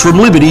Abrahams from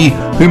Liberty,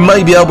 who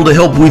may be able to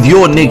help with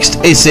your next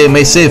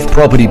SMSF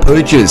property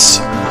purchase.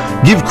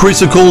 Give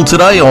Chris a call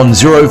today on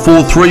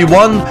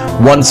 0431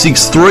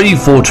 163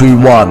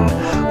 421.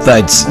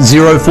 That's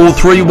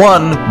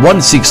 0431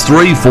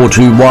 163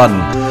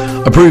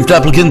 421. Approved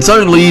applicants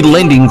only,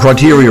 lending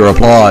criteria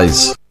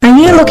applies. Are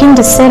you looking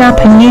to set up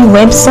a new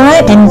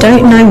website and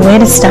don't know where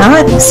to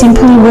start?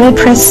 Simply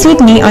WordPress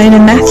Sydney owner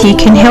Matthew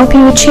can help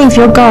you achieve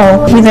your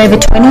goal. With over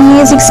 20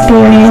 years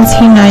experience,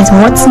 he knows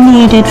what's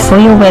needed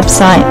for your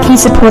website. He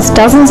supports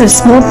dozens of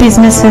small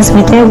businesses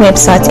with their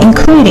websites,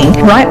 including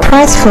Right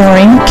Price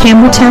Flooring,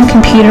 Campbelltown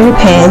Computer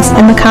Repairs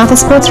and Macarthur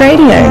Sports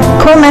Radio.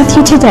 Call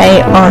Matthew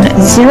today on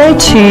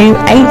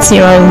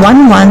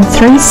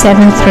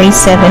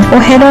 0280113737 or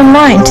head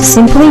online to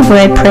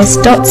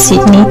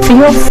simplywordpress.sydney for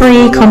your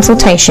free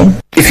consultation.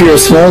 If you're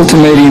a small to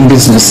medium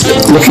business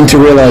looking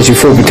to realise your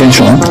full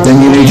potential,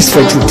 then you need to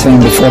speak to the team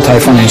at Forte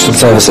Financial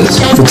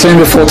Services. The team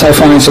at Forte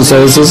Financial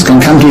Services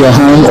can come to your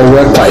home or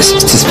workplace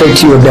to speak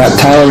to you about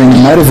tailoring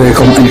motor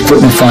vehicle and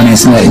equipment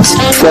finance needs.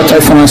 Forte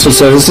Financial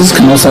Services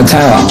can also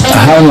tailor a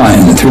home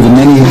loan through the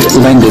many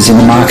lenders in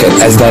the market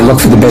as they look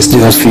for the best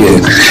deals for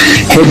you.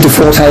 Head to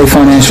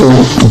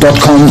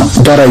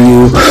fortefinancial.com.au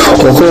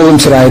or call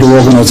them today to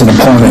organise an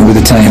appointment with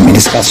the team and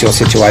discuss your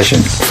situation.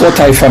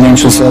 Forte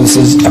Financial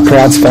Services are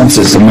proud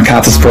sponsors of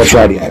Macarthur Sports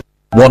Radio.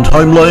 Want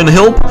home loan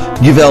help?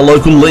 Give our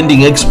local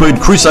lending expert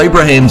Chris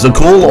Abrahams a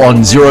call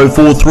on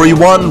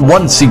 0431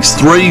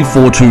 163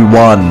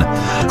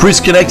 421. Chris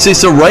can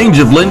access a range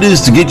of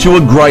lenders to get you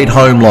a great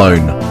home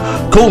loan.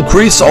 Call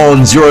Chris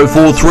on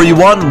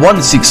 0431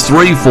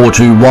 163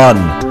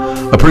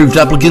 421. Approved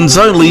applicants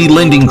only,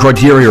 lending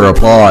criteria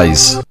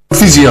applies.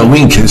 Physio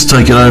Inc. has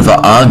taken over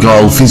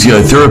Argyle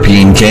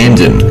Physiotherapy in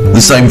Camden. The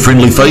same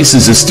friendly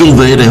faces are still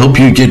there to help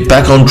you get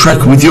back on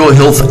track with your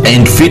health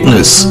and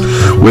fitness.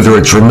 Whether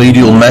it's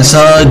remedial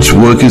massage,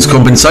 workers'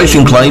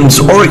 compensation claims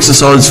or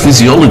exercise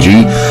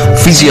physiology,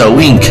 Physio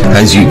Inc.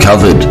 has you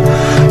covered.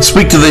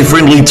 Speak to their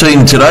friendly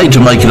team today to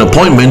make an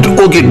appointment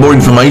or get more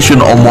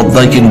information on what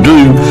they can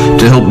do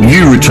to help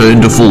you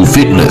return to full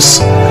fitness.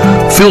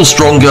 Feel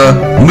stronger,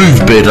 move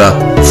better,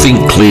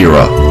 think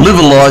clearer. Live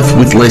a life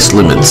with less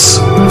limits.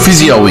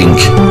 Physio Inc.,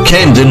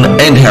 Camden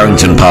and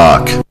Harrington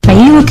Park. Are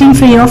you looking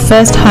for your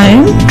first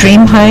home,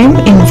 dream home,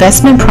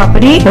 investment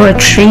property or a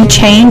tree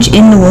change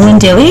in the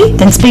Wollondilly?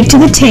 Then speak to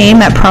the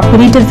team at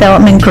Property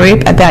Development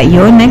Group about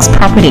your next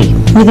property.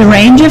 With a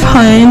range of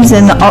homes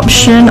and the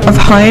option of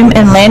home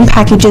and land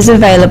packages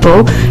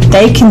available,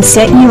 they can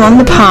set you on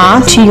the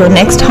path to your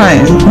next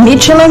home.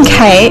 Mitchell and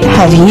Kate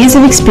have years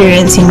of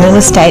experience in real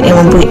estate and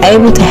will be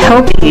able to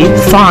help you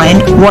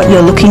find what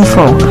you're looking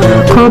for.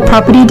 Call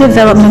Property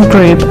Development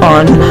Group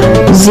on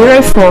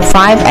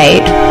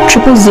 0458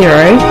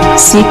 000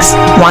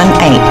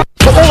 618.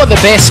 For all of the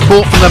best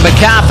sport from the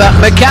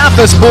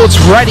Macarthur Sports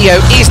Radio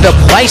is the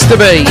place to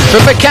be for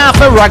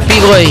Macarthur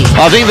Rugby League.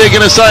 I think they're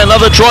going to say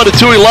another try to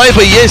Tui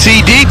Labour. Yes,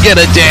 he did get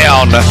it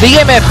down. The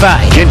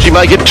MFA. Can she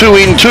make it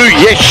 2 in 2?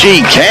 Yes,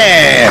 she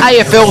can.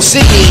 AFL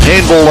Sydney.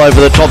 Handball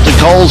over the top to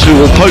Coles, who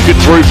will poke it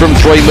through from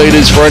 3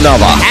 metres for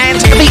another. And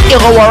the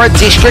Illawarra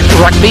District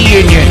Rugby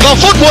Union. The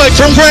footwork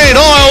from Grand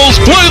Isles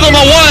blew them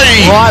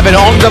away. Live and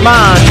on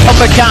demand on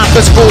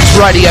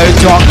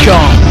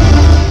MacarthurSportsRadio.com.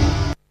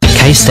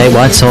 Case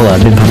Statewide Solar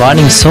have been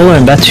providing solar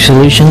and battery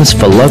solutions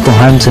for local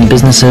homes and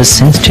businesses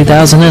since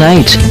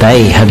 2008.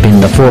 They have been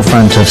the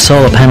forefront of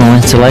solar panel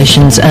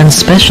installations and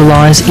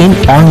specialise in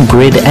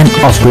on-grid and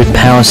off-grid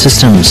power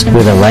systems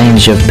with a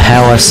range of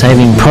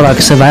power-saving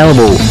products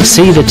available.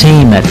 See the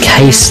team at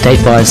Case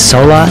Statewide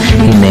Solar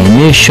in their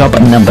new shop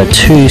number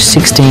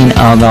 216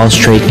 Argyle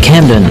Street,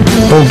 Camden,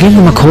 or give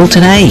them a call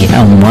today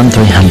on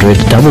 1300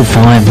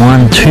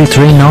 551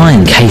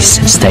 239. Case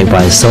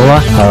Statewide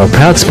Solar are a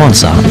proud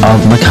sponsor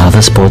of Macarthur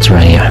Sports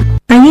Radio.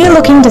 Are you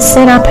looking to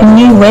set up a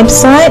new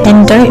website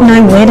and don't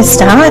know where to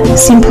start?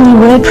 Simply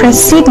WordPress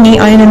Sydney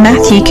owner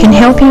Matthew can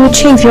help you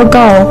achieve your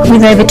goal.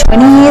 With over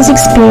 20 years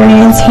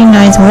experience, he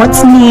knows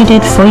what's needed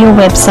for your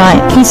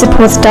website. He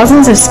supports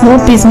dozens of small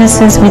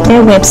businesses with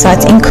their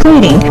websites,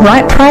 including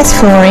Right Price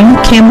Flooring,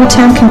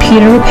 Campbelltown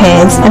Computer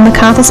Repairs and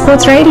Macarthur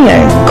Sports Radio.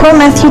 Call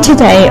Matthew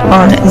today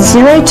on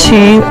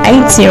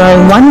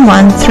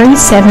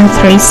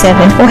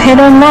 0280113737 or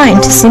head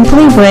online to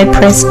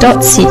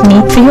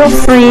simplywordpress.sydney for your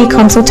free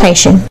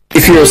consultation.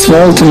 If you're a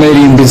small to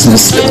medium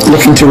business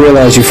looking to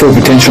realise your full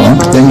potential,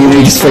 then you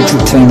need to speak to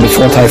the team at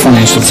Forte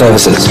Financial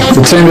Services.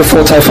 The team at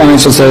Forte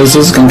Financial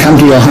Services can come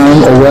to your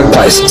home or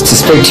workplace to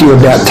speak to you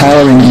about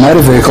tailoring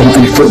motor vehicle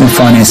and equipment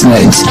finance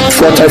needs.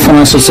 Forte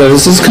Financial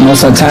Services can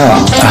also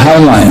tailor a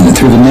home loan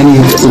through the many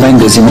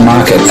lenders in the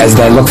market as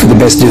they look for the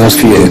best deals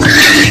for you.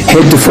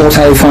 Head to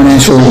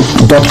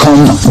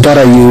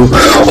fortefinancial.com.au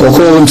or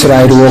call them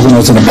today to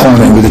organise an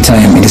appointment with the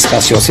team and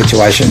discuss your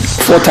situation.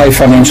 Forte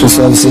Financial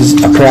Services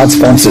are proud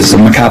sponsors of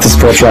Macarthur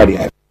Sports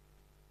Radio.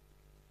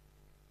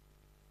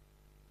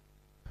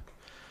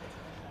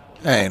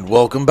 And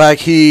welcome back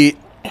here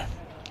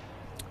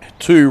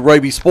to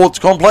Raby Sports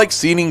Complex,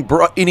 the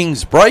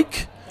innings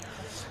break.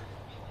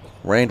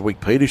 Randwick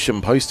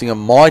Petersham posting a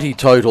mighty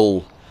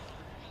total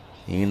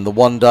in the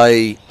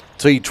one-day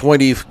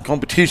T20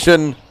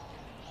 competition.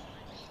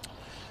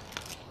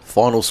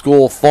 Final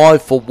score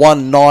 5 for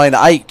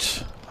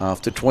 198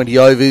 after 20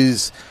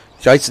 overs.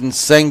 Jason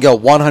Sanger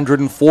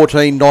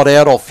 114 not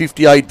out off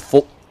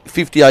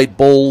 58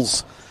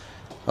 balls.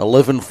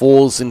 11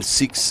 fours and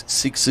 6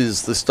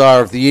 sixes, the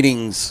star of the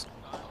innings.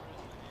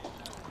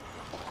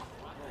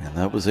 And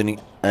that was an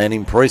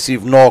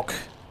impressive knock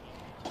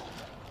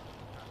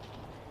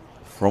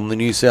from the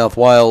New South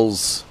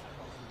Wales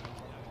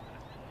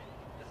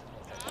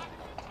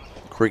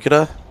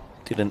cricketer.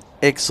 Did an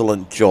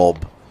excellent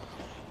job.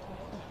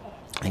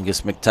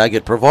 Angus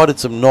McTaggart provided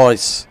some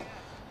nice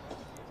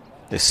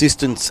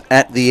assistance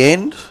at the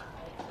end.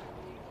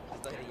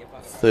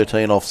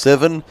 13 off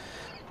 7.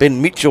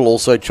 Ben Mitchell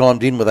also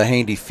chimed in with a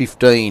handy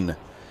 15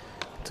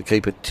 to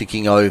keep it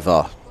ticking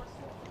over.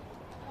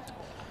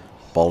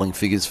 Bowling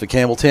figures for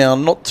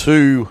Campbelltown, not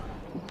too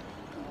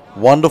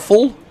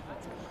wonderful.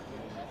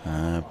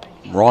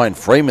 Ryan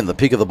Freeman, the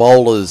pick of the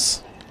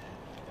bowlers,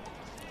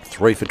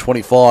 3 for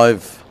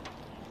 25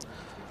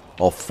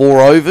 off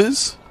 4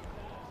 overs.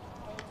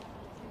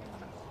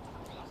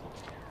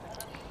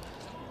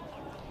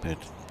 But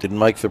didn't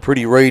make for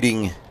pretty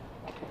reading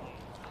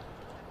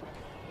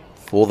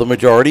for the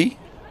majority.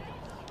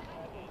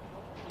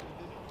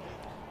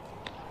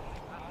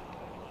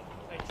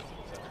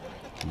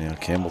 Now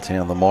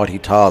Campbelltown, the mighty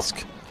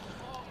task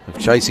of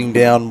chasing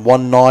down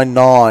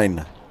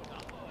 199.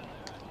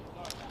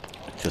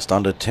 Just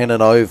under 10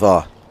 and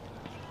over.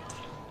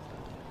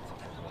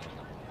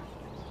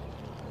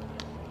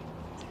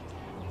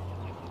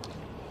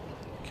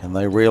 Can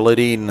they reel it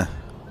in?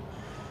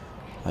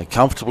 They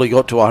comfortably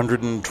got to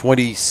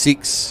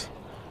 126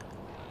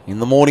 in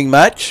the morning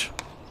match.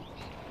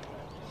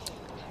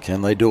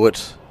 Can they do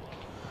it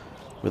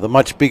with a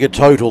much bigger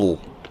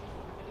total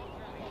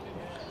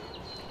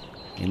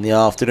in the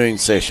afternoon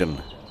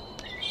session?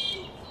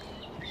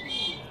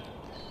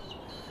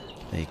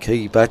 The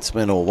key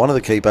batsman, or one of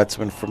the key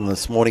batsmen from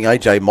this morning,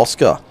 AJ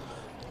Mosca,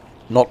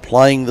 not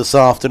playing this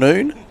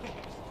afternoon.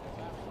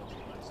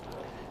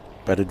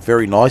 Batted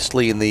very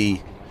nicely in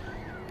the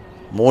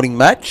morning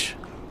match.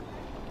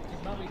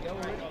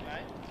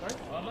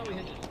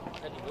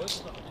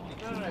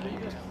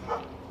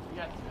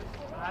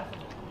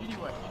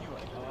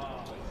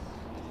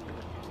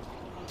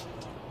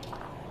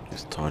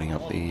 Just tidying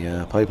up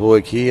the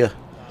paperwork here.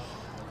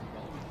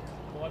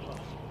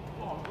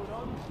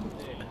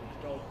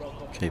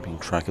 Keeping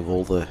track of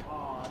all the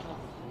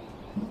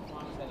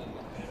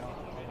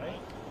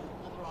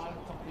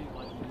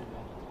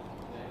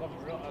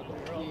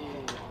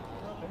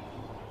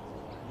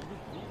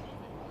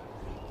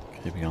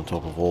keeping on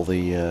top of all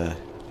the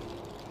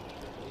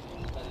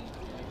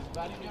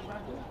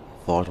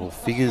vital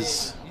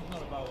figures.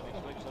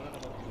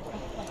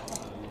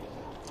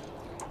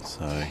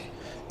 So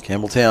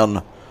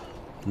Campbelltown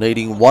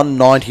needing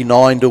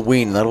 199 to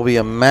win. That'll be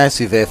a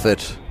massive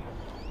effort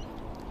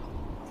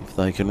if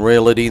they can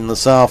reel it in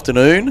this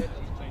afternoon.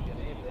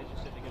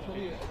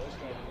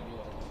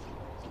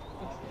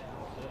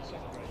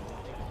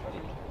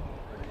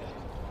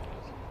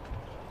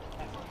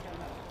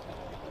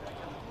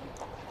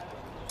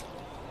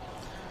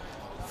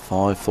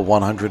 Five for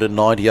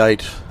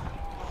 198.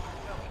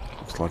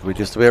 Looks like we're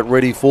just about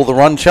ready for the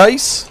run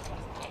chase.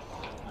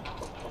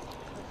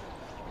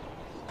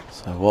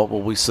 So what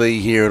will we see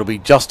here? It'll be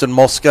Justin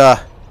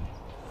Mosca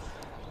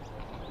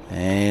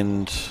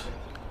and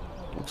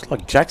looks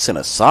like Jackson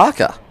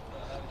Osaka.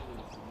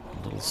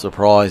 A little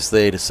surprise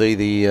there to see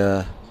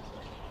the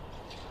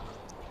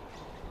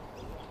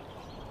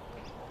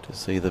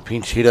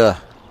pinch hitter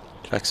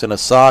Jackson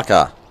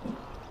Osaka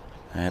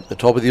at the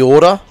top of the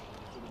order.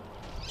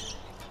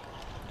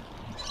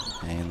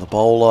 And the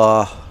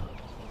bowler,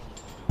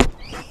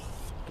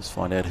 just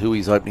find out who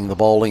he's opening the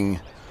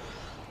bowling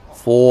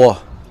for.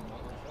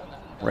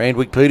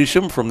 Randwick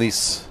Petersham from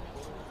this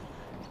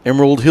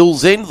Emerald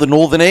Hills end, the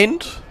northern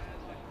end.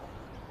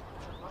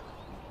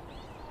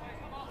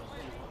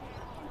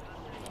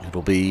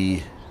 It'll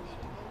be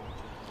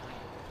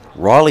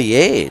Riley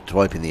Eyre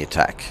to open the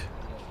attack.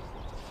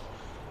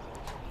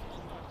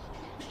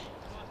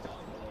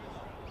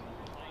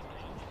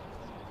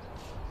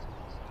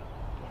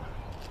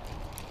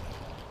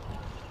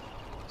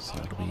 So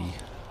it'll be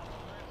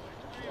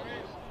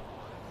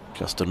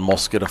Justin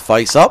Mosca to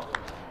face up.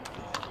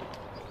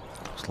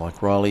 Looks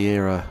like Riley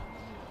Eyre,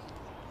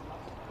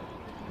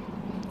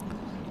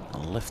 a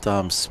left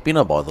arm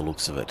spinner by the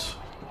looks of it.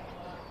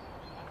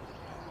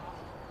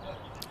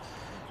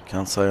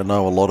 Can't say I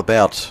know a lot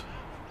about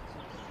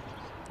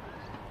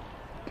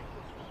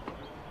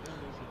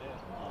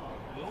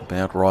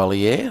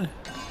Riley Eyre.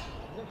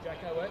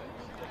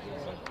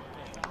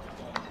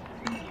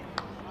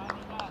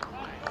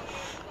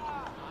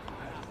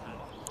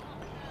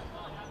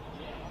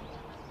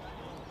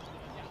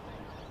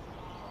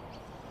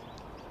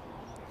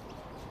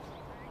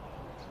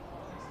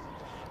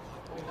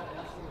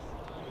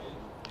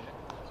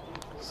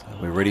 So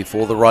we're ready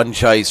for the run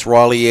chase.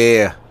 Riley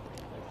Eyre.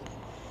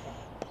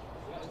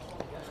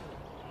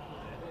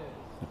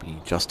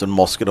 Justin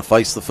Mosca to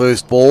face the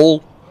first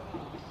ball.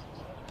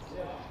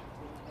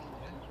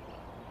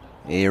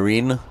 Air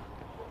in.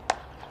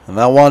 And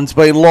that one's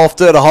been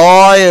lofted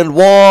high and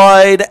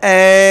wide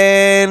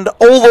and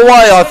all the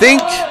way, I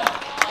think.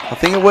 I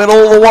think it went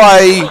all the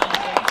way.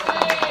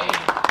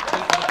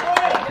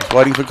 Just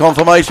waiting for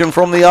confirmation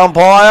from the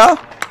umpire.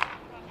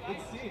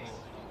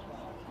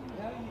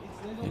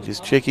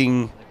 Just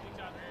checking.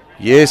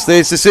 Yes,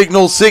 there's the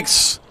signal.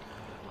 6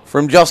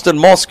 from Justin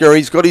Mosca.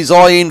 He's got his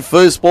eye in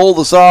first ball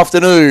this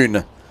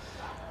afternoon.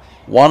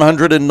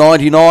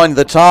 199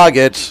 the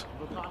target.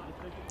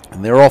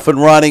 And they're off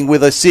and running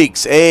with a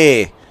 6.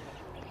 Air.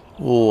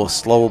 Oh,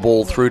 slower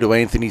ball through to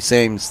Anthony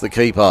Sams, the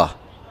keeper.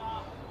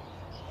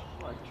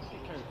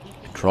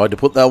 Tried to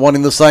put that one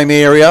in the same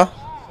area.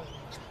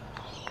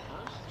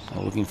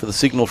 Looking for the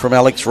signal from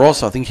Alex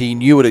Ross. I think he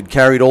knew it had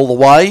carried all the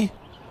way.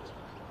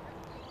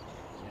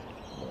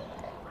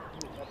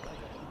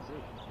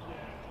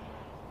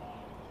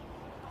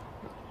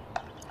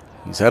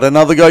 He's had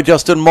another go,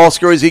 Justin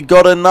Mosca. Has he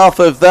got enough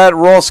of that?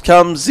 Ross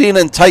comes in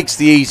and takes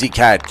the easy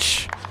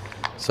catch.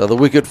 So the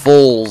wicket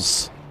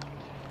falls.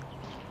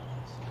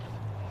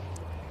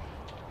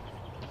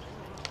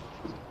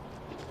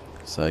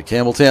 So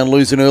Campbelltown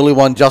lose an early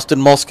one.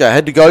 Justin Mosca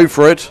had to go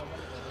for it.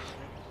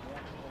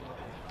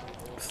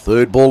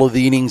 Third ball of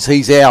the innings.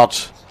 He's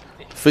out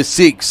for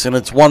 6, and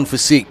it's 1 for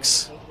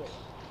 6.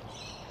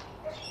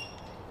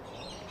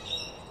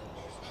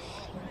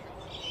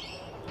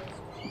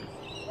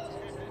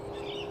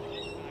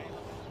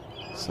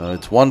 So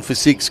it's 1 for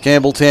 6.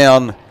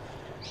 Campbelltown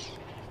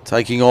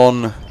taking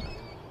on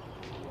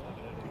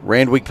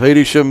Randwick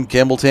Petersham.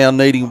 Campbelltown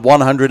needing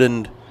 100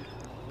 and...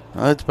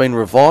 it's been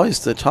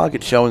revised. The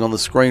target showing on the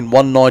screen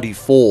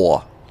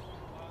 194.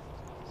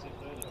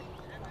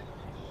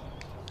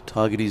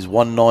 Target is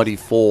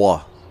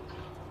 194.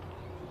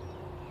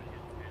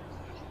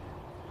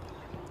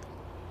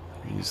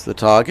 Here's the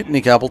target.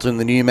 Nick Appleton,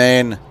 the new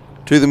man,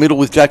 to the middle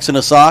with Jackson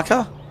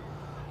Osaka.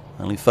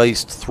 Only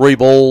faced 3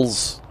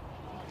 balls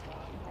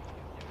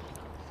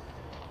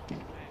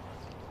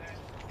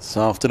this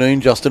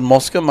afternoon. Justin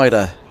Mosca made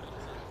a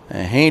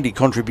handy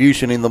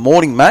contribution in the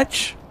morning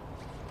match.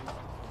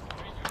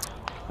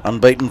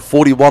 Unbeaten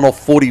 41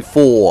 off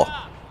 44.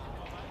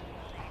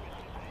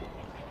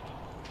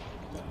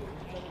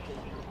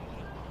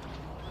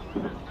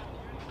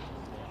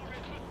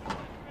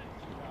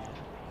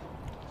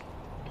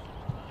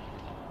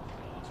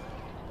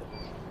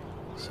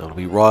 So it'll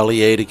be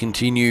Riley Eyre to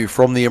continue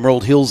from the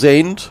Emerald Hills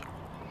end.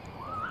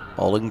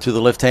 Bowling to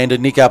the left-hander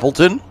Nick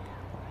Appleton,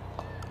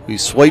 who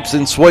sweeps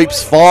and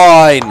sweeps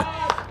fine.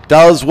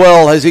 Does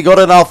well. Has he got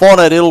enough on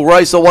it? It'll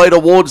race away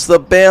towards the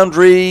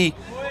boundary.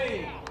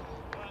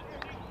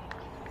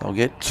 They'll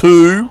get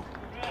 2.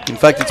 In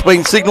fact, it's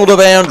been signalled a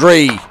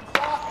boundary.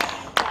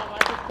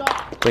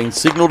 Been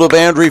signalled a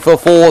boundary for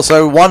 4,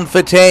 so 1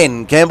 for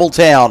 10.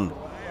 Campbelltown.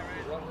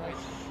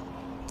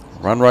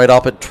 Run rate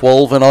up at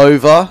 12 and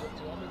over.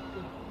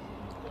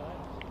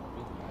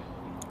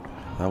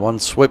 That one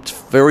swept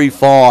very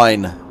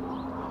fine.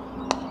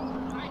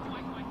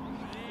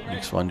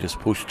 Next one just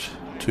pushed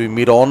to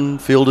mid-on,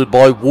 fielded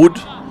by Wood.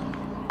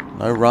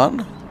 No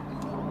run.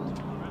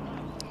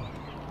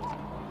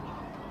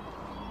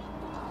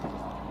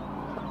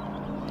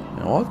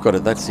 Now I've got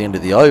it, that's the end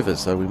of the over,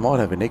 so we might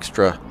have an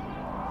extra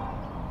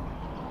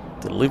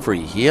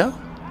delivery here.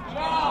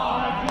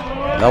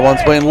 That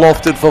one's been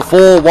lofted for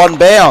 4, 1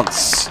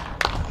 bounce.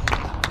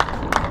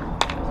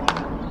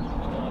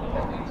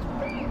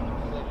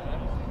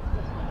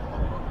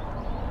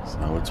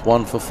 So it's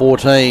 1 for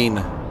 14.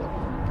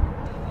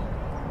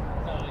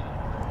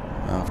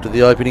 After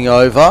the opening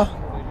over.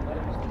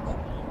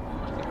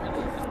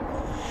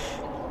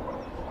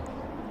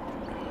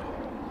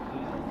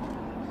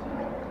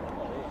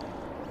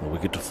 The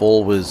wicket to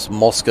fall was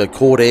Mosca.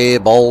 Caught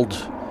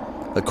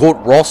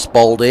Ross,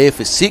 bowled Eyre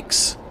for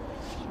 6.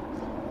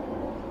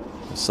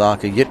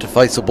 Osaka yet to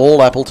face the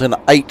ball. Appleton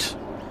 8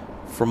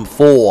 from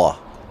 4.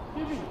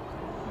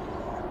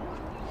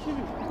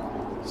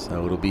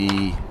 So it'll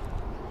be...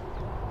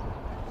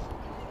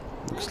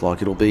 looks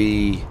like it'll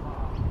be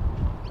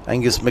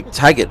Angus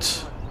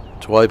McTaggart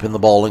to open the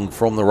bowling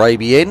from the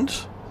Raby end.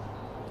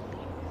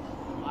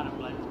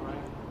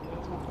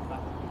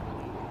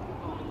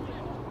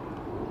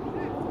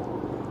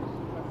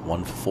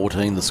 One for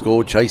 14 the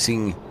score,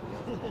 chasing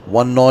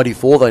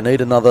 194. They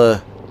need another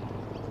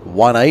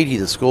 180.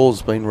 The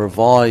score's been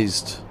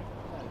revised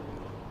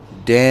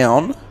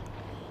down.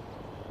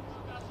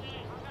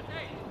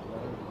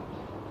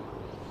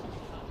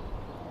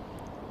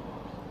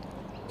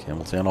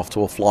 Campbelltown off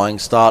to a flying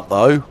start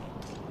though.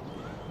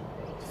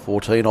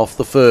 14 off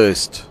the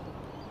first.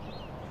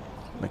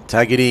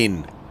 McTaggart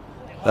in.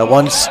 That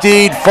one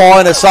steered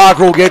fine.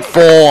 Osaka will get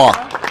 4.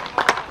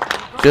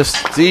 Just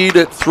steered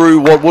it through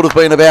what would have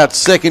been about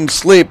second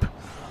slip.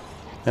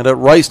 And it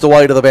raced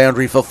away to the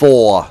boundary for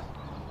 4.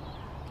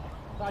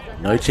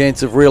 No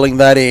chance of reeling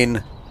that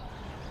in.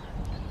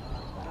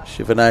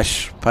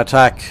 Shivanash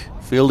Patak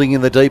fielding in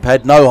the deep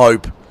had no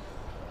hope.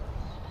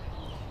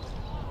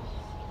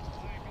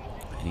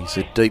 He's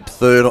at deep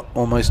third,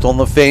 almost on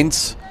the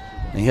fence.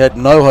 He had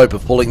no hope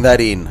of pulling that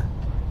in.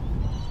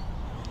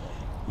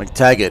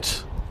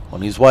 McTaggart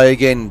on his way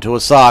again to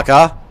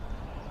Osaka.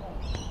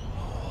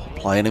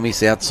 Playing a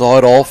miss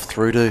outside off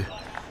through to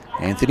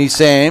Anthony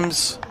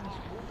Sams.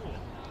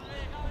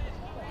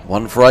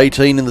 1 for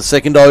 18 in the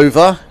second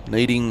over,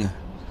 needing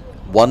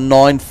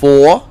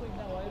 194.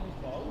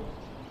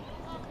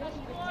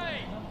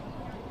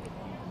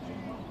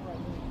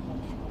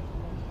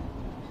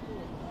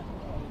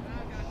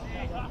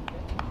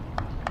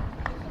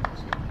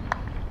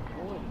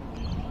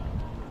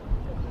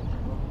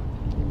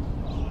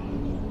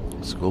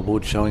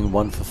 Scoreboard showing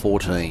 1 for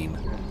 14.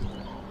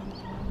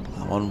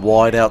 One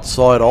wide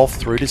outside off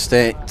through to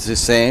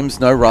Sams,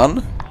 no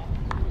run.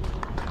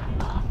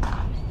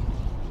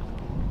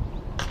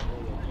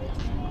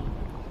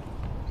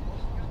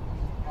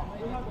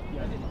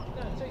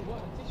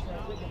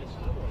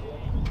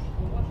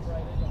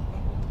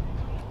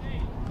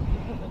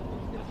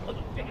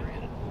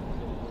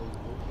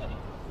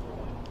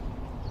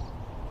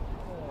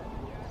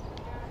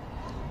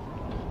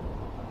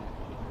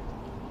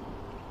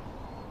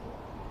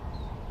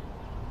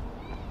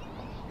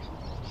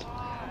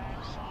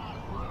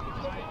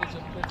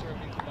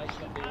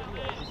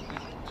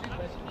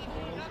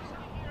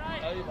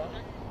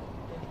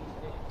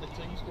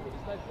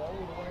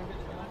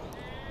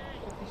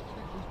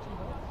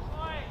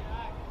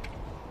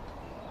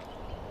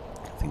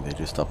 I think they're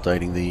just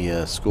updating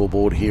the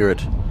scoreboard here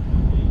at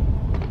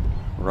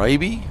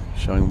Raby,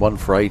 showing 1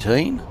 for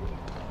 18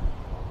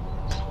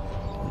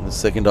 in the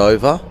second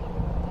over.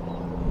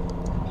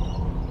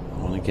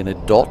 Only again a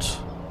dot.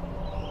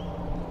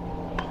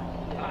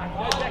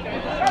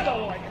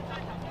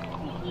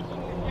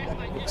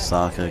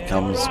 Saka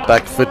comes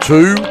back for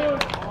 2.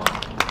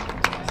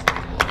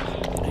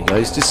 He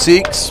goes to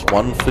 6.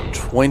 1 for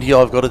 20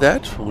 I've got it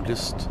at. We'll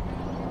just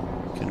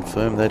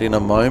confirm that in a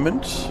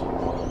moment.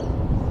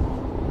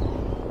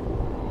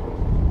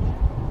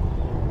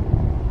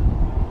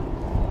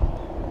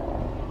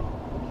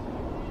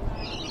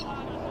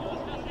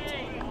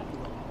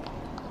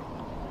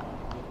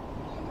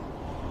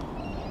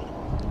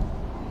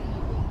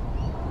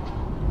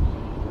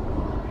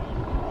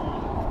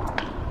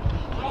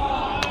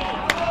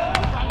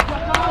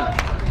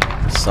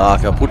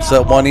 Saka puts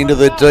that one into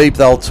the deep.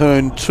 They'll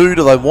turn 2.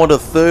 Do they want a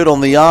third on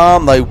the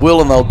arm? They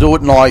will, and they'll do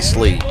it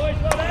nicely.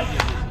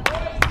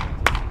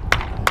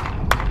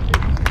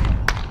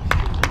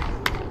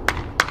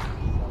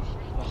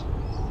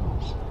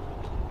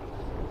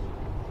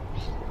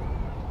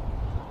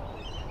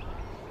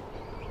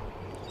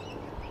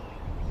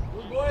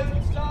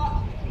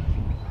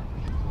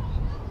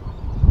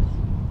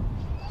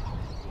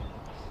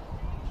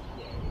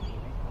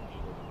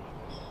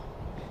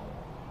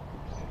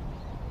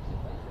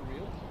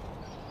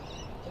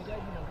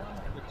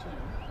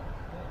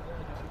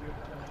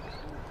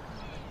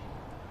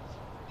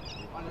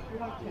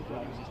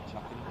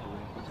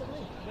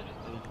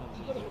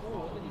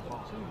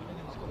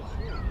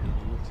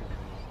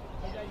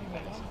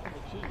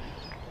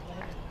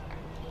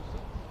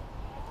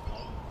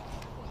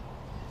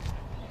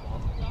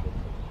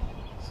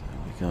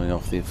 Going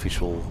off the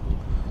official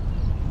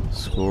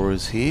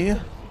scorers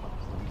here.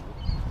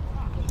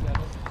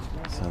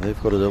 So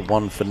they've got it at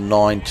 1 for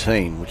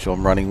 19, which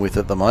I'm running with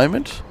at the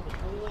moment.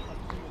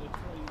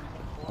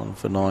 1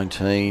 for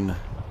 19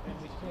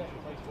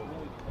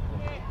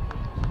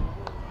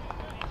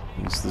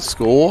 is the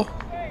score.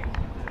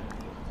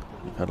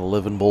 We've had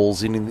 11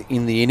 balls in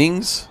the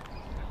innings.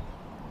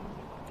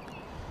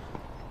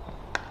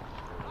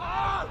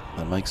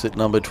 That makes it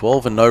number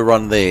 12 and no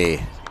run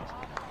there.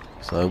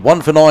 So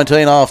 1 for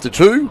 19 after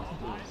 2.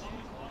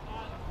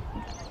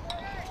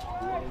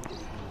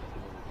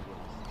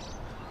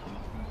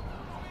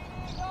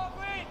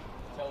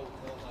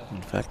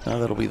 In fact, no,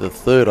 that'll be the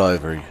third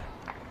over.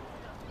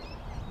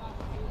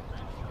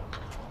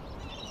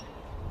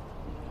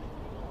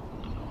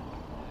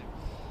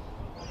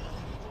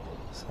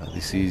 So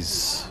this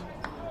is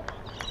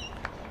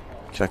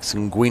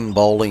Jackson Gwynn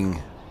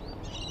bowling.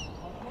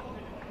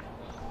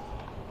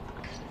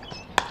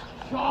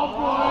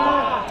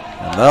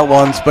 And that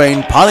one's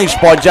been punished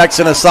by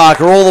Jackson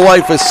Osaka all the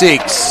way for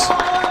 6.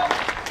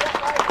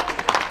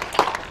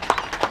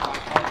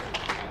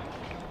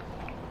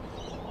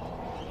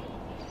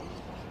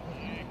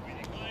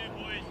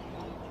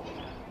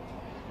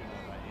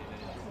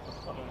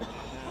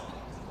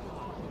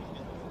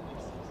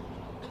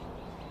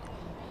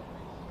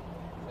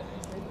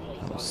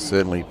 That was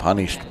certainly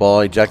punished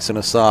by Jackson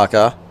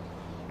Osaka.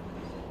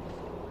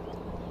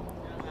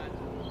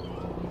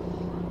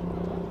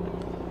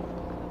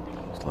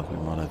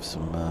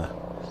 Some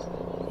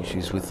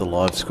issues with the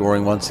live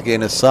scoring once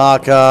again.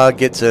 Osaka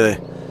gets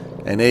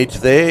an edge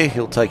there.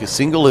 He'll take a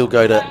single. He'll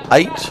go to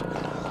 8.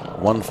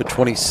 1 for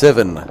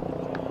 27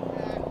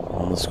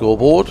 on the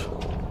scoreboard.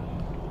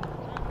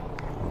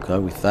 We'll go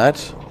with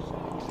that.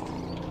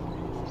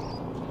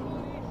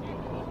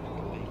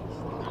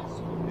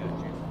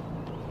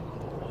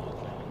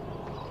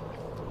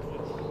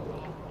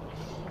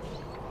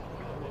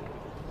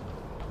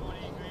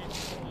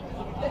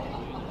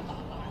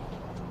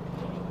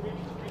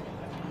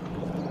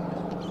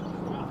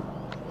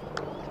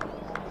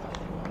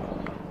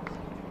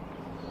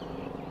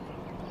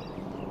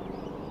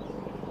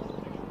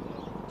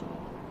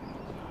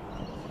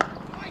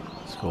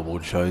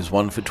 Scoreboard shows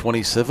 1 for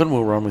 27.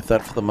 We'll run with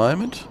that for the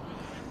moment.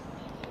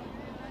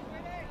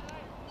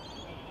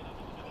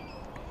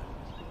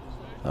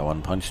 That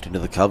one punched into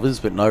the covers,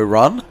 but no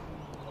run.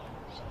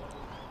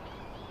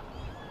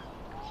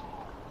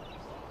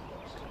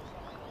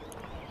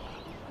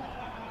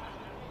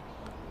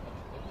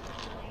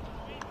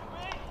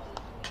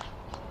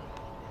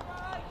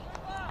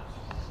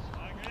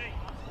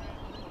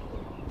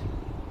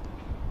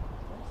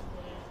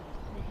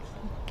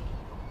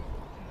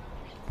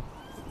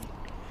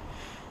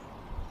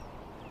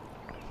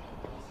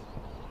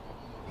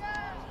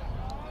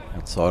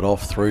 Outside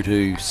off through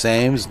to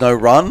Sams, no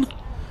run.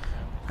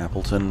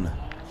 Appleton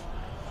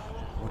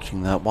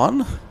watching that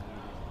one.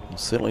 We'll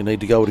certainly need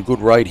to go at a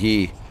good rate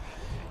here.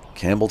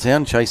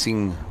 Campbelltown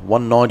chasing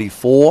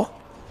 194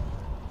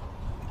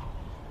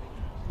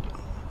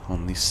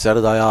 on this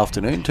Saturday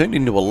afternoon. Turned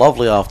into a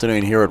lovely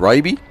afternoon here at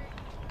Raby.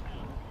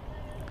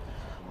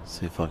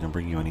 See if I can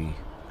bring you any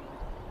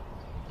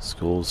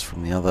scores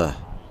from the other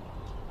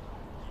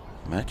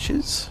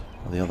matches.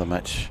 The other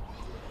match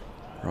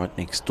right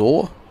next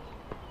door.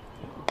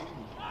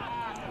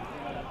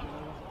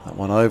 That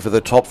one over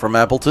the top from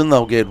Appleton.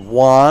 They'll get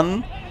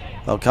one.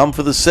 They'll come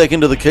for the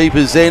second to the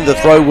keeper's end. The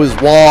throw was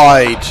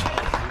wide.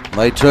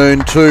 They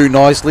turn two.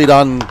 Nicely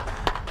done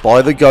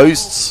by the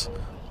Ghosts.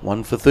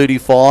 1 for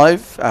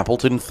 35.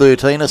 Appleton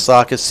 13.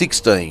 Osaka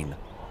 16.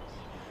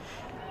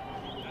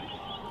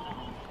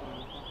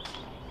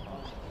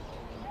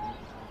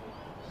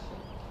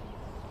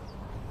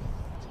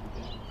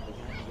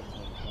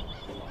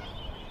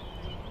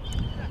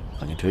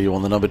 I can tell you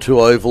on the number 2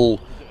 oval,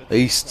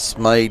 East's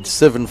made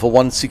 7 for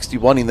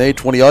 161 in there,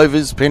 20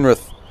 overs.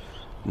 Penrith,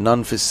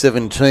 none for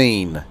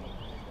 17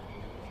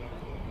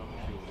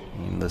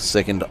 in the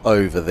second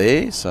over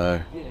there.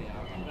 So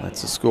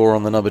that's a score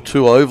on the number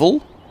 2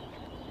 oval.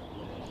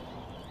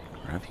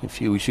 We're having a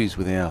few issues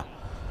with our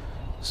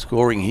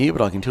scoring here,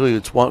 but I can tell you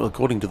it's one,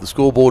 according to the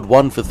scoreboard,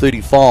 1 for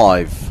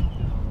 35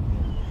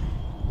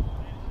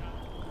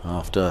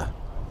 after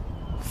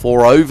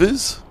 4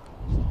 overs.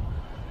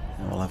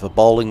 And we'll have a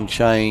bowling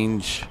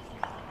change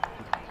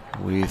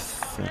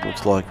with, it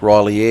looks like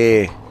Riley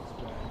Eyre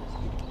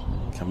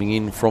coming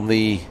in from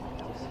the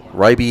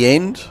Raby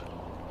end.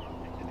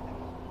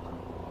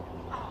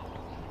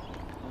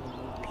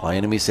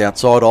 Playing a miss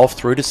outside off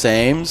through to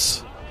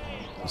Sams.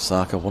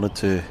 Osaka wanted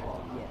to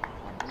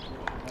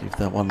give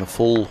that one the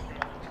full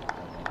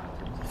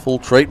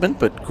treatment,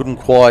 but couldn't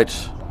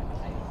quite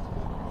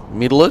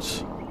middle it.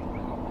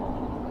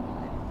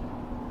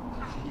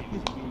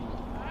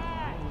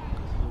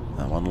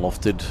 That one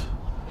lofted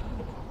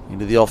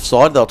into the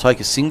offside. They'll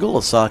take a single.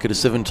 Osaka to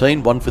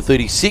 17, 1 for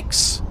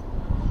 36.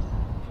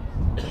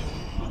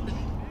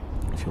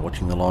 If you're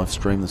watching the live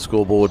stream, the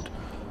scoreboard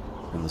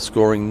and the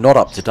scoring not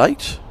up to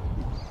date.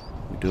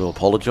 We do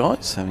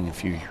apologise, having a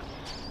few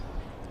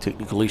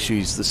technical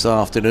issues this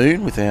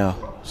afternoon with our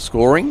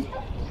scoring.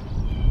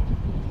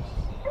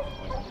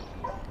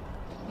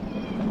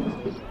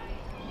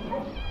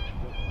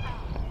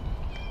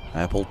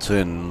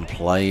 Appleton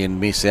play and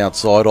miss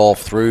outside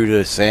off through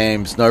to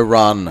Sams, no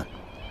run.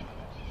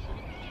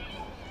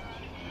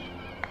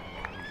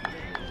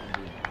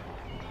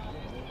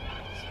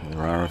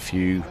 There are a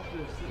few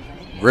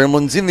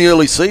gremlins in the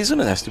early season,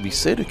 it has to be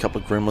said. A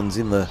couple of gremlins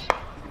in the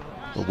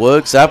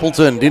works.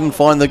 Appleton didn't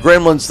find the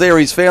gremlins there.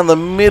 He's found the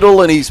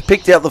middle and he's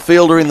picked out the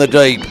fielder in the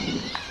deep.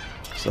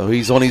 So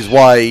he's on his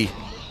way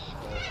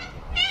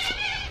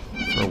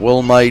for a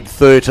well-made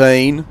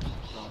 13.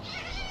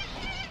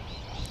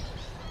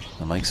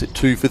 That makes it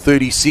 2 for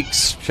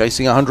 36,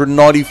 chasing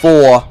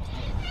 194.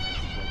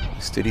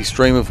 Steady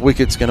stream of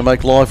wickets going to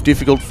make life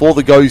difficult for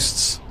the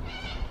Ghosts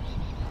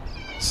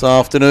this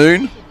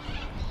afternoon.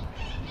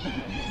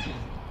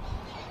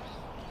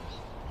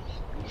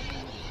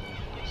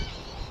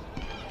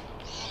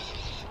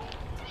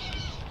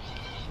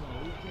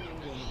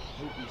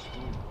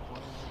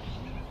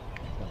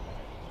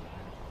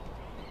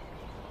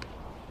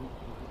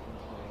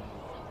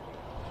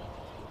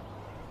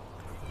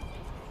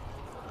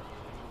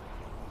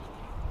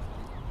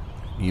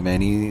 New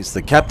man is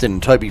the captain,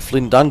 Toby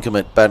Flynn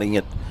Duncombe, batting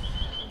at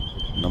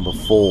number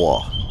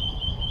 4.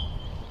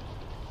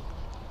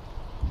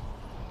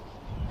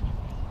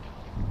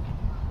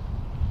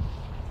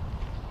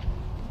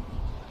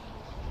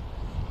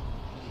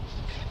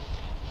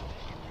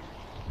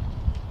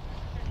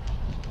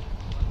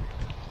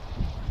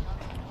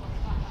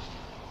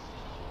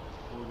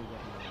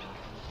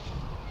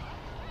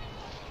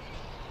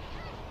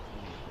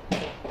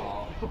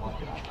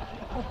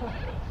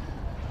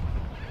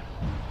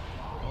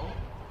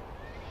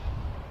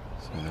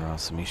 There are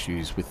some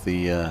issues with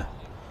the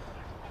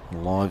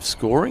live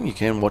scoring. You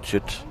can watch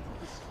it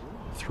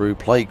through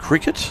Play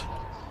Cricket.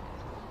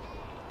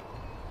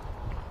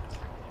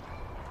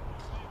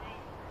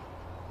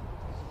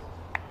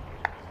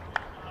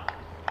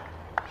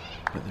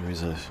 But there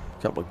is a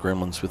couple of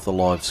gremlins with the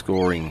live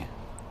scoring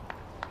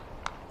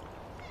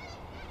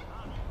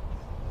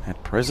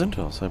at present.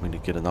 I was hoping to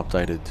get an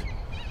updated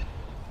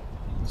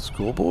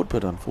scoreboard,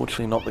 but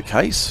unfortunately not the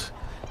case.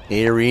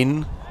 Air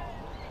in.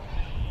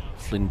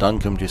 Flynn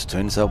Duncombe just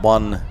turns that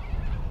one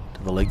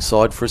to the leg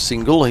side for a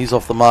single. He's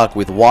off the mark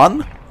with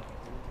one.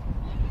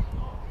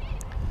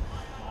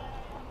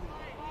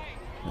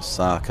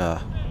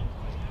 Osaka,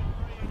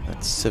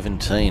 that's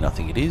 17, I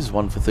think it is.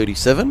 1 for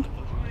 37.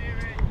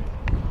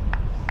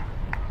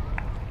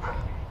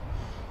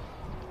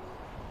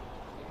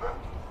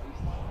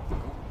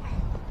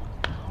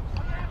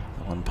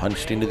 One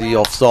punched into the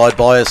offside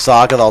by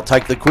Osaka. They'll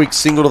take the quick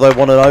single. Do they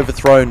want an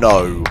overthrow?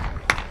 No.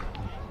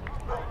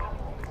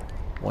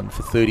 1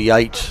 for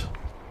 38.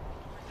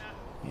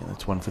 Yeah,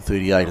 that's 1 for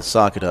 38.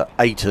 Osaka to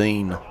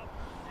 18.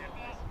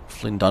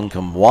 Flynn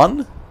Duncombe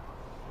 1.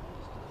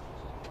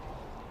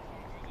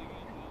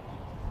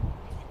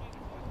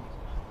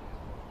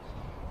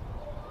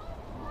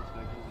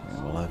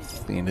 And we'll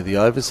have the end of the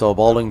over, so a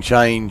bowling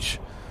change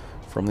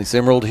from this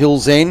Emerald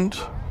Hills end.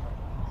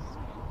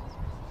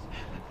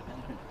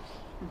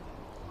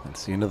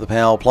 That's the end of the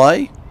power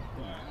play.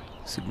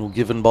 Signal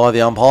given by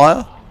the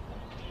umpire.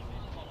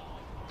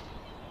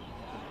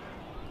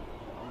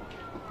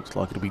 Looks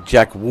like it'll be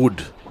Jack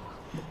Wood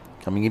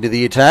coming into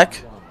the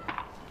attack.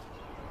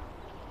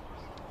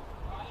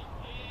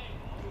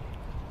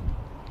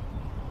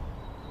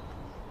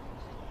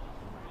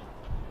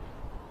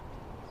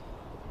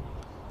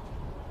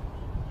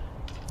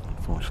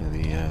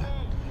 Unfortunately, the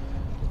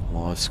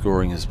live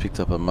scoring has picked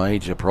up a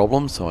major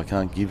problem, so I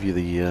can't give you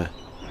the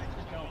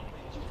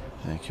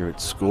accurate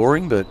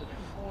scoring, but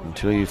I can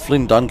tell you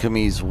Flynn Duncombe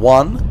is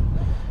 1,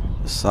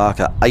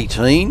 Osaka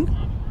 18.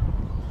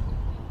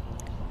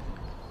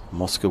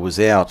 Mosca was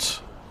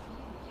out.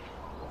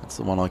 That's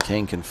the one I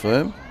can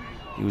confirm.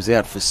 He was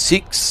out for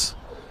 6.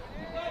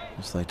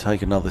 As they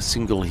take another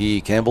single here,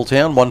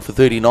 Campbelltown. 1 for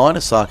 39,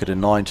 Osaka to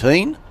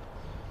 19.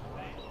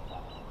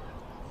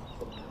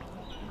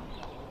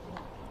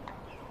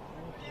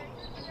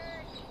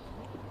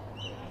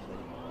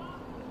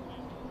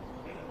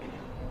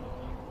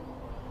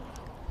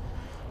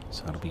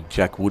 So it'll be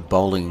Jack Wood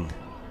bowling.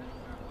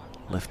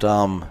 Left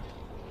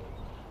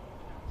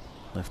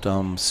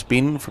arm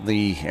spin from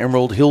the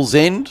Emerald Hills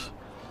end.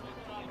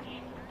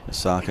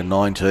 Osaka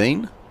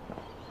 19.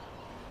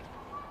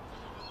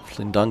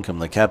 Flynn Duncombe,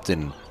 the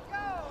captain.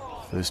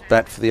 First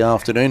bat for the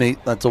afternoon.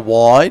 That's a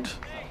wide.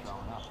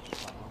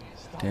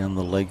 Down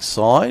the leg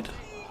side.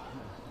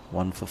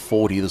 1 for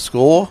 40 the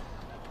score.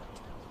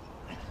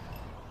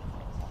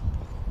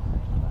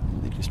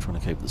 They're just trying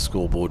to keep the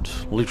scoreboard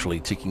literally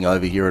ticking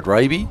over here at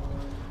Raby.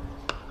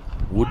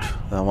 Wood,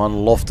 that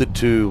one lofted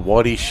to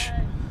whitish.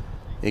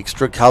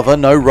 Extra cover,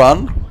 no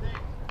run.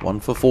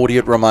 1 for 40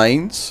 it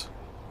remains.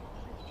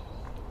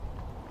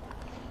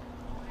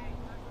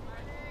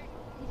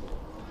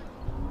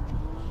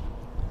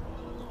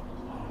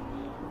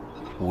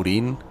 Wood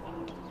in.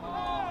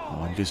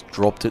 One just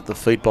dropped at the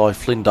feet by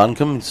Flynn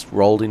Duncombe. It's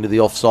rolled into the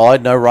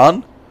offside, no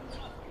run.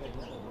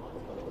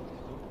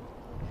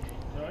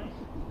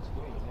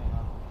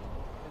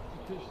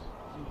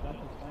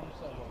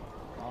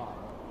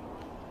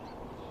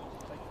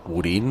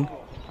 Wood in.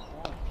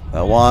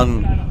 That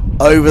one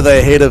over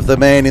the head of the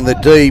man in the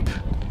deep.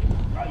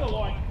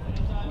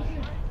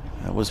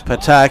 That was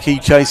Patak. He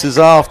chases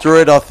after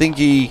it. I don't think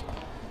he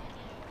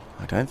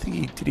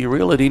did he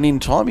reel it in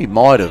time? He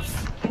might have.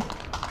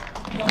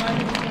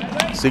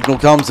 Signal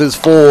comes as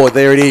 4.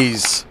 There it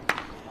is.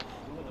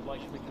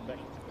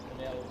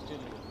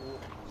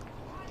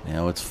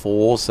 Now it's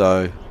 4,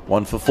 so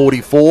 1 for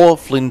 44.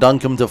 Flynn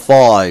Duncombe to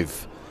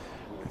 5.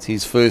 It's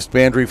his first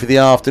boundary for the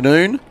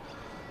afternoon.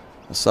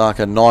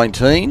 Osaka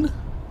 19.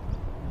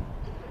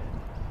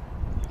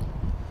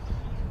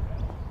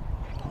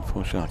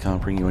 Unfortunately, I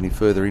can't bring you any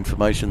further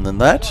information than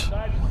that.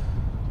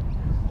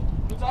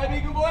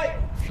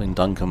 Flynn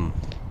Duncombe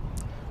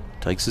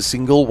takes a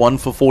single, 1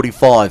 for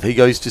 45. He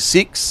goes to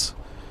 6.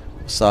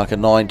 Osaka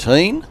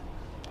 19.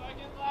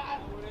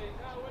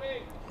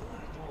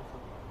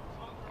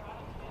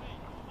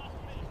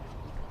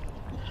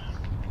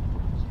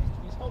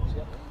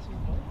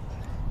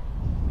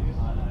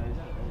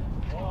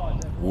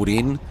 Wood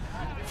in.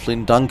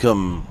 Flynn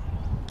Duncombe.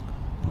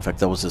 In fact,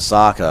 that was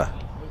Osaka.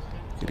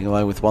 Getting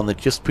away with one that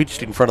just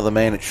pitched in front of the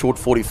man at short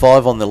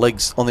 45 on the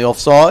legs on the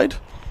offside.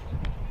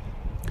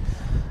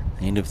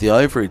 End of the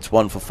over, it's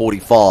 1 for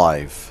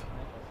 45.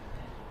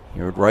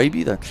 Here at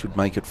Raby, that should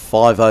make it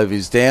 5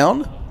 overs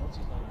down.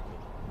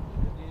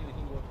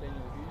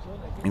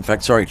 In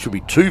fact, sorry, it should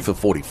be 2 for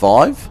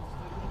 45.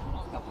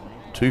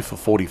 2 for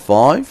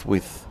 45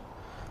 with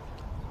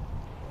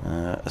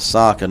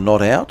Osaka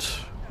not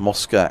out.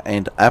 Mosca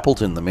and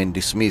Appleton, the men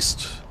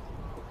dismissed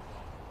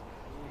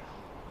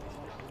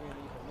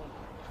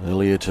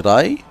earlier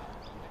today.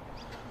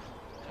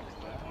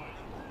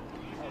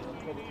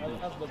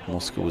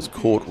 Mosca was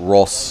caught.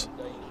 Ross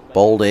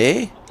bowled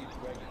air.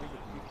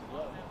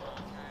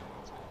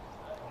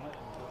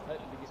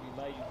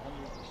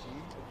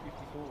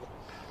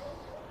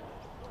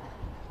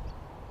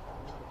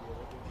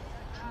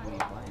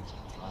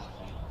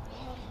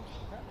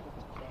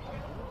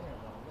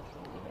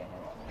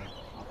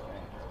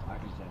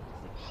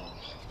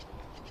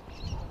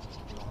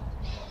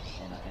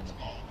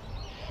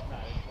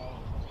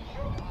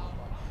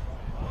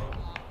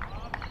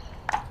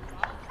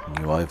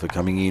 over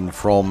coming in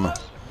from,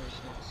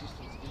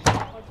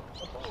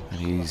 and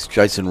he's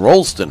Jason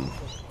Rolston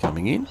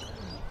coming in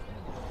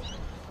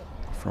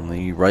from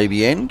the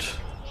Raby end.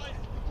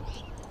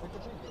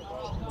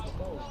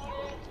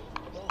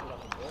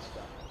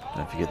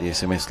 Don't forget the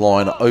SMS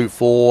line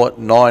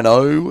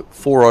 0490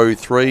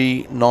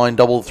 403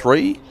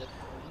 933.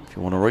 If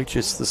you want to reach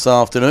us this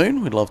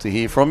afternoon, we'd love to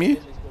hear from you.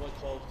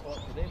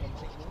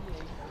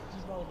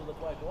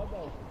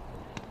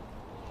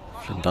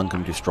 Flynn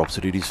Duncombe just drops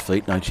it at his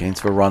feet. No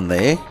chance for a run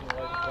there.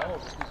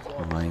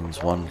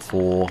 Remains 1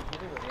 for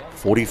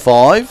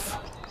 45.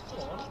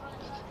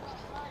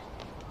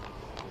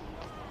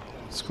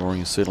 Scoring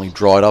has certainly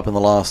dried up in the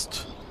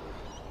last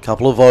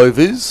couple of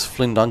overs.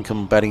 Flynn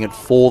Duncombe batting at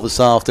 4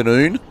 this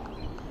afternoon.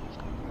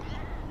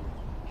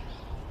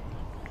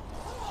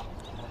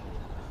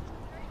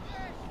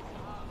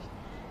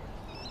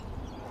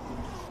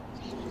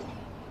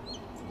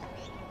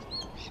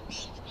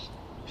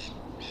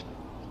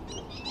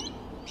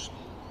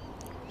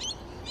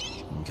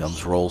 In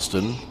comes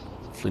Rolston.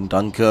 Flynn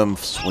Duncombe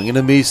swing and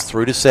a miss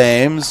through to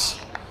Sams.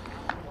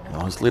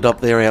 Nice lit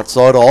up there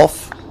outside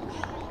off.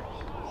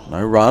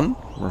 No run.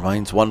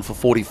 Remains 1 for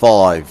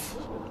 45.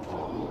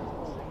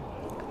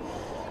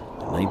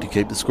 Need to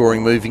keep the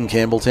scoring moving,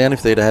 Campbelltown,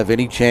 if they're to have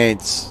any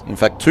chance. In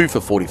fact, 2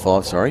 for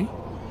 45, sorry.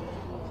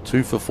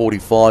 2 for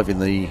 45 in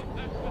the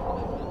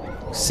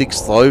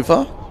 6th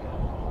over.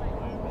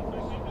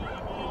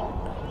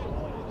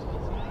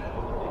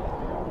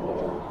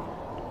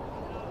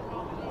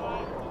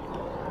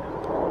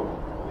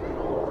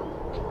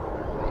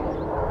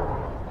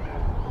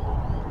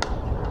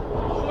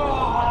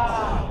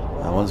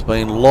 That one's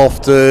been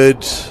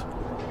lofted.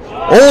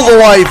 All the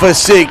way for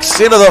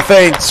 6, into the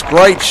fence.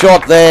 Great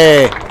shot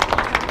there.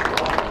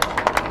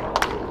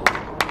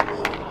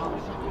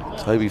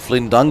 Toby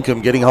Flynn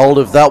Duncombe getting hold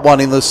of that one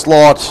in the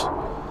slot.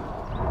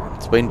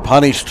 It's been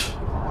punished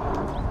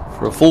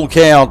for a full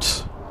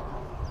count.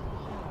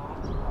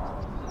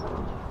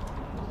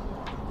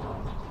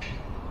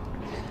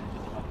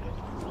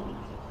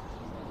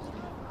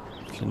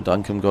 Flynn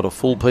Duncombe got a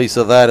full piece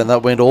of that, and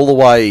that went all the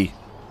way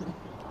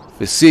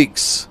for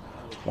 6.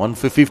 1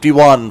 for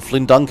 51,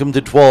 Flynn Duncombe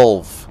to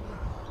 12.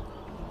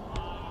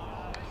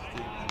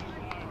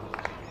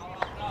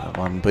 That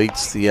one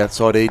beats the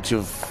outside edge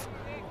of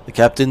the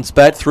captain's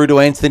bat through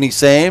to Anthony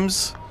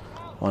Sams.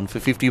 1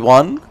 for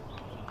 51.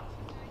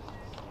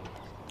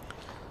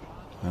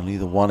 Only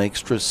the one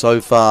extra so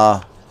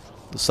far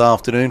this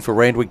afternoon for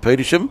Randwick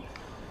Petersham.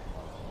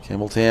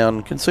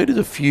 Campbelltown conceded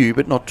a few,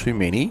 but not too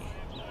many.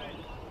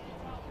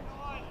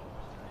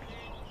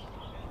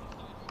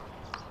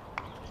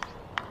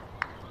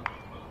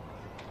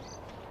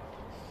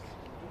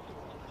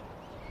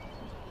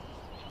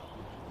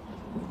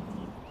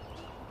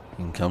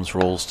 In comes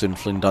Ralston.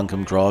 Flynn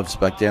Duncombe drives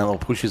back down, or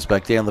pushes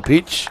back down the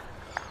pitch.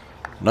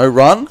 No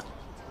run.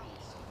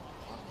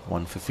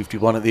 1 for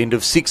 51 at the end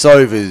of 6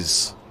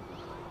 overs.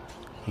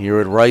 Here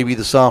at Raby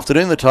this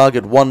afternoon, the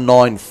target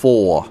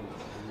 194.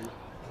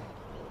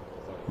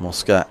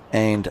 Mosca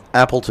and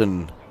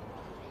Appleton,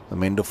 the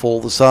men to fall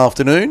this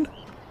afternoon.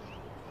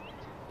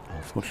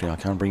 Unfortunately, I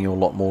can't bring you a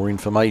lot more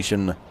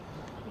information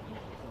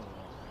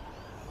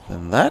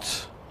than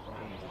that.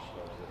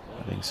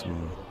 Having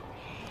some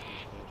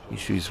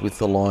issues with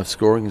the live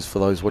scoring. As for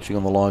those watching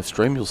on the live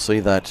stream, you'll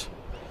see that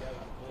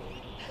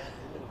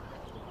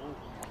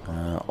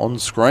on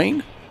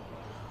screen.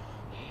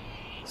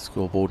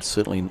 Scoreboard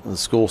certainly, the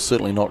score's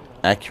certainly not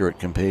accurate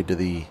compared to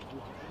the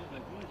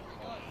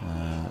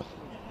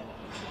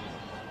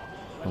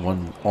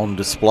one on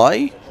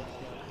display.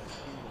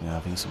 We're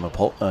having some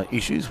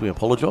issues. We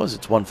apologise.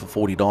 It's 1 for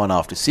 49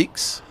 after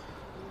 6.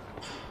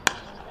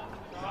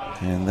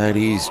 And that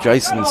is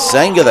Jason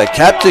Sanger, the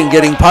captain,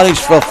 getting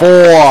punished for 4.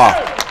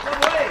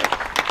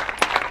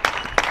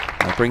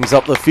 That brings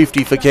up the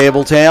 50 for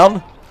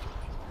Campbelltown.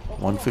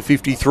 1 for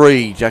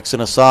 53,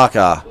 Jackson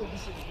Osaka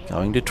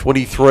going to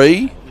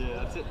 23.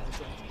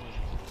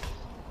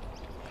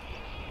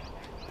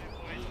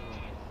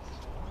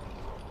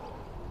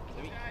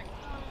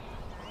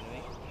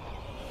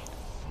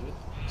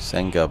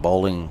 Sanger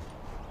bowling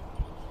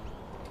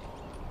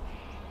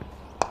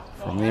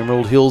from the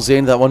Emerald Hills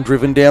end. That one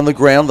driven down the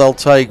ground. They'll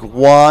take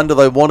 1. Do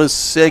they want a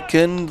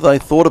second? They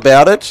thought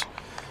about it.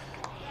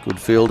 Good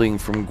fielding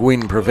from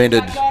Gwynn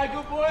prevented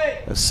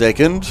a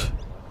second.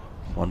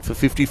 1 for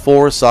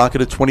 54, Osaka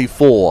to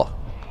 24.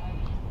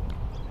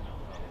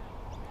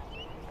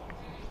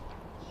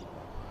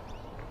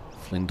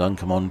 Flynn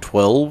Duncombe on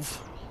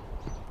 12.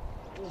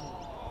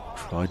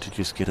 Tried to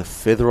just get a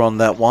feather on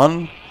that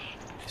one.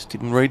 Just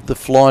didn't read the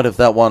flight of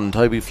that one,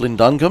 Toby Flynn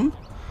Duncombe.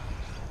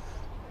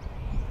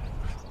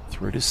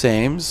 Through to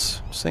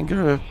Sams.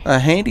 Sanger, a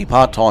handy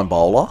part-time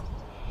bowler.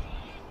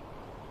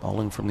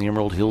 Bowling from the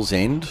Emerald Hills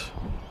end.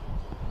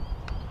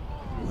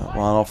 That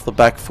one off the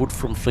back foot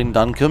from Flynn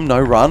Duncombe. No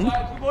run.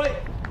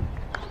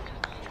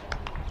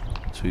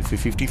 2 for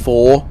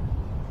 54.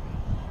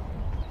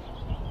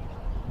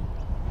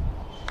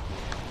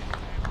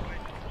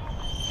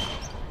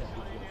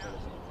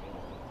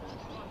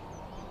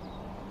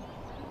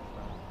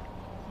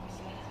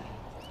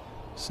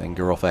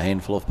 Sanger off a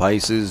handful of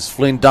paces.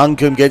 Flynn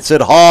Duncombe gets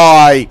it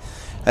high.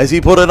 Has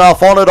he put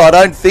enough on it? I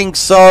don't think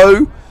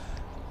so.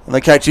 And the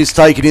catch is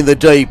taken in the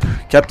deep.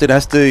 Captain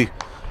has to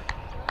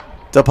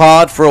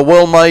depart for a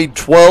well-made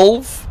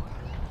 12.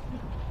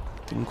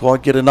 Didn't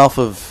quite get enough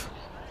of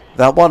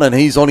that one, and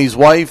he's on his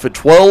way for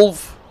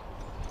 12.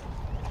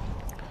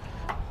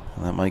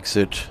 And that makes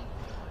it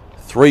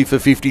 3 for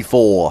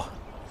 54.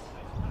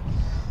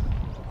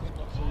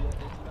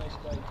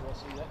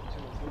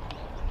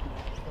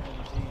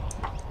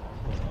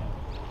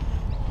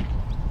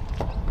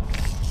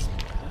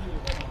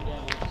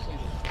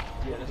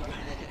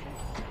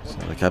 So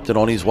the captain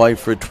on his way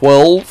for a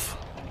 12.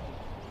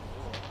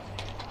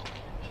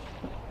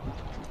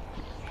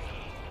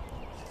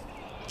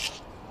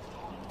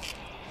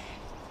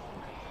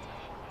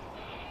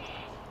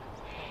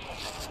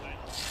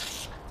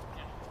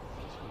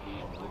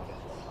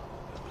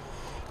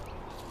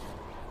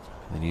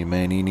 The new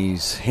man in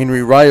is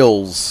Henry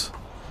Rails,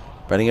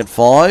 batting at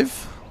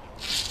 5.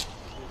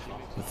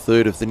 The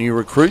third of the new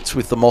recruits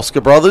with the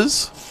Mosca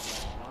brothers.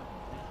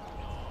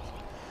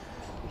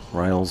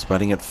 Rails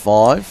batting at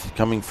 5,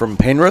 coming from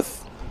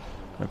Penrith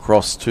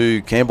across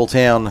to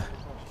Campbelltown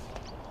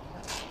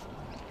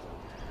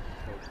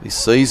this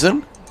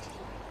season.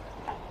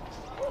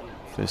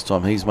 First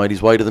time he's made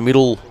his way to the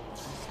middle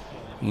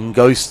in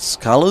Ghosts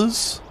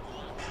colours.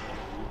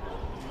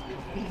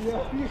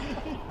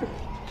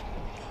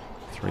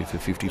 3 for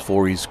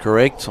 54 is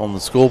correct on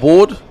the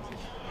scoreboard.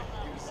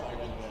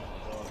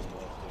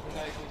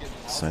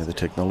 So the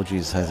technology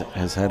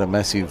has had a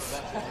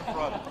massive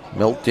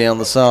meltdown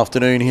this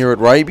afternoon here at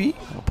Raby.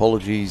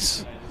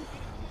 Apologies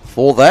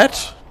for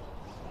that.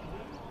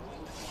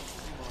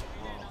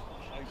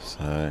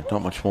 So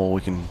not much more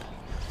we can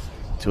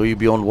tell you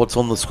beyond what's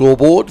on the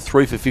scoreboard.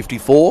 3 for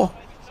 54.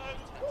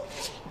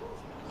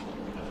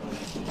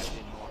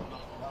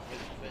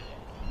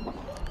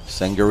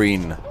 Sanger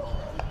in.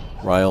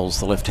 Rails,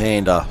 the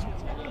left-hander.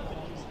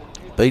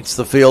 Beats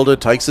the fielder,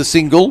 takes a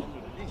single.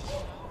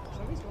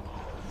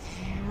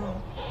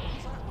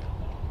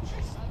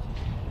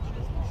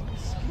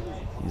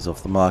 He's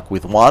off the mark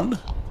with 1.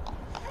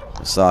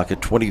 Osaka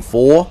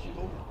 24.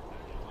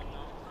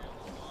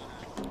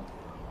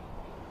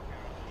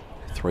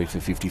 3 for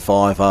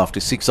 55 after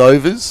 6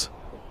 overs.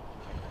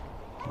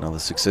 Another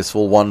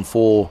successful one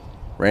for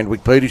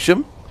Randwick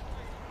Petersham.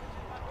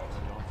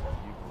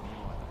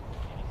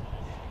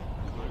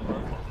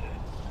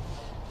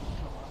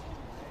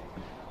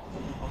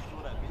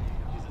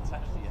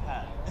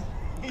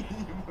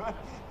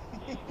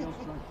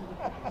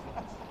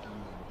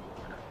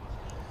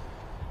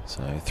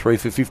 So 3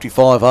 for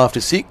 55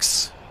 after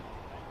 6.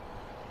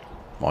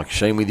 Mike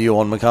Sheen with you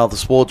on Macarthur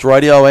Sports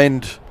Radio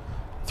and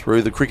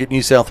through the Cricket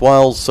New South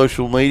Wales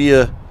social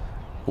media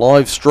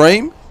live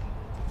stream.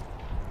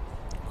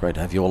 Great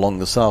to have you along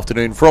this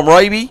afternoon from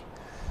Raby.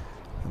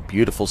 A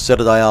beautiful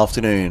Saturday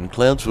afternoon.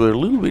 Clouds were a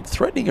little bit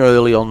threatening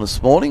early on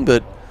this morning,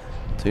 but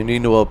turned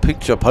into a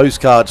picture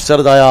postcard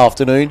Saturday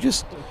afternoon.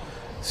 Just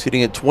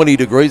sitting at 20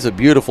 degrees. A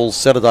beautiful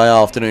Saturday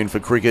afternoon for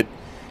cricket.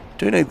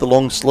 Do need the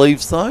long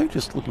sleeves though.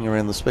 Just looking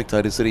around the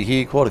spectators that are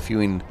here, quite a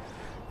few in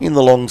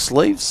the long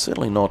sleeves.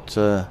 Certainly not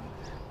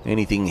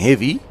anything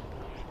heavy,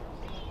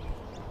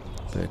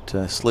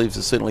 but sleeves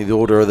are certainly the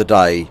order of the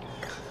day.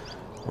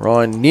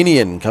 Ryan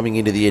Ninian coming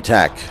into the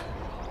attack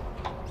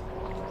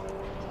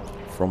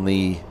from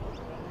the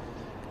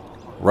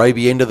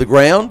Raby end of the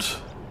ground.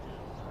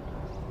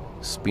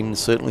 Spin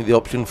certainly the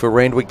option for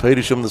Randwick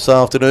Petersham this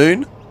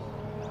afternoon.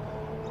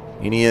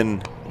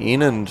 Ninian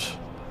in, and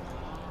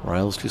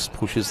Rails just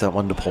pushes that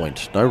one to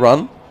point. No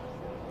run.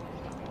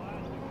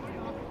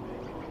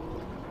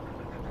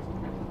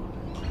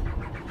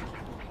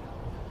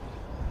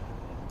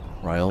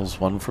 Rails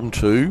 1 from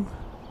 2.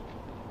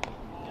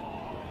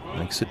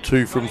 Makes it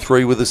 2 from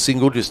 3 with a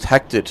single. Just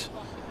hacked it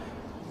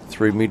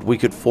through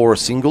mid-wicket for a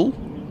single.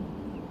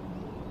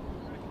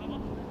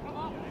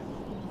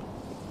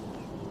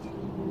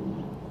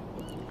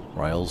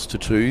 Rails to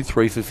 2.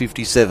 3 for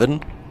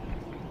 57.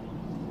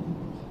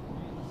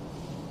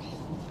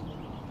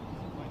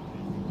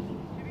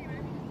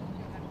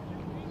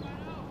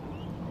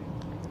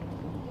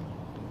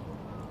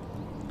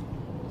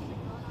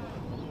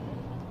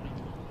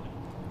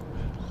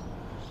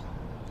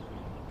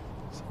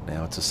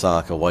 Now it's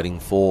Osaka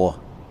waiting for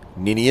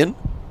Ninian.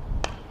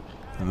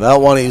 And that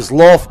one is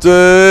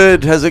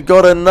lofted. Has it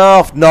got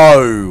enough?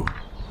 No.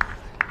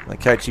 The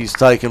catch is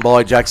taken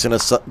by Jackson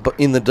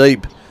in the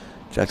deep.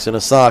 Jackson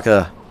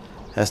Osaka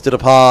has to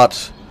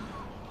depart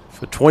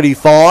for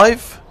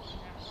 25.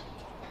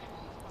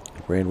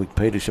 Randwick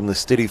Petersham, the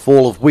steady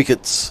fall of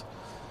wickets,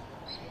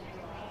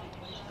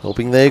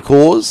 helping their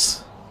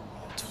cause.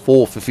 It's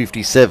 4 for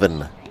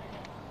 57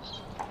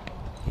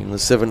 in the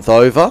 7th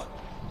over.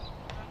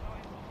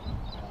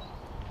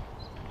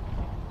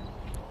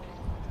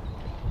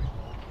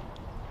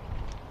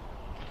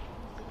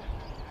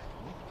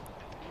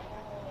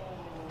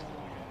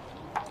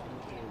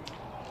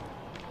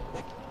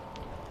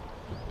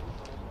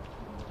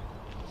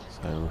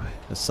 So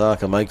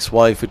Osaka makes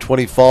way for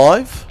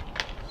 25.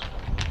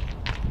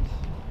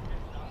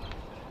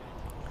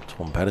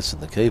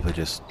 Patterson, the keeper,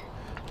 just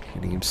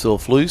getting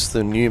himself loose.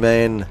 The new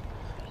man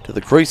to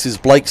the crease is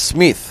Blake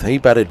Smith. He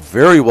batted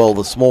very well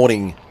this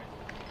morning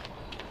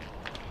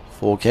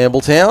for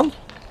Campbelltown.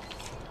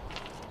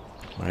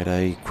 Made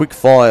a quick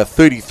fire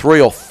 33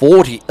 off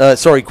 40.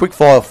 Quick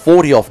fire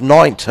 40 off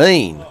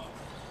 19. It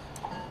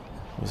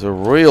was a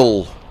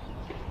real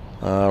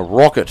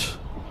rocket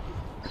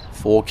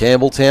for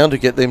Campbelltown to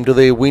get them to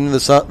their win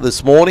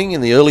this morning in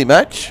the early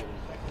match.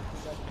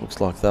 Looks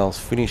like they'll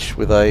finish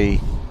with a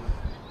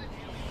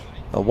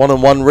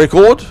 1-1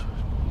 record.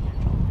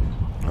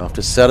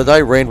 After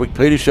Saturday, Randwick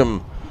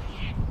Petersham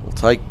will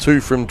take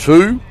 2 from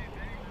 2.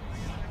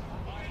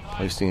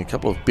 Posting a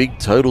couple of big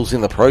totals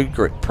in the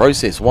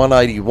process.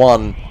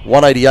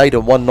 188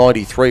 and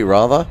 193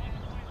 rather.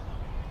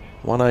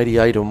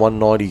 188 and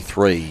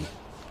 193.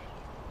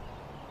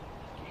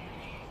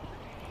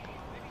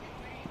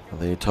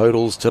 Their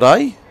totals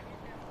today.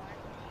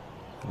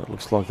 It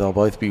looks like they'll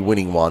both be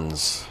winning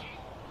ones.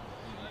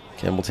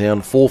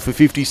 Campbelltown 4 for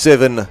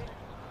 57.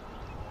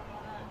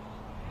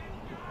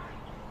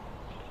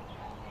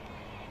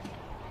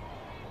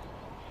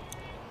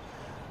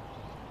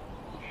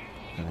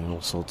 And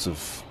all sorts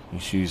of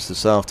issues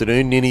this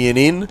afternoon. Ninian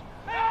in.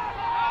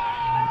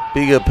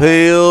 Big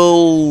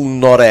appeal,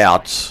 not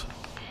out.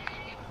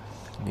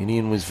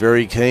 Ninian was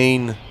very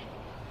keen.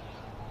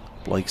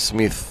 Blake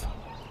Smith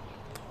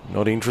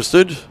not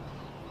interested.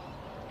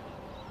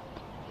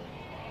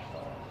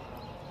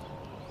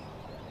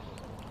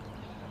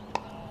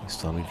 This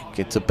time he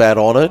gets a bat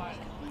on it.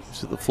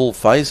 Gives it the full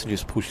face and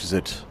just pushes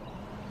it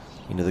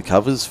into the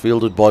covers.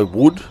 Fielded by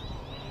Wood.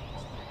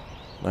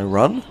 No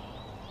run.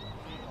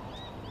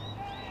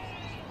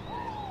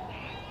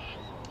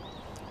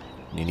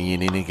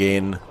 Ninian in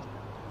again.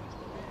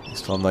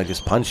 This time they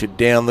just punch it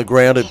down the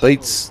ground. It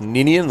beats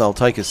Ninian. They'll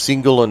take a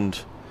single and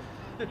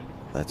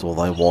that's all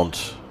they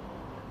want.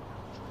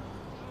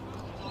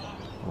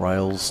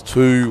 Rails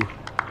 2,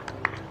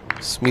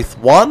 Smith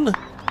 1. It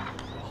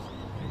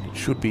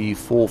should be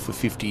 4 for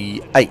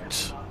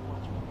 58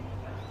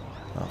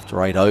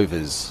 after 8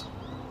 overs.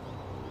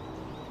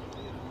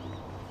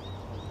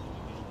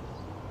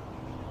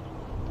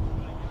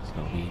 So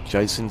it'll be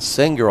Jason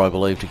Sanger, I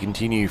believe, to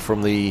continue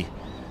from the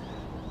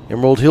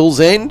Emerald Hills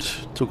end.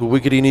 Took a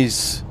wicket in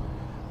his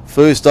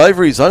first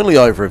over, his only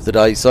over of the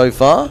day so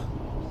far.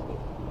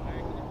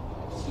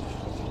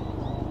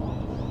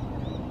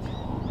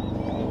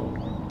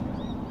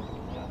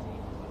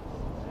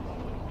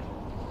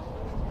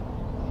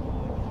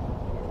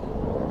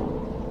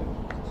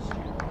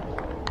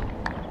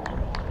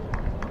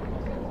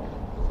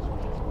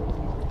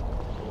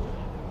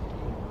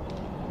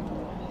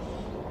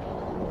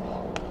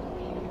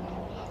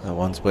 That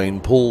one's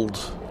been pulled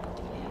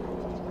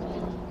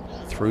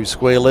through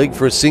square leg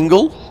for a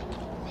single.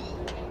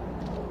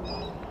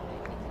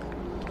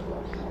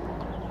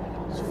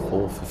 It's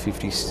 4 for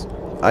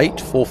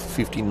 58, 4 for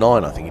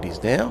 59 I think it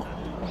is now.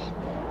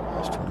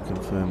 Just trying to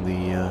confirm the...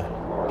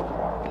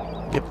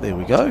 yep, there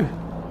we go.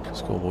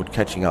 Scoreboard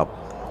catching up.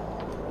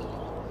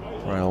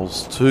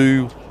 Rails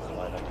 2.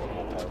 I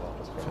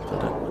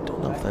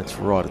don't know if that's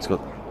right. It's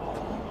got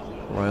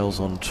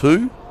rails on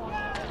 2.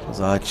 There's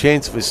a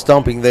chance for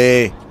stumping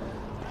there.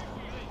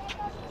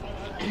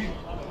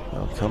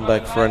 They'll come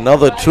back for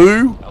another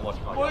 2.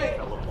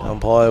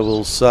 Umpire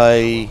will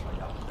say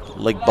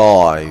leg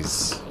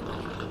byes.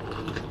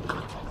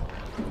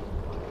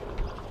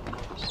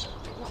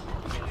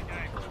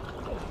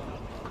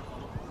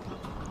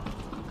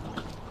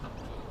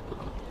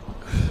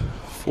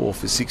 Four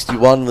for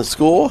 61 the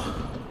score.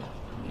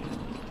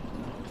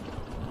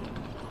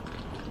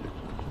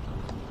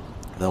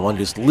 That one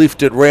just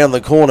lifted round the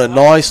corner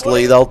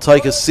nicely. They'll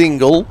take a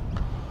single.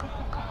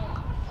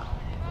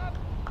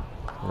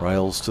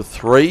 Rails to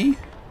 3.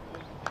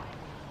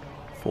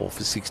 4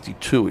 for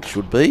 62 it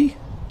should be.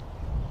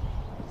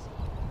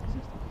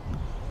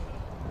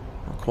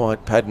 Not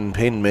quite pad and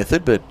pen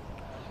method, but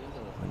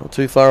not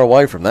too far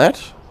away from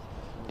that.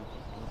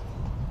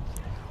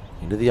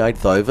 Into the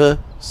 8th over.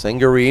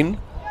 Sanger in.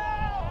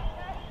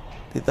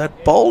 Did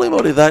that bowl him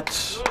or did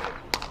that...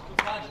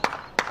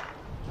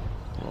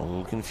 A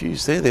little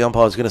confused there. The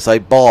umpire's going to say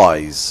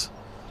byes.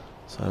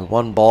 So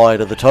 1 bye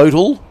to the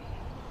total.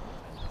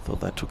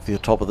 Thought that took the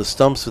top of the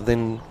stumps and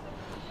then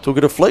took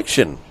a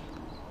deflection.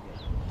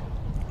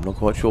 I'm not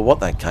quite sure what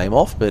that came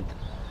off, but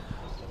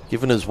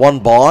given as 1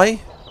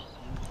 bye.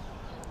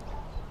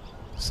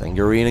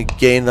 Sanger in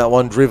again. That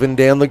one driven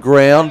down the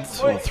ground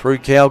through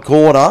cow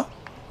corner.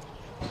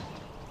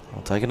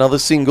 I'll take another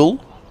single.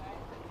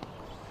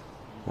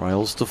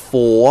 Rails to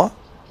 4.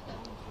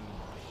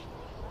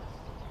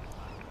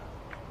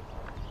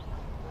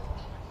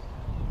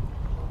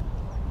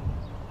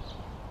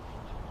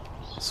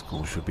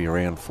 Score should be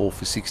around 4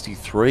 for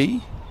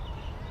 63.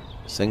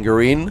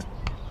 Sanger in.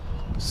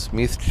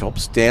 Smith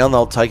chops down.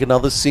 They'll take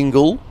another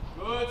single.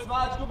 Good,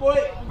 Smart, good boy.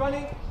 Good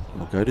running.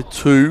 We'll go to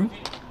 2.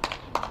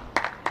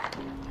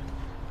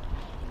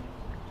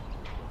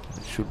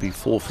 It should be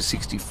 4 for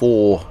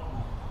 64.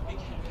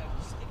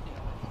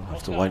 We'll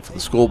have to wait for the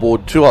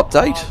scoreboard to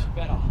update.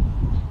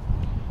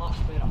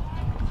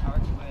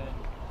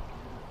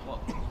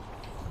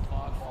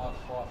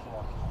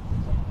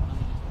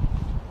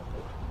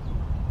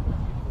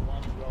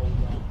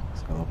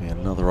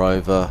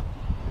 over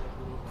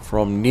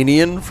from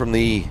Ninian from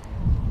the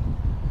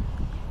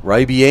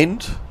Raby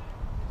end.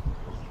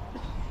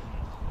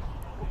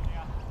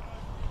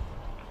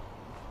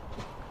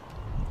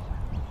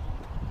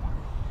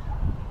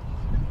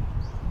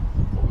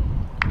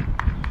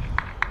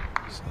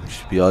 So it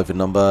should be over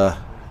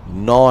number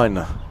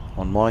 9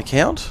 on my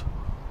count.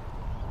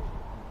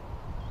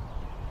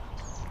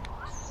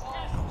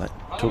 Well, that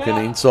took an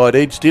inside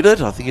edge, did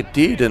it? I think it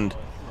did, and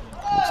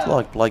looks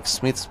like Blake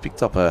Smith's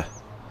picked up a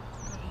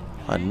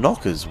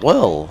knock as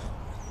well.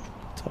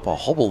 Up a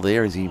hobble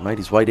there as he made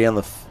his way down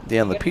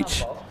the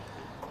pitch.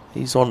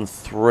 He's on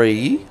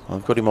 3.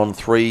 I've got him on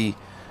 3.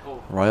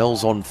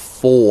 Rails on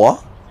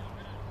 4.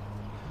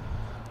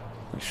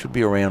 It should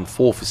be around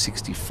 4 for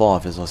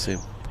 65, as I said.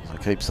 As I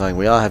keep saying,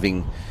 we are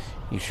having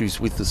issues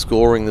with the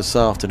scoring this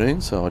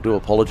afternoon, so I do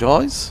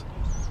apologise.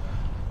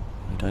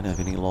 We don't have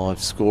any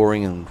live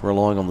scoring and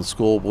relying on the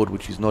scoreboard,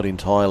 which is not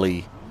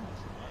entirely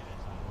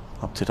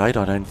up to date,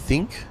 I don't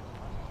think.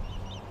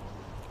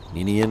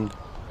 Ninian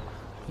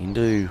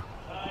into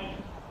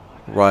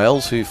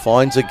Rails, who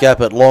finds a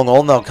gap at long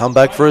on. They'll come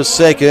back for a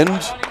second,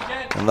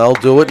 and they'll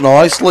do it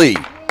nicely.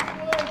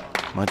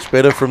 Much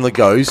better from the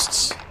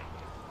Ghosts.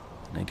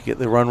 Need to get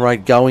the run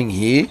rate going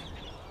here.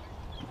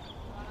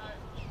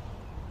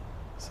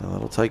 So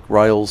that'll take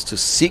Rails to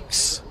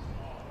 6.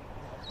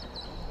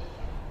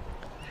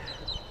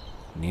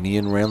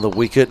 Ninian round the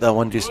wicket. That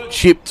one just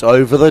chipped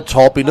over the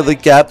top into the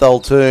gap. They'll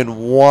turn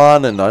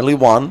 1 and only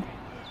 1.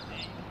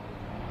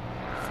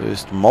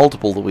 First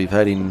multiple that we've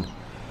had in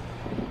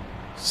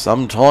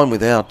some time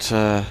without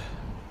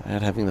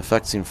having the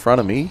facts in front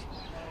of me.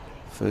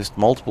 First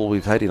multiple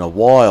we've had in a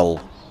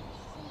while.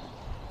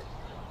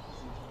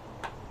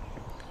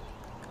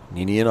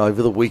 Ninian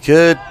over the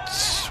wicket.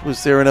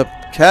 Was there a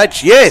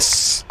catch?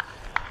 Yes!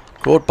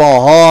 Caught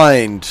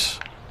behind.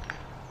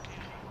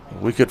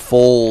 Wicket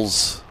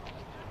falls.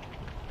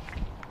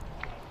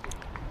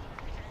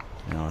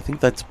 Now I think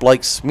that's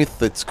Blake Smith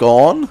that's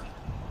gone.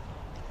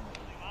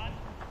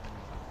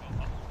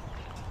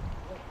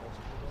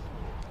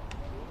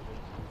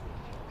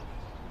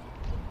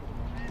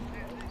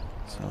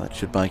 That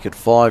should make it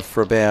 5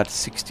 for about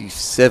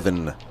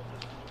 67,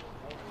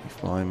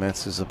 if my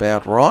maths is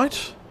about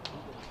right.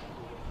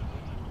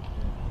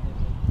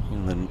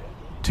 In the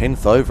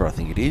 10th over, I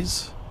think it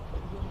is.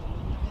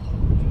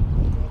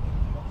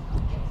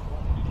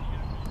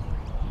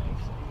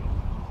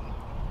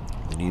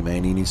 The new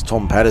man in is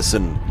Tom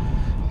Patterson,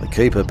 the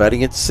keeper,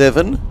 batting at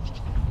 7.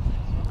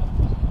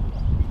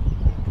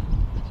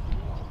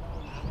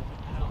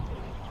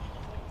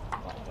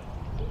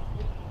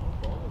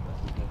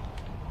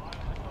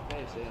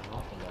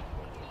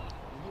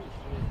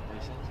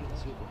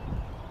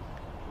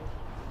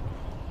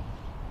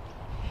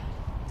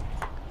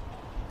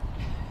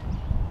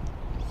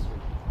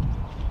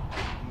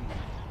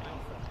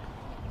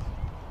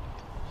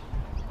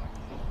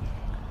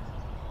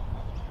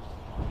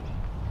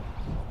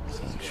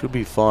 Should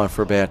be 5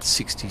 for about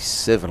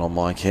 67 on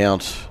my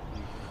count.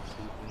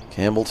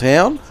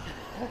 Campbelltown.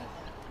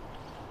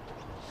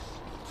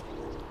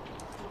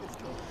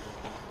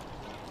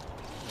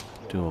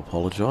 Do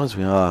apologise,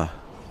 we are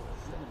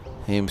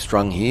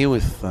hamstrung here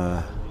with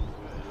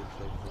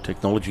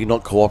technology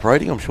not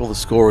cooperating. I'm sure the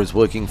scorer is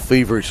working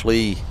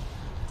feverishly,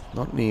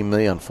 not near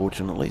me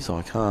unfortunately, so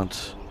I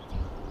can't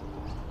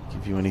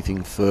give you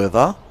anything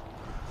further.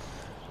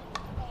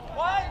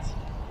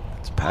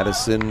 It's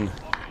Patterson.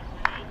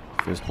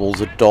 First ball's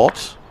a dot.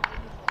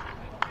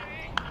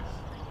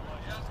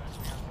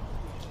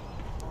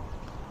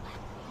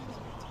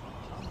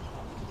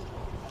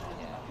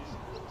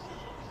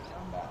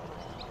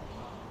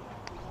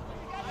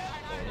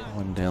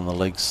 One down the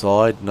leg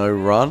side, no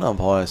run.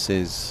 Umpire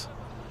says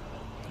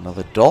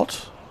another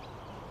dot.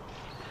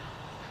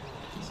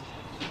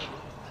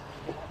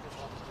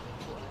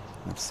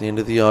 That's the end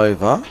of the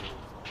over.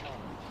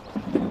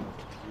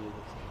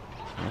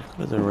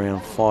 With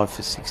around 5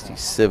 for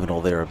 67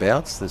 or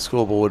thereabouts. The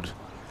scoreboard,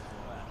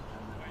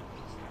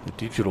 the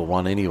digital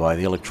one anyway,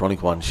 the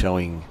electronic one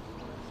showing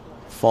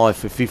 5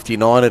 for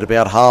 59 at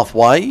about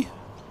halfway.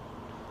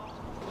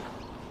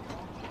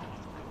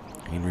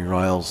 Henry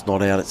Rails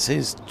not out, it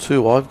says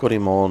 2. I've got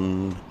him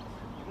on,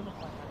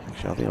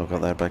 actually I think I've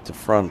got that back to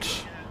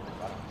front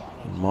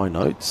in my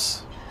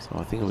notes. So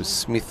I think it was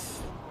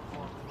Smith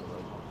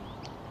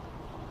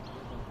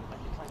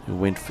who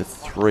went for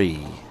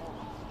 3.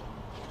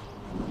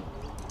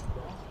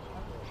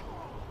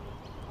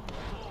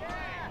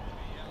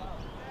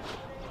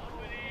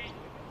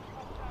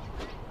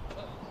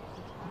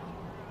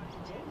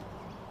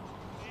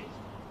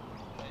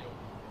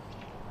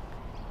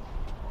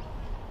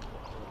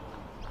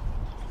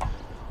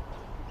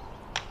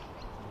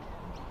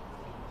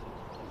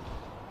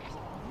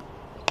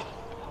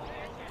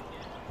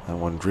 That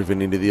one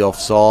driven into the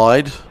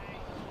offside.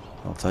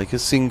 I'll take a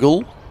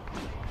single.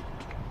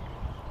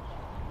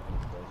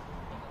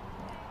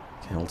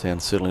 Campbelltown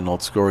certainly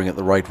not scoring at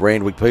the rate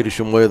Randwick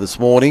Petersham were this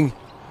morning.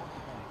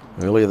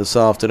 Earlier this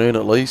afternoon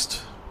at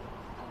least.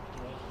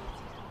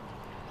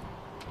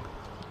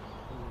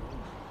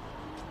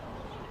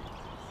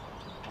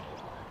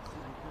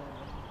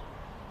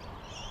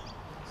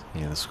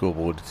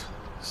 scoreboard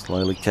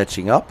slowly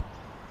catching up.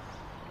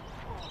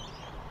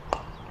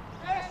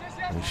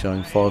 They're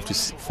showing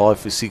 5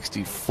 for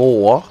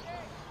 64.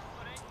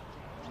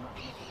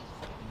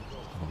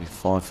 It'll be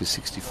 5 for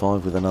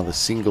 65 with another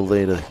single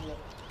there to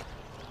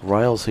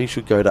Rails. He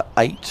should go to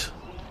 8.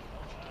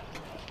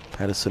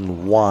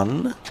 Patterson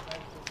 1.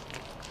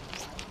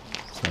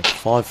 So it's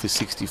 5 for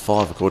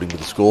 65 according to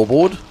the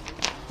scoreboard.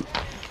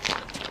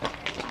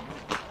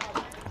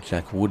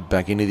 Jack Wood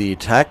back into the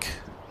attack.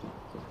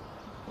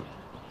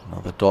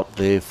 Another dot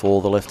there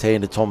for the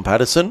left-hander Tom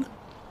Patterson.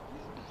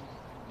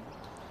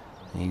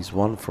 He's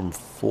 1 from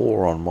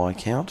 4 on my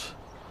count.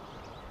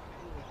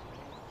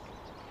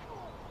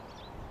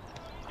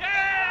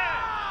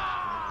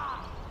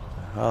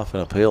 Half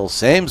an appeal.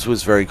 Sams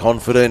was very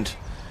confident.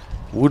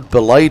 Wood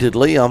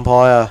belatedly.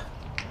 Umpire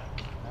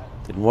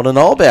didn't want to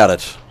know about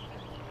it.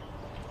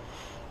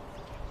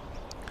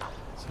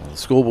 So the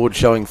scoreboard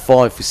showing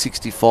 5 for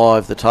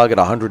 65. The target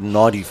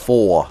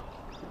 194.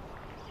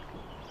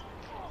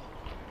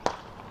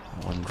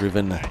 One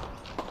driven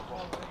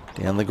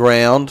down the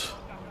ground.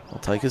 I'll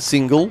take a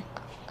single.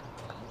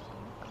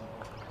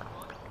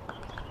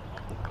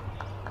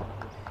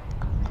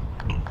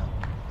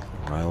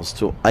 Rails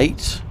to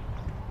 8.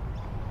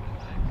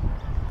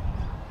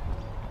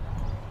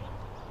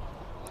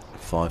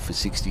 5 for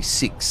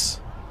 66.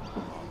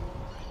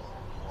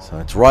 So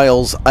it's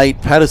Rails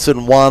 8,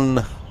 Patterson 1.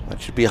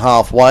 That should be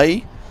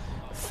halfway.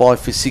 5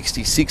 for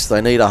 66.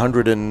 They need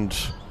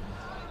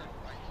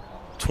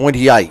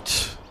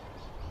 128.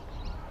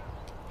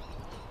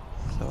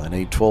 So they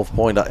need 12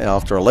 point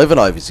after 11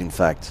 overs, in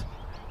fact.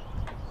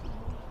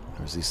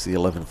 Or is this the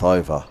 11th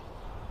over?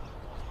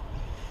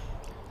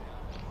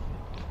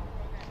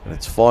 And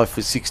it's 5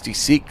 for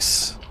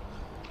 66.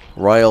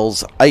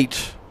 Rails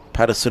 8,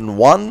 Patterson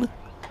 1.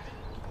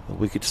 The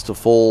wickets to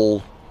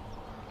fall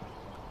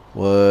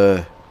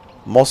were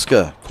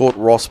Mosca caught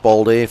Ross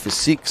bowled air for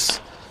 6.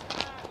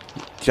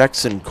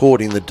 Jackson caught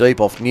in the deep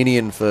off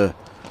Ninian for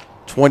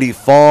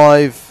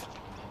 25.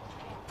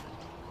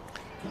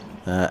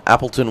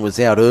 Appleton was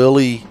out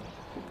early.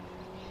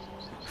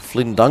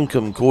 Flynn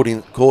Duncombe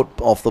caught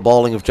off the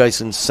bowling of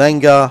Jason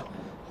Sangha.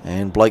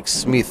 And Blake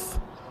Smith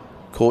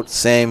caught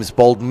Sam's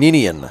bowled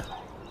Ninian.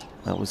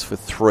 That was for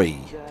 3.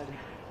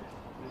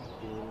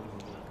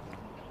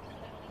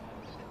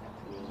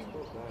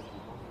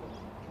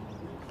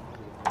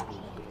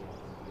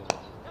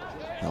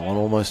 That one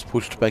almost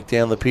pushed back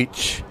down the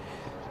pitch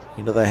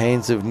into the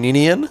hands of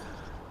Ninian.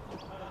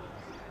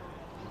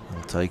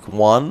 I'll take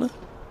 1.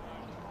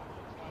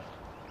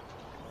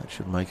 That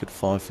should make it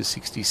 5 for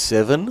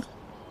 67.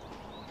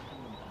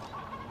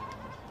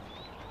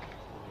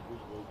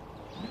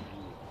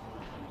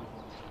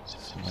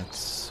 So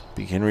that's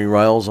Big Henry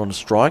Rails on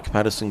strike.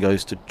 Patterson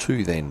goes to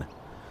 2 then.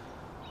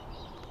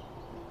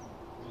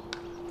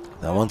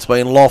 That one's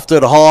been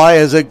lofted high.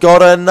 Has it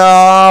got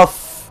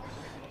enough?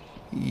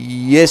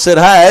 Yes, it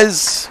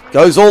has.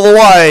 Goes all the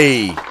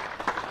way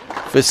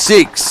for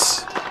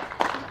 6.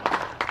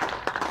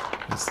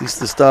 Is this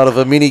the start of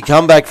a mini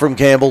comeback from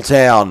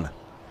Campbelltown?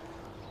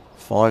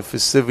 5 for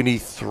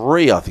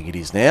 73, I think it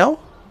is now.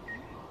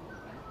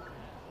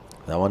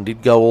 That one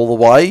did go all the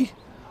way.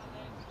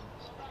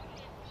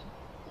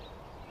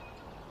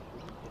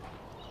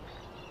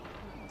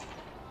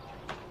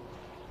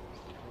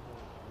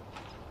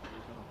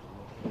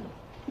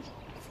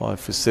 Five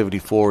for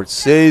 74 it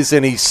says,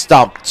 and he's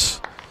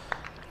stumped.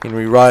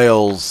 Henry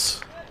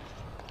Rails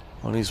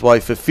on his way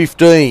for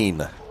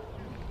 15.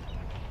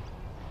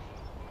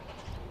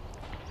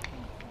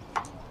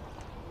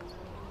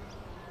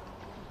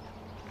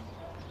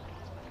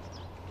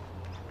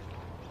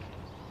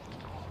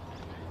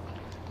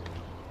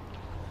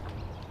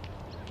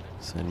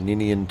 So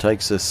Ninian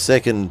takes a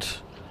second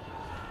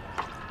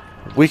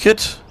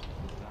wicket.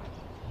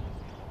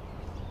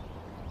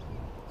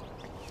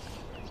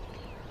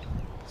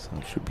 So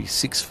it should be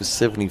 6 for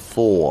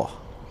 74.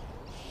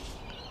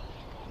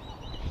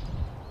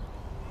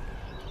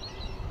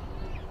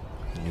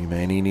 The new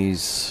man in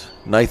is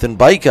Nathan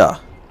Baker,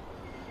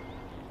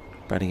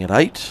 batting at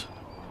 8.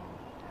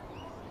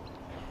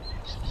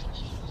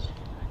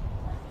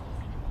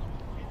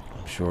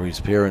 I'm sure his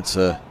parents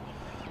are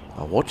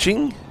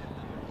watching.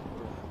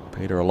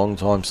 Peter, a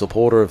long-time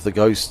supporter of the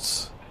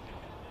Ghosts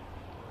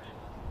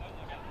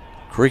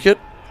cricket.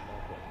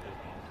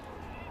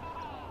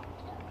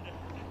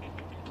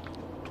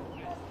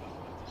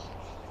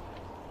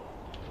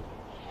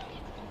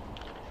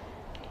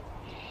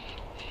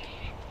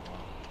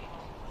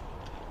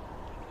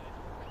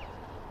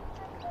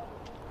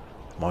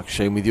 Mike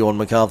Sheen with you on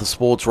Macarthur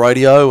Sports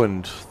Radio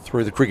and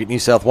through the Cricket New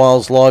South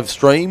Wales live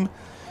stream.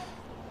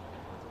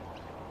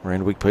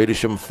 Randwick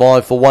Petersham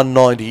 5 for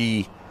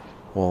 190.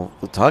 Well,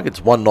 the target's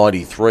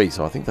 193,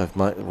 so I think they've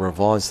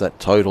revised that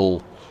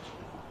total.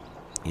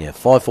 Yeah,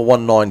 5 for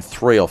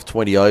 193 off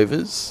 20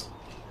 overs.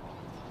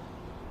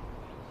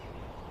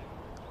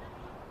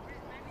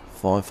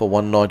 5 for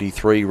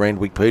 193,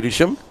 Randwick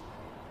Petersham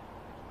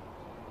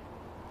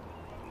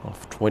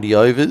off 20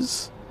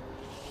 overs.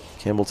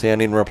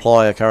 Campbelltown in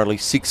reply are currently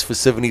 6 for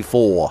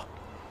 74.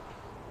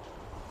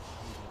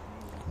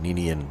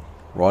 Ninian,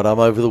 right arm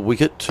over the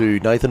wicket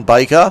to Nathan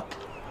Baker.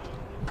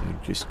 He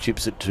just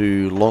chips it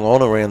to long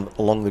on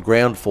along the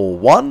ground for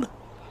 1.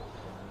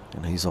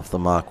 And he's off the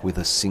mark with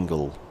a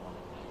single.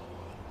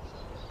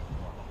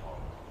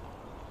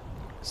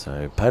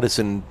 So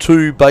Patterson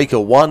 2, Baker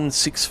 1,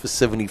 6 for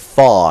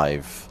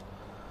 75.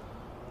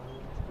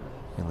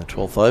 In the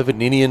 12th over,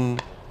 Ninian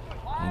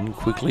in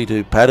quickly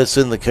to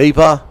Patterson, the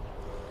keeper.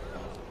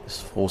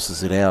 Just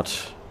forces it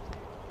out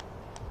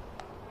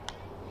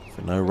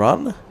for no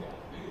run.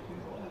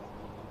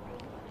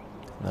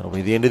 That'll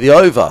be the end of the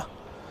over.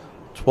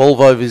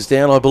 12 overs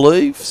down, I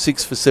believe.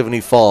 6 for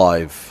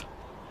 75.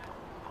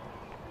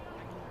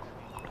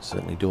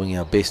 Certainly doing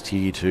our best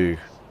here to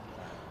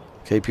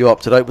keep you up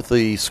to date with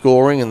the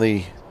scoring and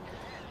the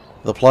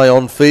play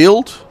on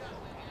field.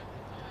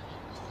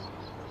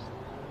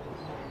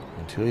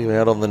 Until you're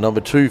out on the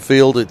number 2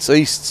 field, it's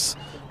East's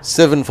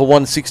 7 for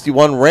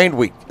 161.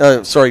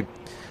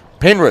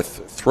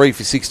 Penrith 3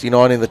 for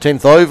 69 in the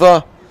 10th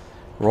over.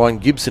 Ryan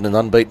Gibson an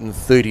unbeaten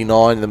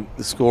 39,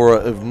 the scorer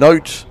of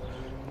note.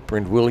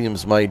 Brent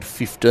Williams made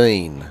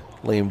 15.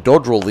 Liam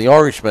Dodrell, the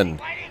Irishman,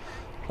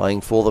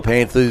 playing for the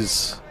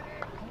Panthers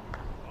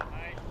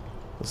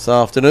this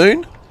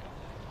afternoon.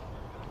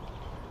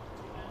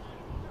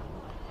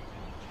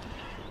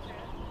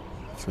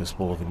 First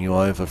ball of a new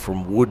over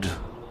from Wood.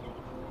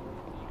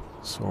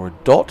 Saw a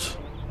dot.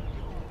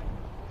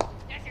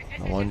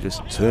 The one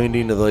just turned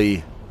into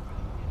the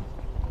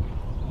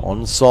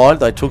onside.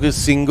 They took a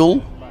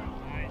single.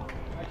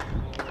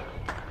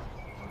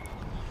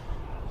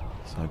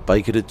 So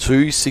Baker to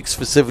 2, 6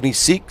 for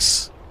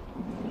 76.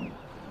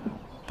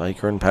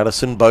 Baker and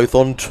Patterson both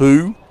on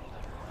 2.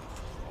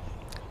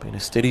 Been a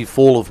steady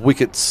fall of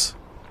wickets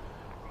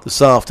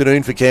this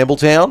afternoon for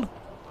Campbelltown.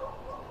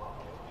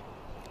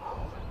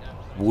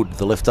 Wood,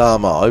 the left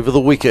armour, over the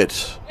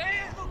wicket.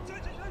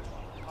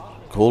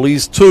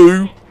 Cawley's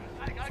 2.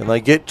 Can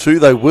they get 2?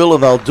 They will,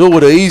 and they'll do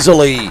it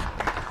easily.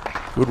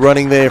 Good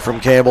running there from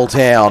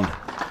Campbelltown.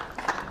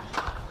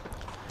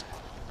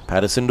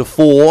 Patterson to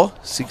 4,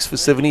 6 for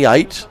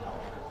 78.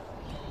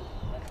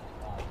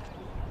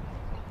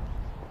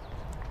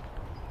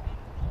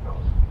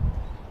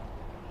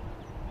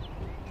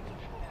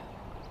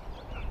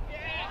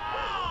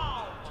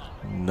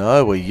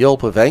 No, a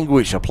yelp of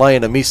anguish. A play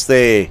and a miss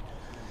there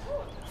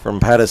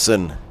from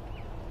Patterson.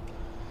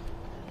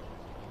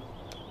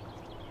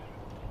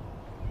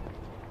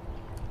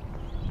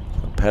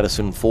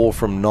 Patterson 4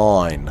 from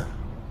 9.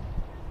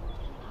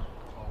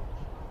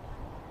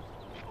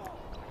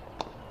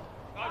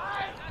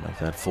 Make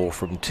that 4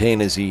 from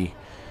 10 as he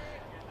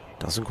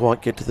doesn't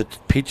quite get to the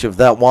pitch of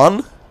that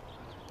one.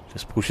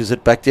 Just pushes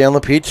it back down the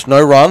pitch.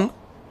 No run.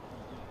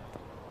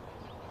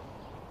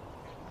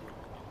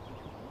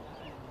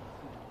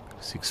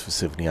 6 for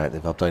 78.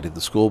 They've updated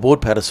the scoreboard.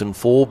 Patterson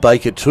 4,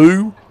 Baker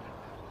 2.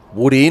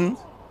 Wood in.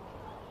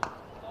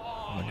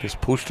 And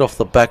just pushed off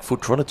the back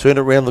foot, trying to turn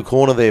it around the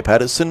corner there.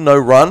 Patterson, no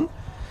run.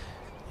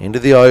 End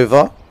of the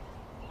over.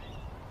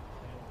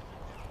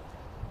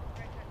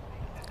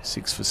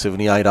 6 for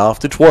 78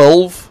 after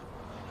 12.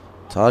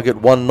 Target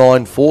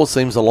 194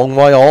 seems a long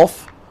way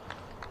off.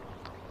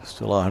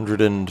 Still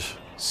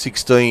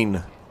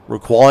 116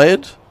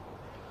 required.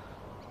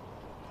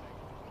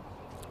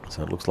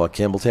 So it looks like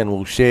Campbelltown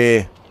will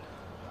share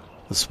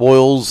the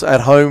spoils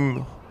at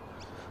home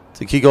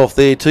to kick off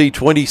their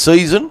T20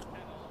 season.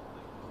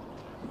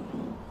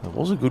 There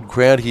was a good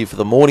crowd here for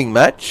the morning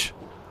match.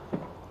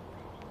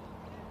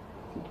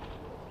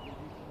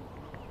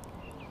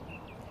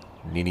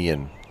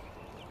 Ninian.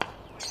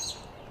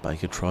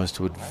 Baker tries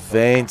to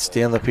advance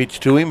down the pitch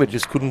to him, but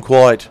just couldn't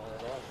quite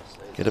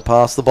get it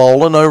past the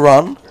bowler. No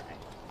run.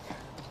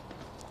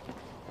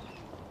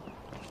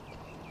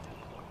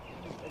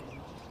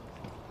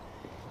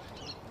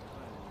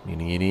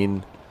 Ninian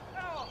in.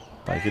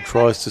 Baker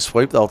tries to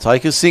sweep. They'll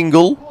take a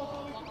single.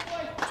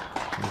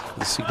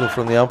 The signal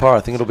from the umpire. I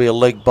think it'll be a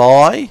leg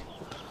by.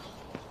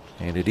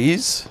 And it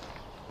is.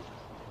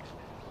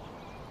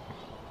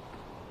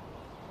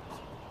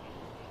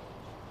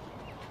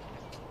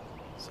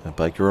 So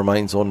Baker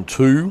remains on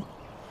 2.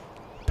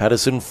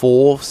 Patterson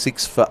 4,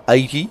 6 for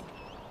 80.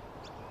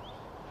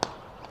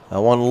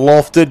 That one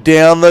lofted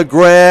down the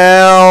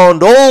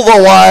ground all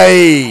the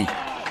way.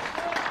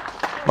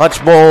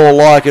 Much more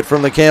like it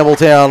from the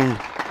Campbelltown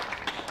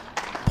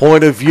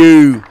point of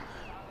view.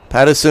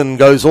 Patterson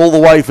goes all the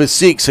way for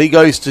 6. He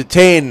goes to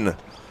 10.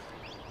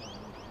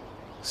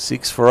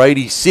 6 for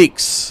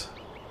 86.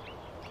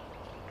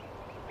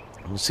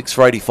 6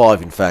 for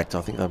 85, in fact. I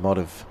think they might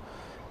have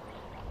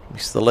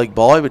missed the leg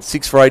by, but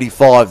 6 for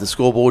 85, the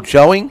scoreboard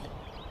showing.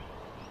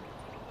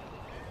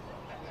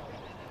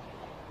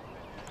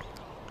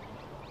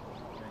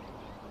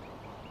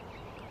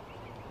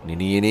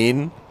 Ninian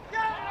in.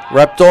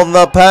 Wrapped on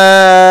the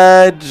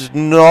pad.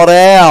 Not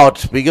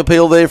out. Big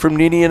appeal there from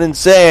Ninian and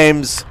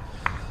Sams.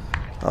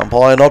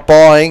 Umpire not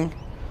buying.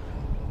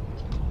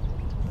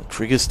 The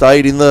trigger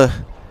stayed in the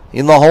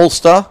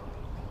holster.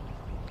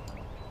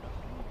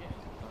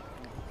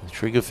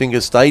 Trigger finger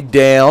stayed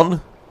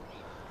down.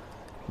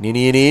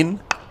 Ninian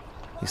in.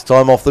 This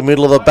time off the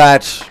middle of the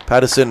bat.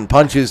 Patterson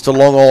punches to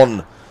long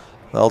on.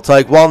 They'll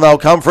take one. They'll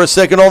come for a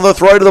second on the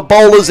throw to the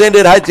bowler's end.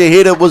 It had to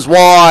hit. It was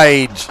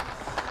wide.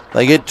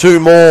 They get two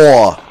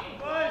more.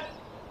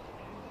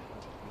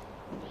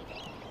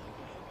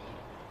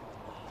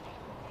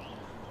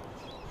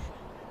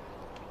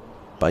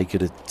 Baker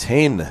to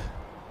 10.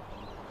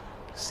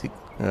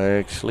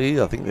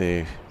 Actually, I think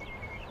they're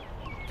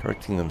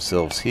correcting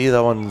themselves here.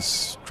 That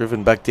one's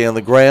driven back down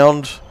the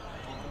ground.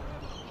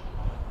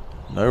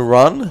 No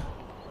run.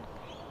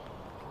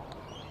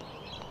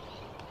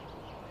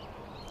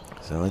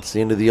 So that's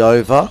the end of the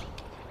over.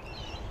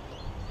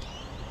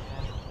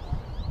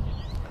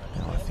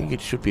 Now I think it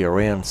should be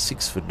around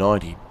 6 for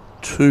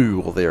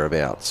 92 or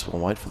thereabouts.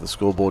 We'll wait for the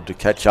scoreboard to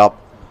catch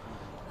up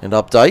and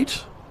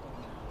update.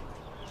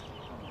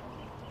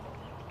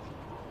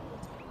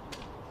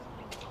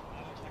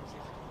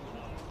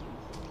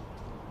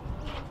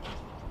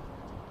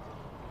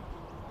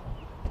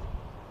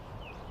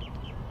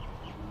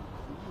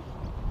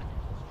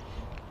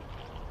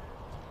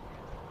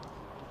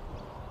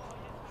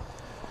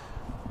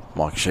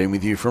 Mike Sheen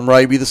with you from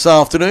Raby this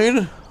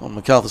afternoon on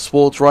Macarthur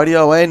Sports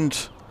Radio and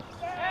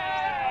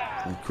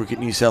the Cricket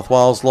New South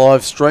Wales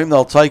live stream.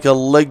 They'll take a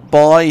leg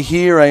by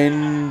here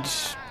and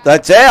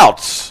that's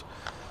out.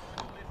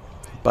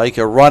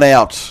 Baker run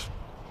out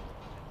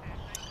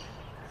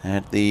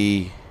at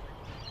the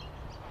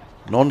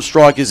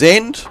non-striker's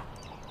end.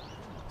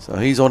 So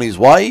he's on his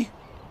way.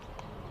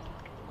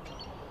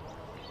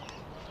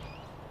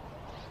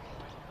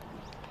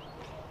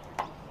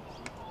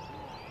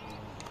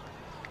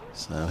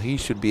 So he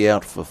should be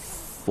out for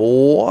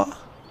 4.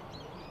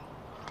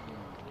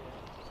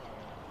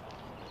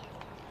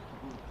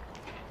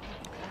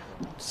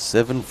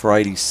 Seven for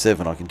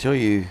 87. I can tell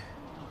you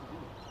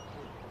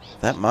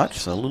that much.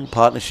 So a little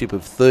partnership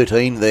of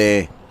 13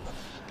 there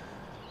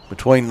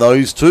between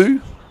those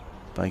two.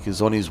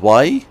 Baker's on his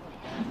way.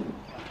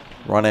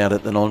 Run out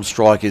at the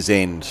non-striker's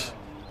end.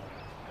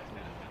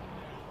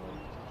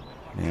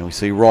 Now we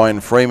see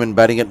Ryan Freeman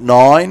batting at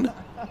 9.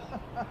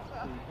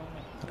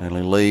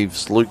 Only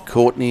leaves Luke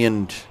Courtney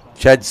and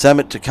Chad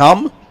Samet to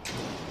come.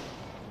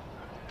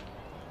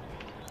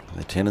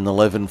 The 10 and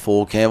 11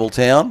 for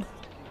Campbelltown.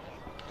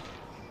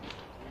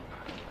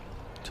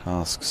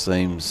 Task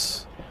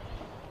seems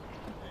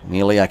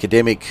nearly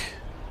academic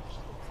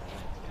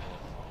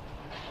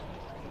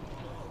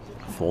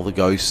for the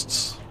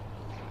Ghosts.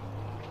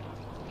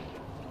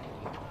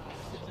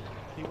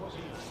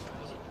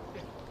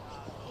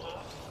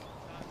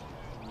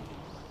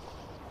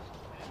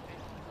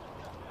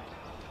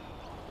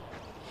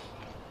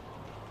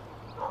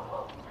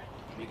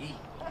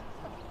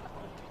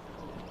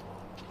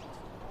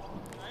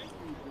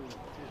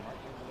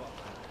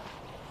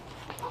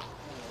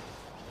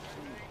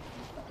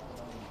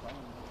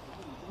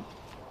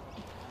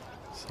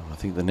 I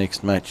think the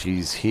next match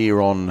is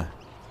here on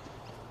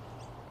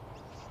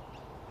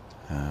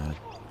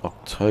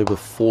October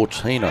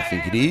 14, I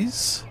think it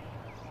is.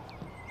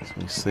 So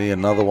we see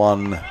another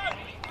one.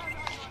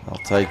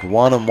 I'll take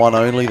one and one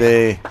only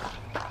there.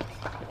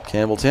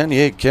 Campbelltown.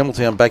 Yeah,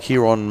 Campbelltown back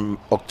here on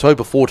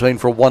October 14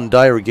 for a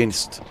one-dayer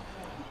against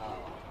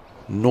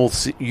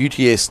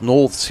UTS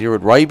Norths here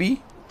at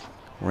Raby.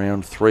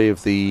 Round 3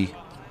 of the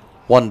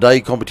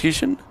one-day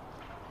competition.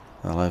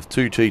 They'll have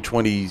 2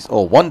 T20s,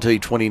 or 1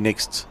 T20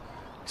 next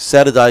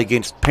Saturday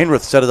against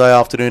Penrith, Saturday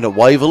afternoon at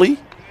Waverley.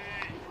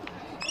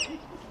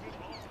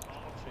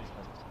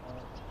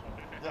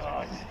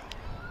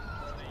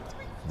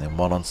 And then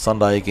one on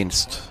Sunday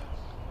against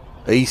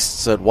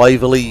Easts at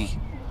Waverley.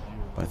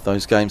 Both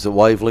those games at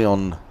Waverley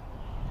on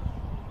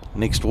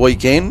next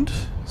weekend.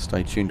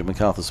 Stay tuned to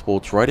Macarthur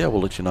Sports Radio.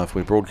 We'll let you know if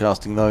we're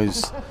broadcasting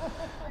those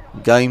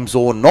games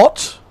or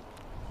not.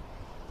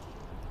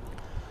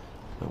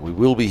 But we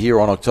will be here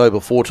on October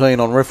 14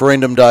 on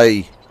referendum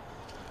day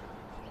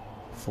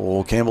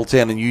for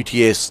Campbelltown and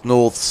UTS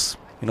Norths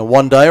in a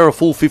one-day or a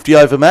full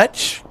 50-over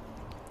match.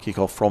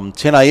 Kick-off from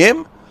 10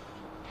 a.m.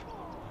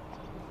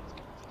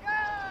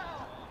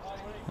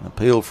 An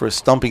appeal for a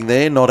stumping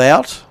there, not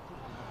out.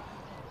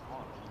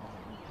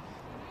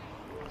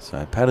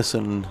 So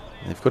Patterson,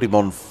 they've got him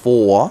on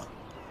 4.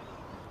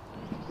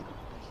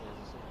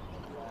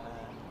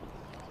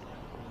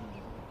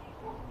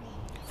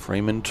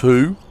 Freeman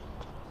 2.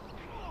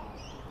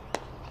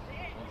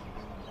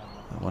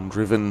 That one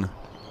driven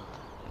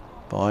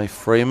by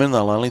Freeman.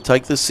 They'll only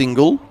take the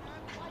single.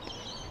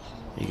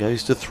 He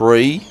goes to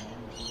 3.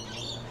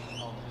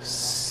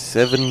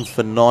 7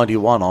 for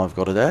 91 I've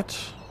got it at.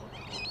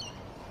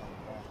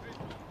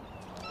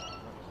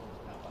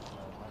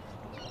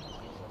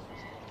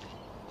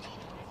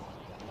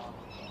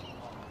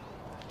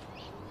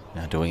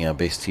 Now doing our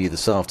best here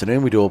this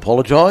afternoon. We do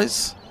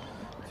apologise.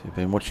 If you've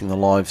been watching the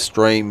live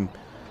stream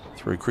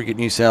through Cricket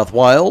New South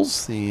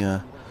Wales,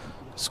 the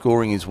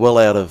scoring is well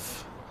out of...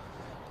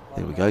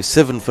 There we go,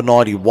 7 for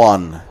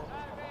 91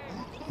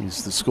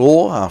 is the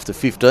score after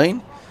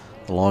 15.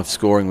 The live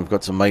scoring, we've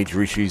got some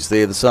major issues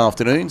there this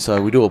afternoon,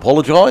 so we do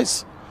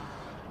apologise.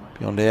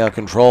 beyond our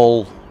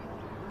control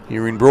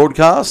here in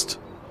broadcast.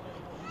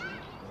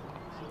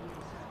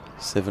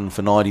 7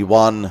 for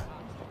 91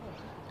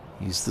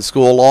 is the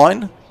score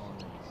line.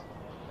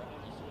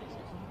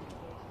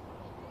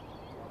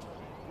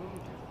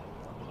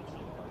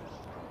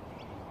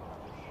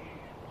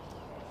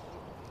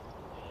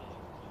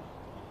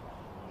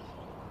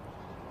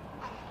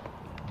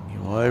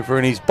 Over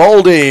and he's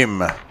bowled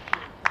him.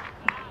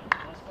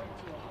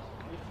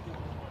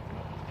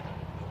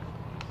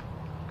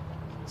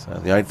 So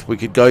the 8th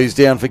wicket goes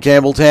down for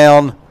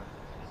Campbelltown.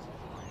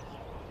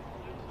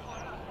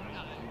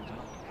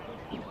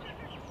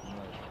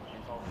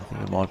 I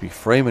think it might be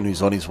Freeman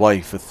who's on his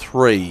way for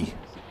 3.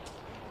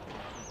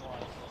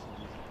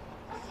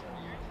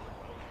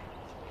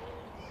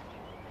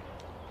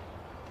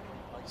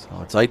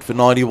 So it's 8 for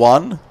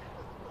 91.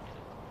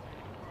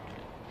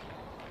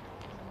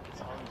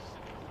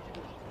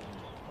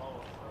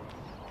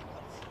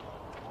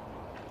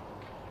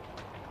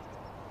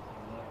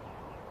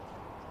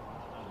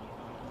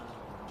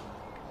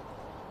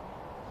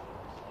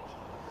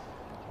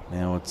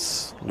 Now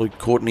it's Luke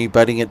Courtney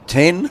batting at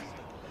 10.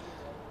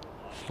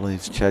 Which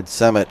leaves Chad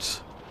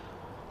Samet,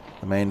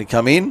 the man to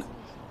come in.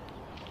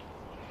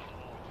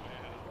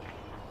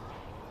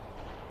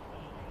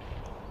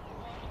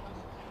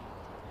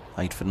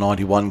 Eight for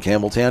 91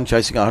 Campbelltown,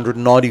 chasing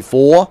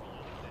 194.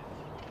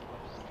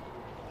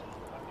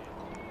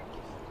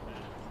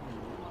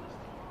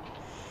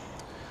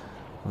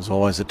 It was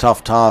always a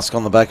tough task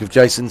on the back of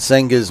Jason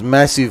Senger's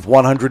massive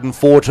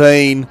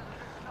 114.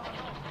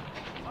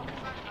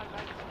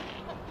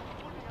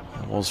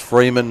 Was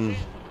Freeman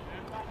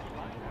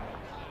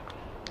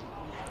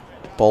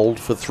bowled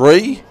for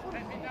 3.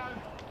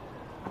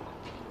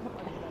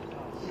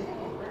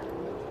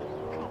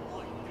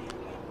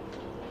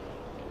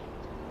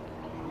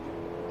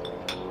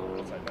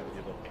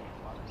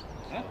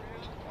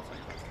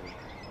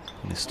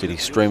 And a steady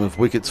stream of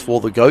wickets for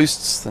the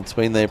Ghosts. That's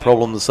been their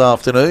problem this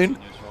afternoon.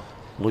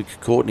 Luke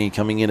Courtney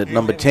coming in at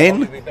number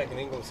 10.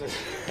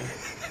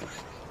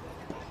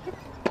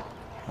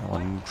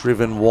 One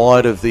driven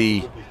wide of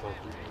the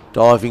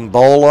diving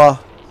bowler,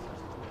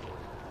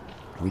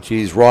 which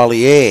is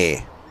Riley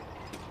Eyre.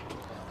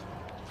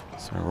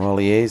 So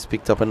Riley Ayre's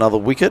picked up another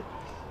wicket.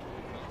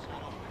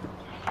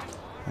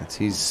 That's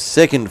his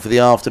second for the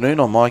afternoon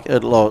on my,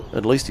 at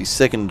least his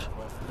second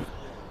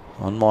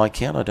on my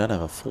count. I don't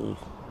have a full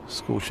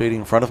score sheet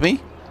in front of me.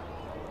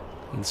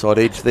 Inside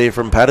edge there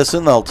from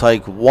Patterson. They'll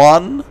take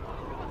 1,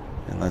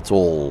 and that's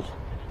all.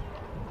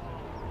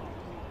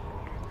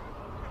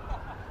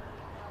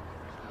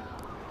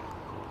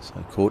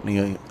 So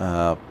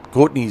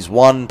Courtney's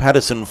 1,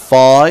 Patterson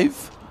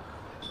 5,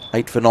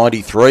 8 for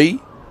 93.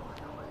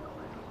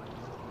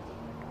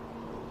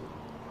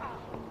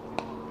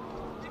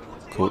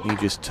 Courtney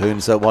just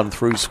turns that one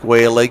through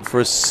square leg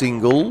for a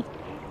single.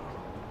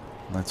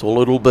 And that's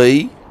all it'll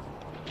be.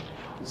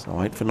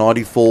 So 8 for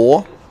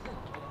 94.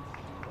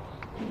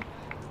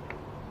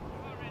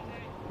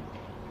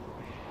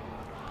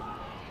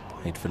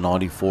 Eight for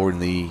 94 in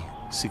the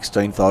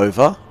 16th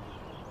over.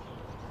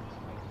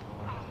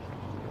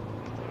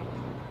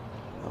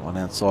 One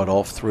outside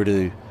off through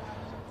to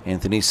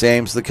Anthony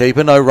Sams, the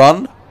keeper. No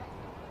run.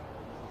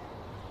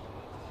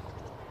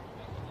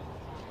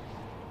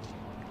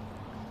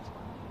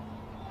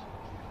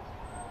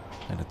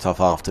 And a tough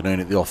afternoon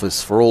at the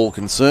office for all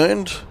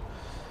concerned.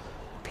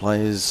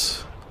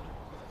 Players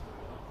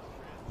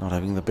not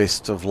having the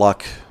best of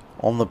luck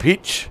on the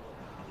pitch.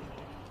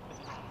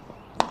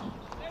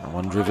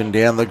 One driven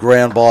down the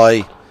ground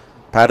by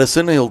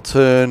Patterson. He'll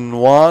turn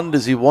 1.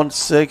 Does he want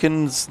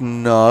seconds?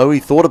 No, he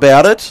thought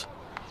about it.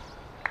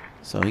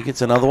 So he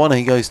gets another one.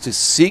 He goes to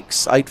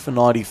 6, 8 for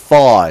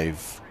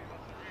 95.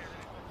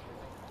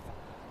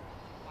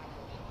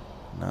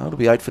 No, it'll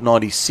be 8 for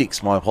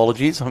 96. My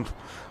apologies. I'm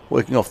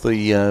working off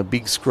the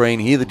big screen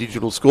here, the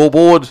digital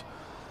scoreboard,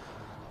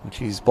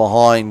 which is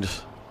behind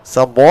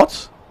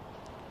somewhat.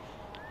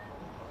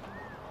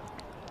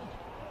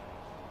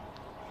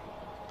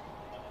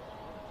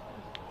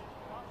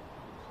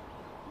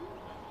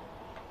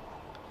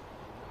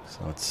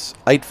 So it's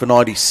 8 for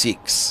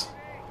 96.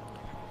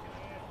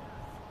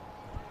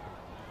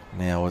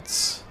 Now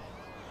it's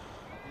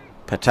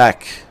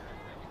Patak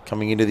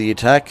coming into the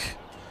attack.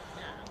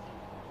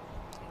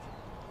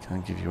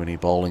 Can't give you any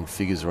bowling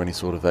figures or any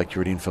sort of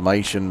accurate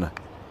information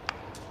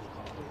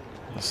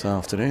this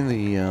afternoon.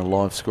 The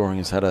live scoring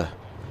has had a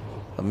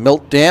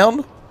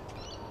meltdown.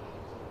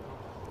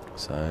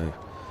 So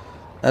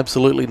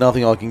absolutely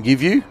nothing I can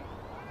give you.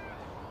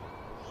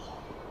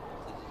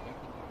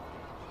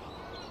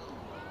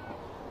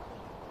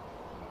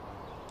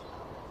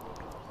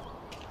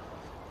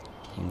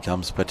 In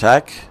comes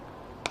Patak.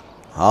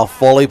 Half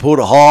volley put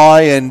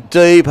high and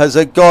deep. Has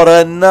it got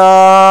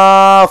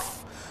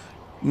enough?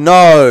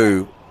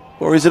 No.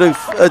 Or is it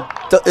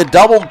a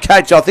double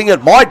catch? I think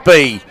it might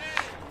be.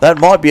 That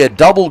might be a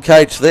double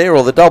catch there,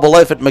 or the double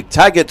effort.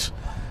 McTaggart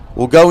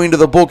will go into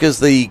the book as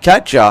the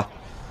catcher.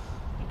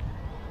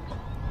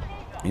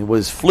 It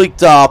was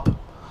flicked up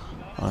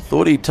I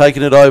thought he'd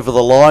taken it over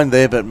the line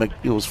there, but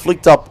it was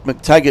flicked up.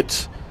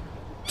 McTaggart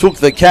took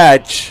the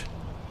catch.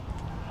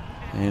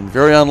 And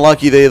very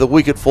unlucky there, the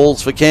wicket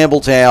falls for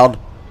Campbelltown.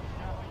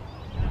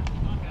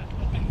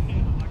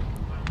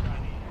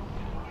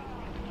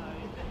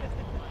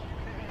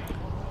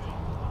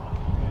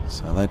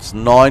 So that's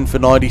 9 for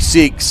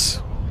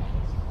 96.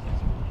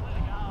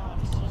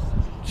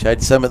 Chad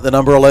Samet, the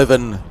number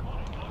 11.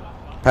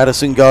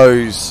 Patterson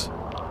goes.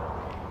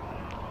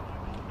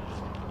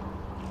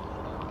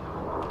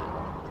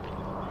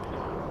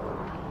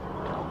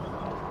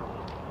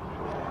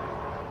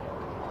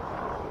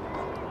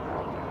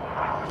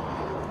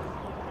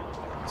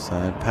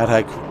 So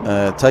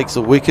Patak takes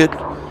a wicket.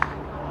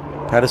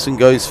 Patterson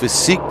goes for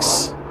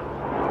 6.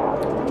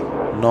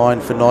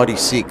 9 for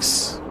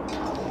 96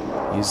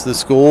 is the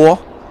score.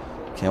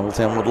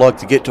 Campbelltown would like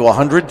to get to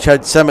 100.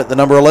 Chad Samet, the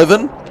number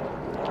 11.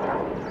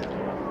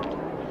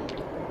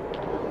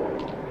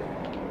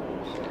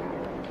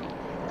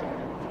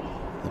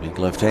 The big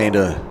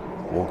left-hander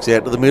walks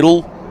out to the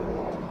middle.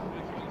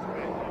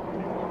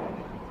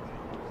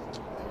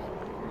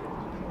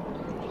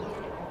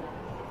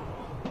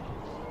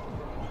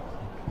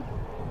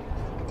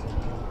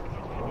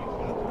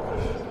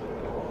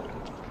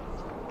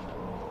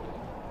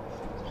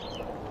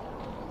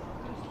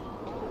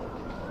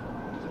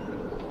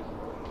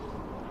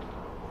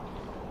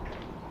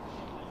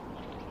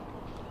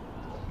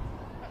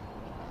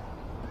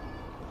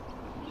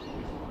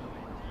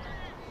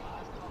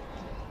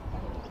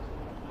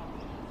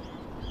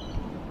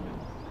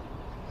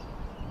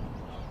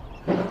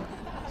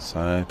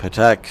 So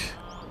Patak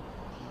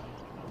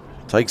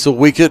takes a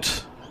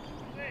wicket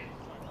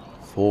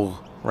for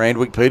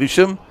Randwick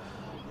Petersham.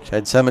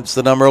 Chad Samet's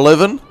the number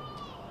 11.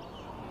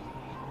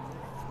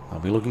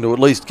 They'll be looking to at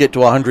least get to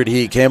 100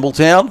 here,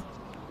 Campbelltown.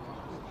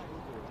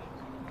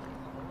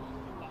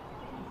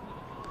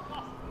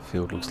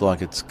 Field looks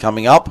like it's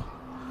coming up.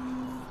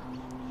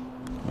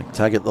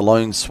 McTaggart, the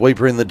lone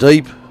sweeper in the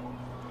deep,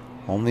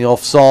 on the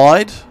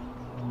offside.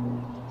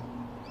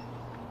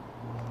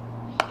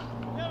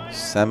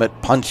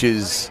 Samet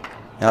punches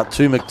out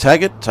to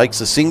McTaggart, takes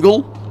a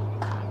single.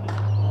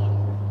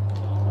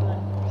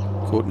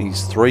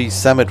 Courtney's 3,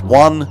 Samet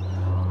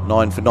 1,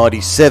 9 for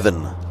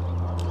 97.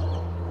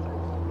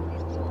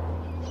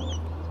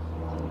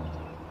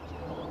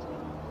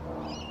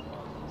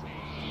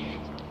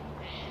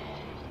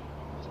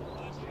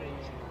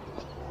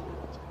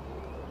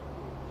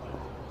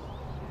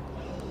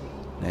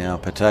 Now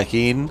Patak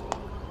in.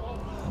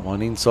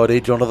 One inside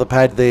edge onto the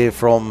pad there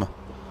from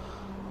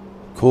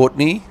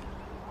Courtney.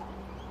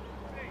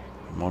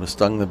 Might have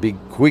stung the big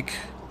quick,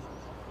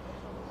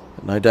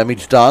 but no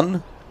damage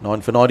done.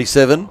 9 for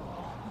 97.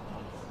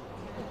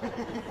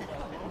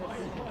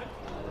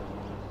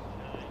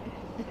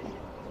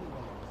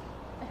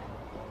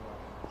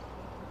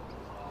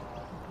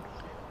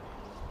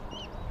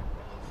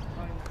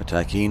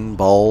 Patak in,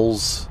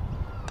 bowls.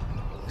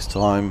 This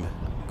time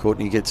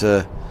Courtney gets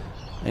an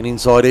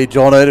inside edge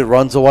on it. It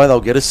runs away. They'll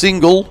get a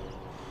single.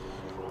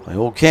 They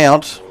all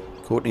count.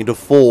 Courtney to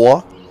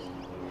 4.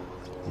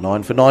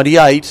 9 for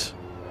 98.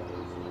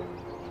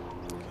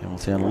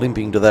 Campbelltown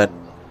limping to that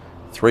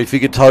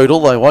 3-figure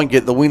total. They won't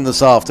get the win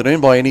this afternoon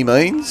by any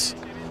means,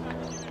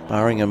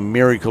 barring a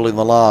miracle in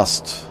the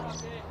last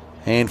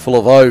handful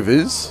of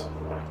overs.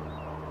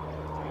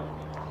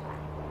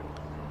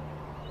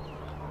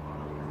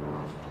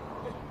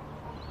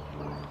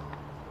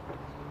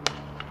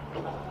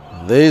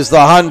 There's the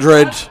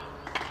 100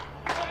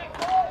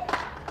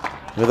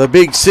 with a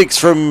big 6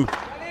 from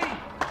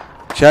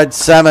Chad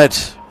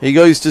Samet. He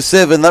goes to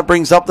 7. That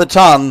brings up the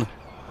ton.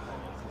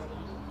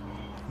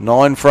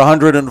 9 for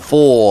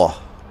 104.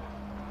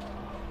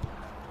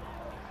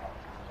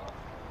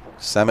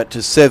 Samet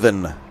to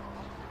 7.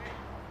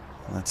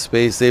 That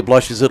spares their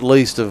blushes at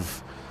least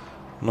of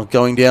not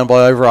going down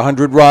by over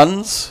 100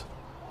 runs.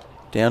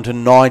 Down to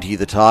 90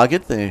 the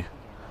target. They're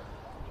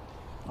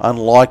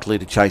unlikely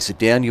to chase it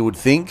down, you would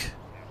think.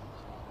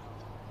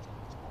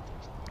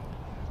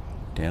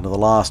 Down to the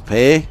last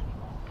pair.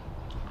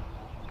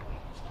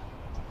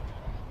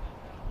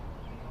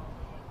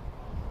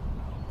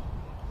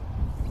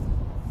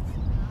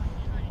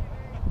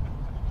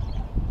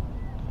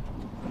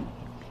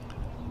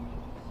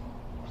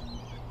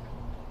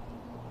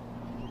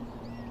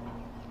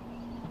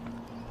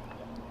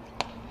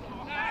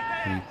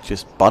 He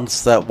just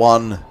bunts that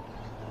one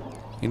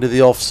into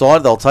the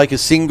offside. They'll take a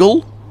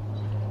single.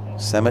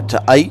 Samet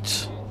to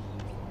 8.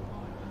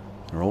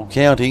 They're all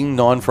counting.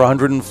 9 for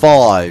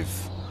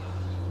 105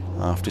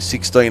 after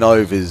 16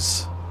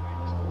 overs.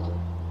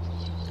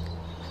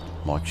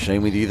 Mike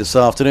Sheen with you this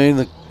afternoon.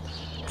 The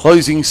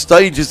closing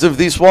stages of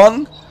this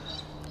one.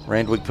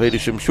 Randwick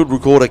Petersham should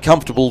record a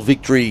comfortable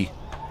victory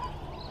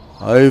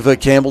over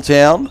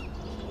Campbelltown,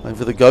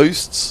 over the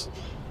Ghosts.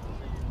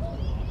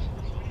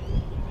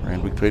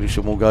 Randwick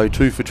Petersham will go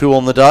 2 for 2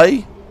 on the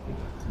day.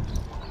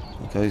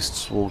 The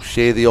Ghosts will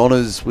share the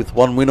honours with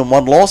 1 win and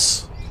 1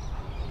 loss.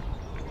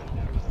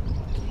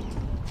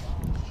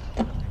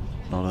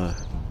 Not a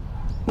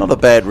not a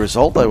bad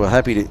result. They were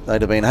happy.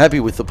 They'd have been happy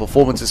with the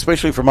performance,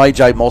 especially from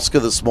AJ Mosca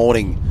this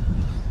morning.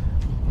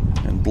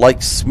 And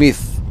Blake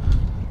Smith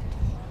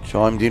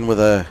chimed in with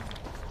a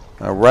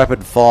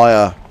rapid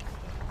fire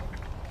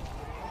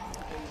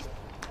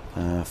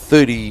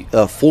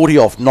 40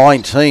 off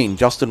 19.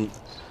 Justin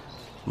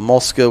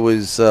Mosca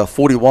was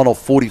 41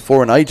 off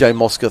 44, and AJ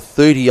Mosca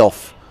 30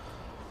 off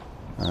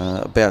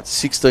about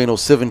 16 or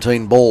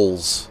 17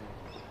 balls.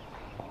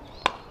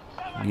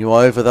 New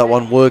over, that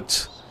one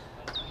worked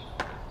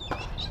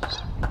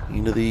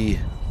into the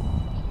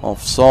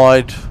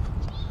offside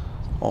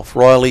off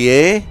Riley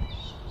Air.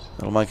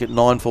 That'll make it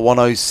 9 for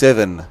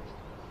 107.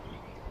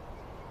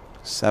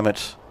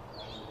 Samet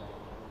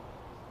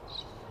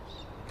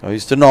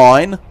goes to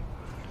 9.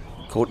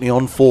 Courtney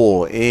on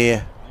 4.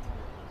 Air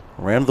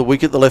around the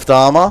wicket, the left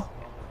armour.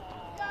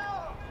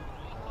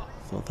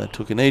 Thought that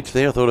took an edge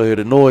there. I thought I heard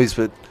a noise,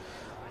 but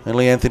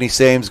only Anthony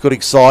Sams got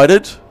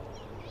excited.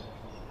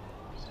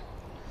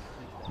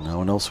 No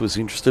one else was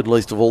interested,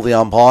 least of all the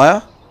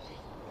umpire.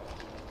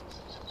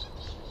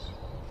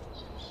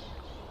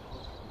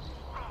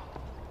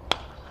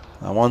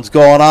 That one's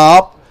gone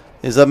up.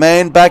 There's a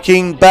man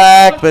backing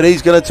back, but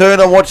he's going to turn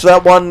and watch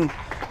that one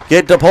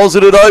get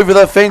deposited over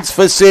the fence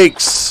for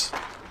 6.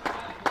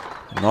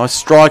 Nice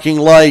striking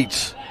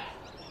late.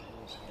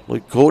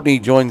 Luke Courtney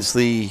joins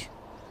the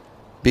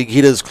Big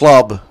Hitters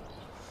Club.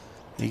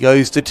 He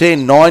goes to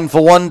 10, 9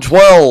 for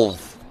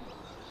 112.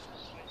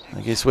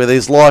 I guess where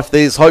there's life,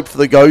 there's hope for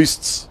the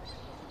Ghosts.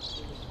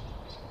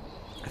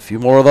 A few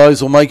more of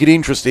those will make it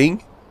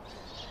interesting.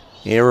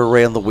 Air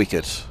around the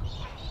wicket.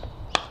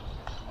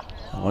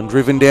 One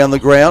driven down the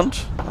ground.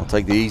 I'll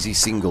take the easy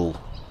single.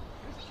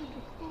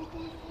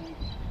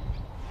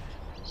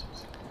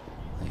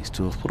 These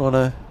two have put on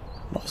a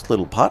nice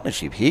little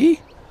partnership here.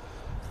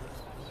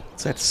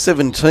 It's at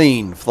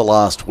 17 for the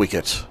last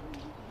wicket.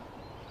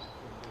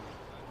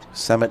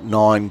 Samet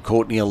 9,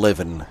 Courtney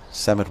 11.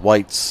 Samet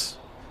waits.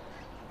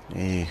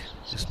 Yeah,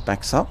 just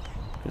backs up.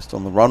 Just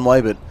on the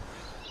runway, but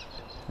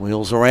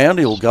wheels around.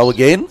 He'll go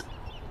again.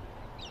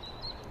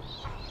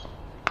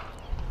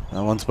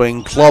 That one's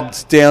being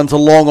clubbed down to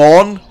long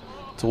on.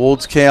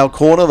 Towards Cow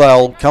Corner.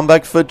 They'll come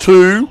back for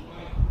 2.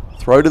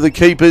 Throw to the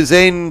keeper's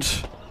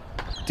end.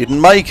 Didn't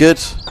make it.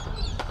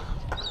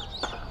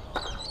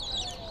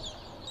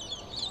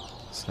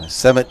 So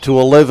Samet to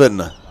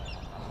 11.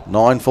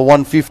 9 for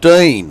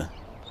 115. I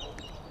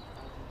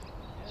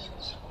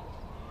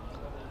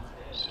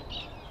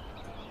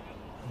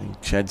think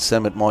Chad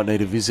Samet might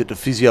need a visit to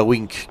Physio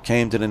Inc.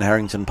 Camden and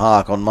Harrington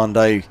Park on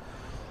Monday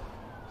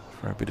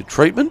for a bit of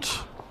treatment.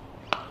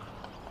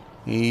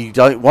 He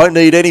won't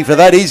need any for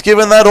that. He's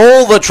given that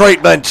all the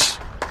treatment.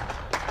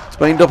 It's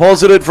been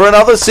deposited for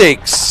another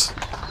 6.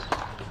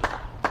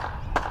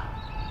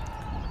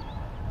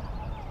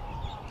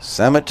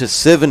 Samet to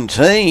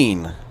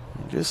 17.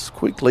 Just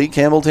quickly,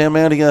 Campbelltown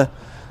mounting a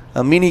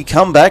mini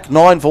comeback.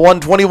 9 for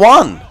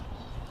 121.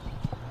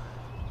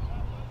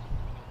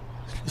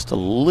 Just a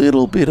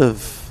little bit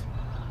of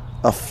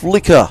a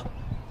flicker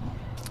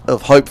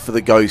of hope for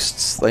the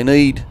Ghosts. They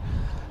need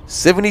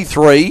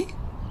 73.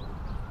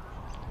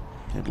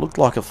 It looked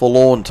like a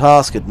forlorn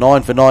task at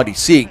 9 for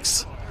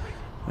 96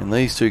 when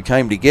these two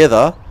came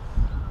together,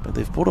 but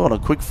they've put on a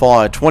quick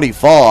fire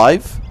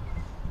 25.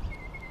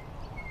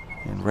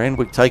 And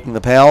Randwick taking the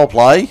power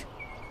play.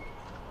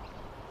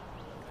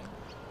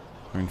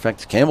 Or in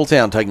fact,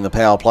 Campbelltown taking the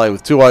power play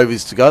with 2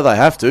 overs to go. They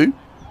have to.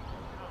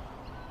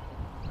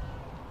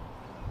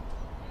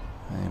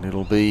 And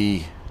it'll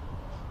be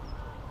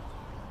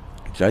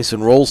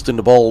Jason Ralston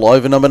to bowl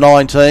over number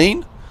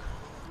 19.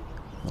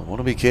 I want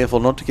to be careful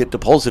not to get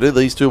deposited.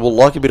 These two will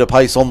like a bit of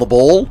pace on the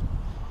ball.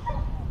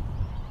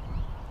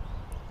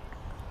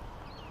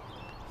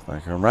 They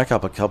can rack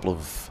up a couple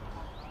of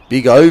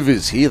big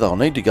overs here. They'll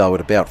need to go at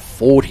about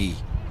 40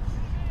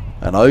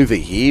 and over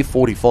here.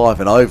 45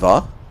 and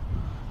over.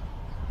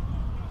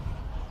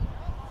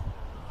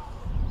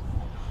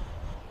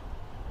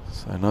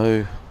 So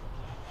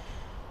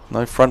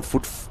no front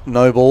foot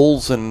no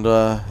balls and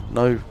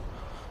no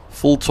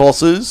full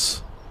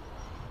tosses.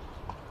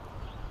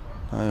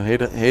 No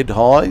head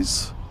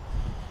highs.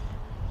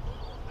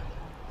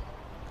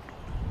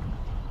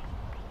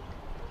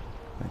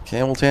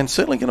 Campbelltown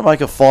certainly going to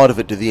make a fight of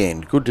it to the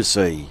end. Good to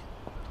see.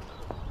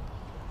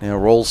 Now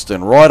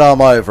Ralston, right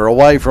arm over,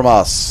 away from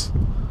us.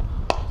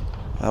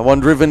 That one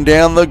driven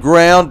down the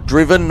ground,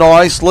 driven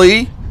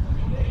nicely.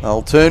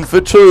 They'll turn for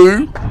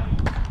 2.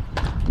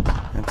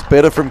 It's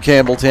better from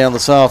Campbelltown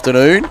this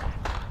afternoon.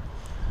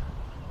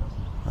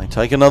 They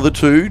take another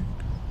 2.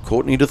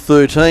 Courtney to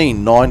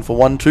 13, 9 for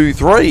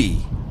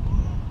 123.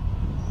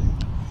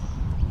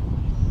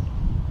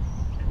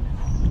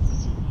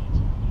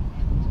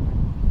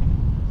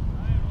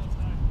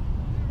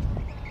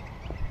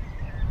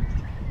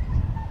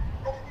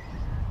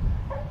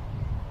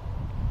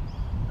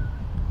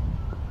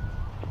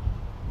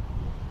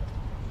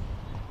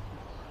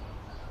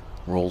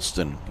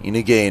 Ralston in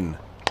again.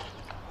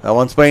 That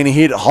one's been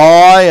hit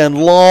high and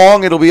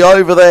long. It'll be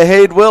over the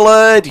head, will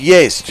it?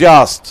 Yes,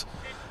 just.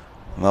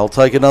 And they'll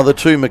take another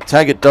 2.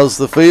 McTaggart does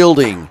the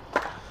fielding.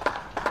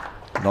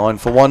 9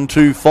 for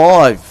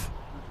 125.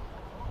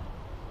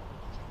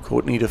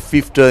 Courtney to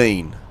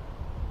 15.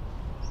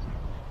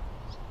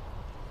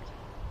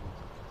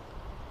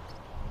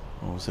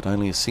 Or was it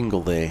only a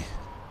single there?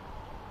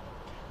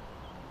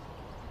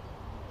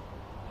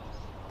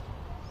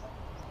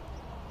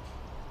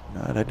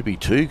 No, it had to be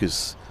 2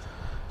 because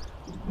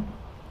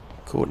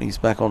Courtney's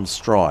back on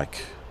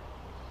strike.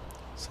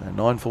 So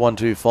 9 for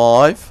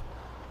 125.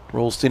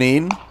 Ralston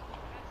in.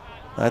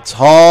 That's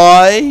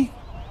high.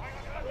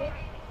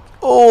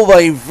 Oh,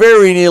 they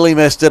very nearly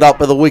messed it up,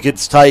 but the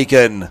wicket's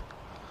taken. It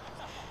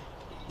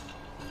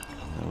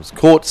was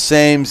caught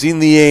Sams in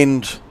the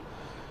end.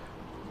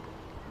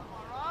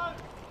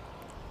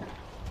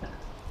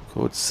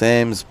 Caught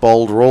Sams,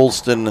 bowled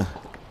Ralston. And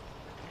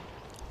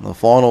the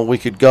final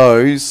wicket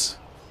goes.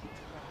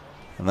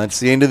 And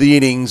that's the end of the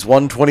innings.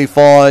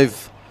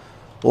 125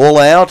 all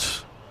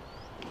out.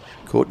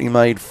 Courtney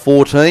made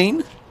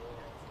 14.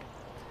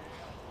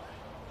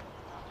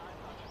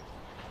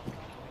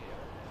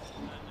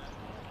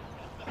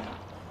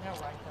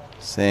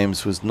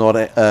 Sams was not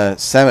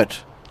Samet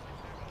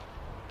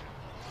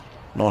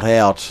not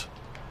out.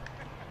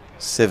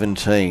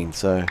 17.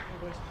 So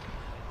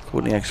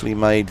Courtney actually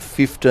made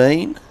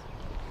 15.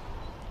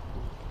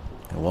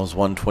 It was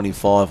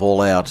 125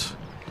 all out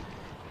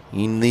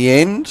in the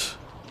end.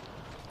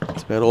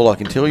 That's about all I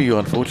can tell you.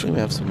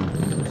 Unfortunately,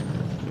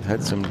 we've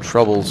had some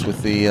troubles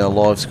with the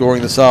live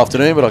scoring this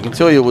afternoon, but I can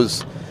tell you it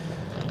was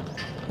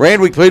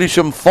Randwick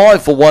Petersham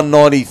 5 for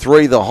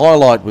 193. The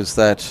highlight was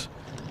that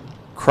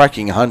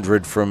cracking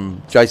 100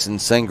 from Jason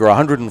Sangra,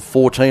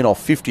 114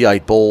 off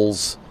 58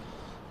 balls,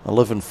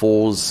 11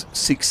 fours,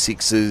 6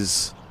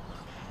 sixes.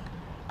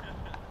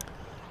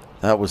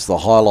 That was the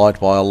highlight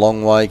by a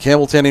long way.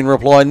 Campbelltown in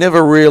reply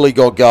never really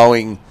got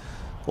going.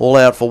 All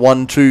out for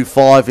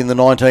 125 in the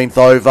 19th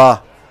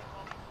over.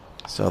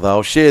 So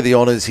they'll share the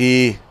honours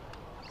here.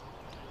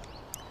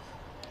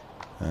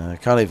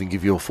 Can't even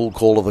give you a full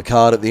call of the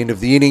card at the end of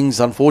the innings,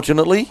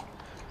 unfortunately.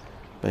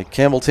 But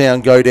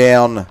Campbelltown go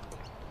down.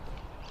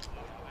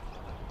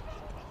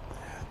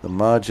 The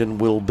margin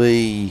will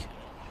be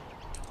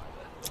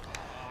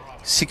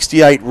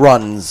 68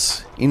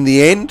 runs in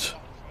the end.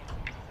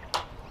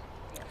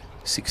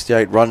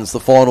 68 runs the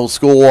final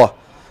score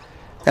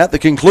at the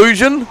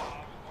conclusion.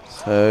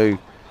 So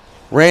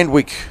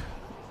Randwick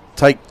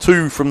take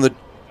 2 from the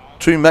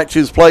 2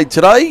 matches played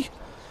today.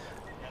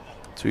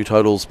 2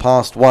 totals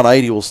past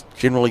 180 will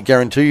generally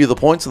guarantee you the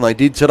points, and they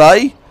did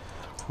today.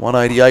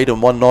 188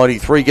 and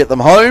 193 get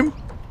them home.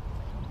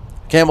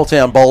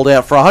 Campbelltown bowled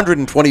out for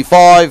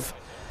 125.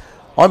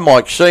 I'm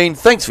Mike Sheen.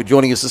 Thanks for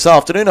joining us this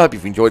afternoon. I hope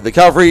you've enjoyed the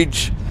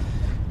coverage.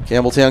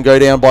 Campbelltown go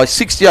down by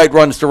 68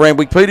 runs to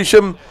Randwick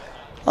Petersham.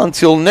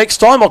 Until next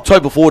time,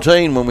 October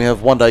 14, when we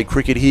have one-day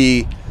cricket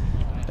here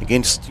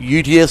against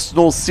UTS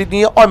North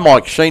Sydney. I'm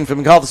Mike Sheen from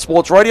Macarthur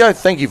Sports Radio.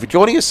 Thank you for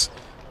joining us.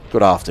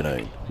 Good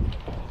afternoon.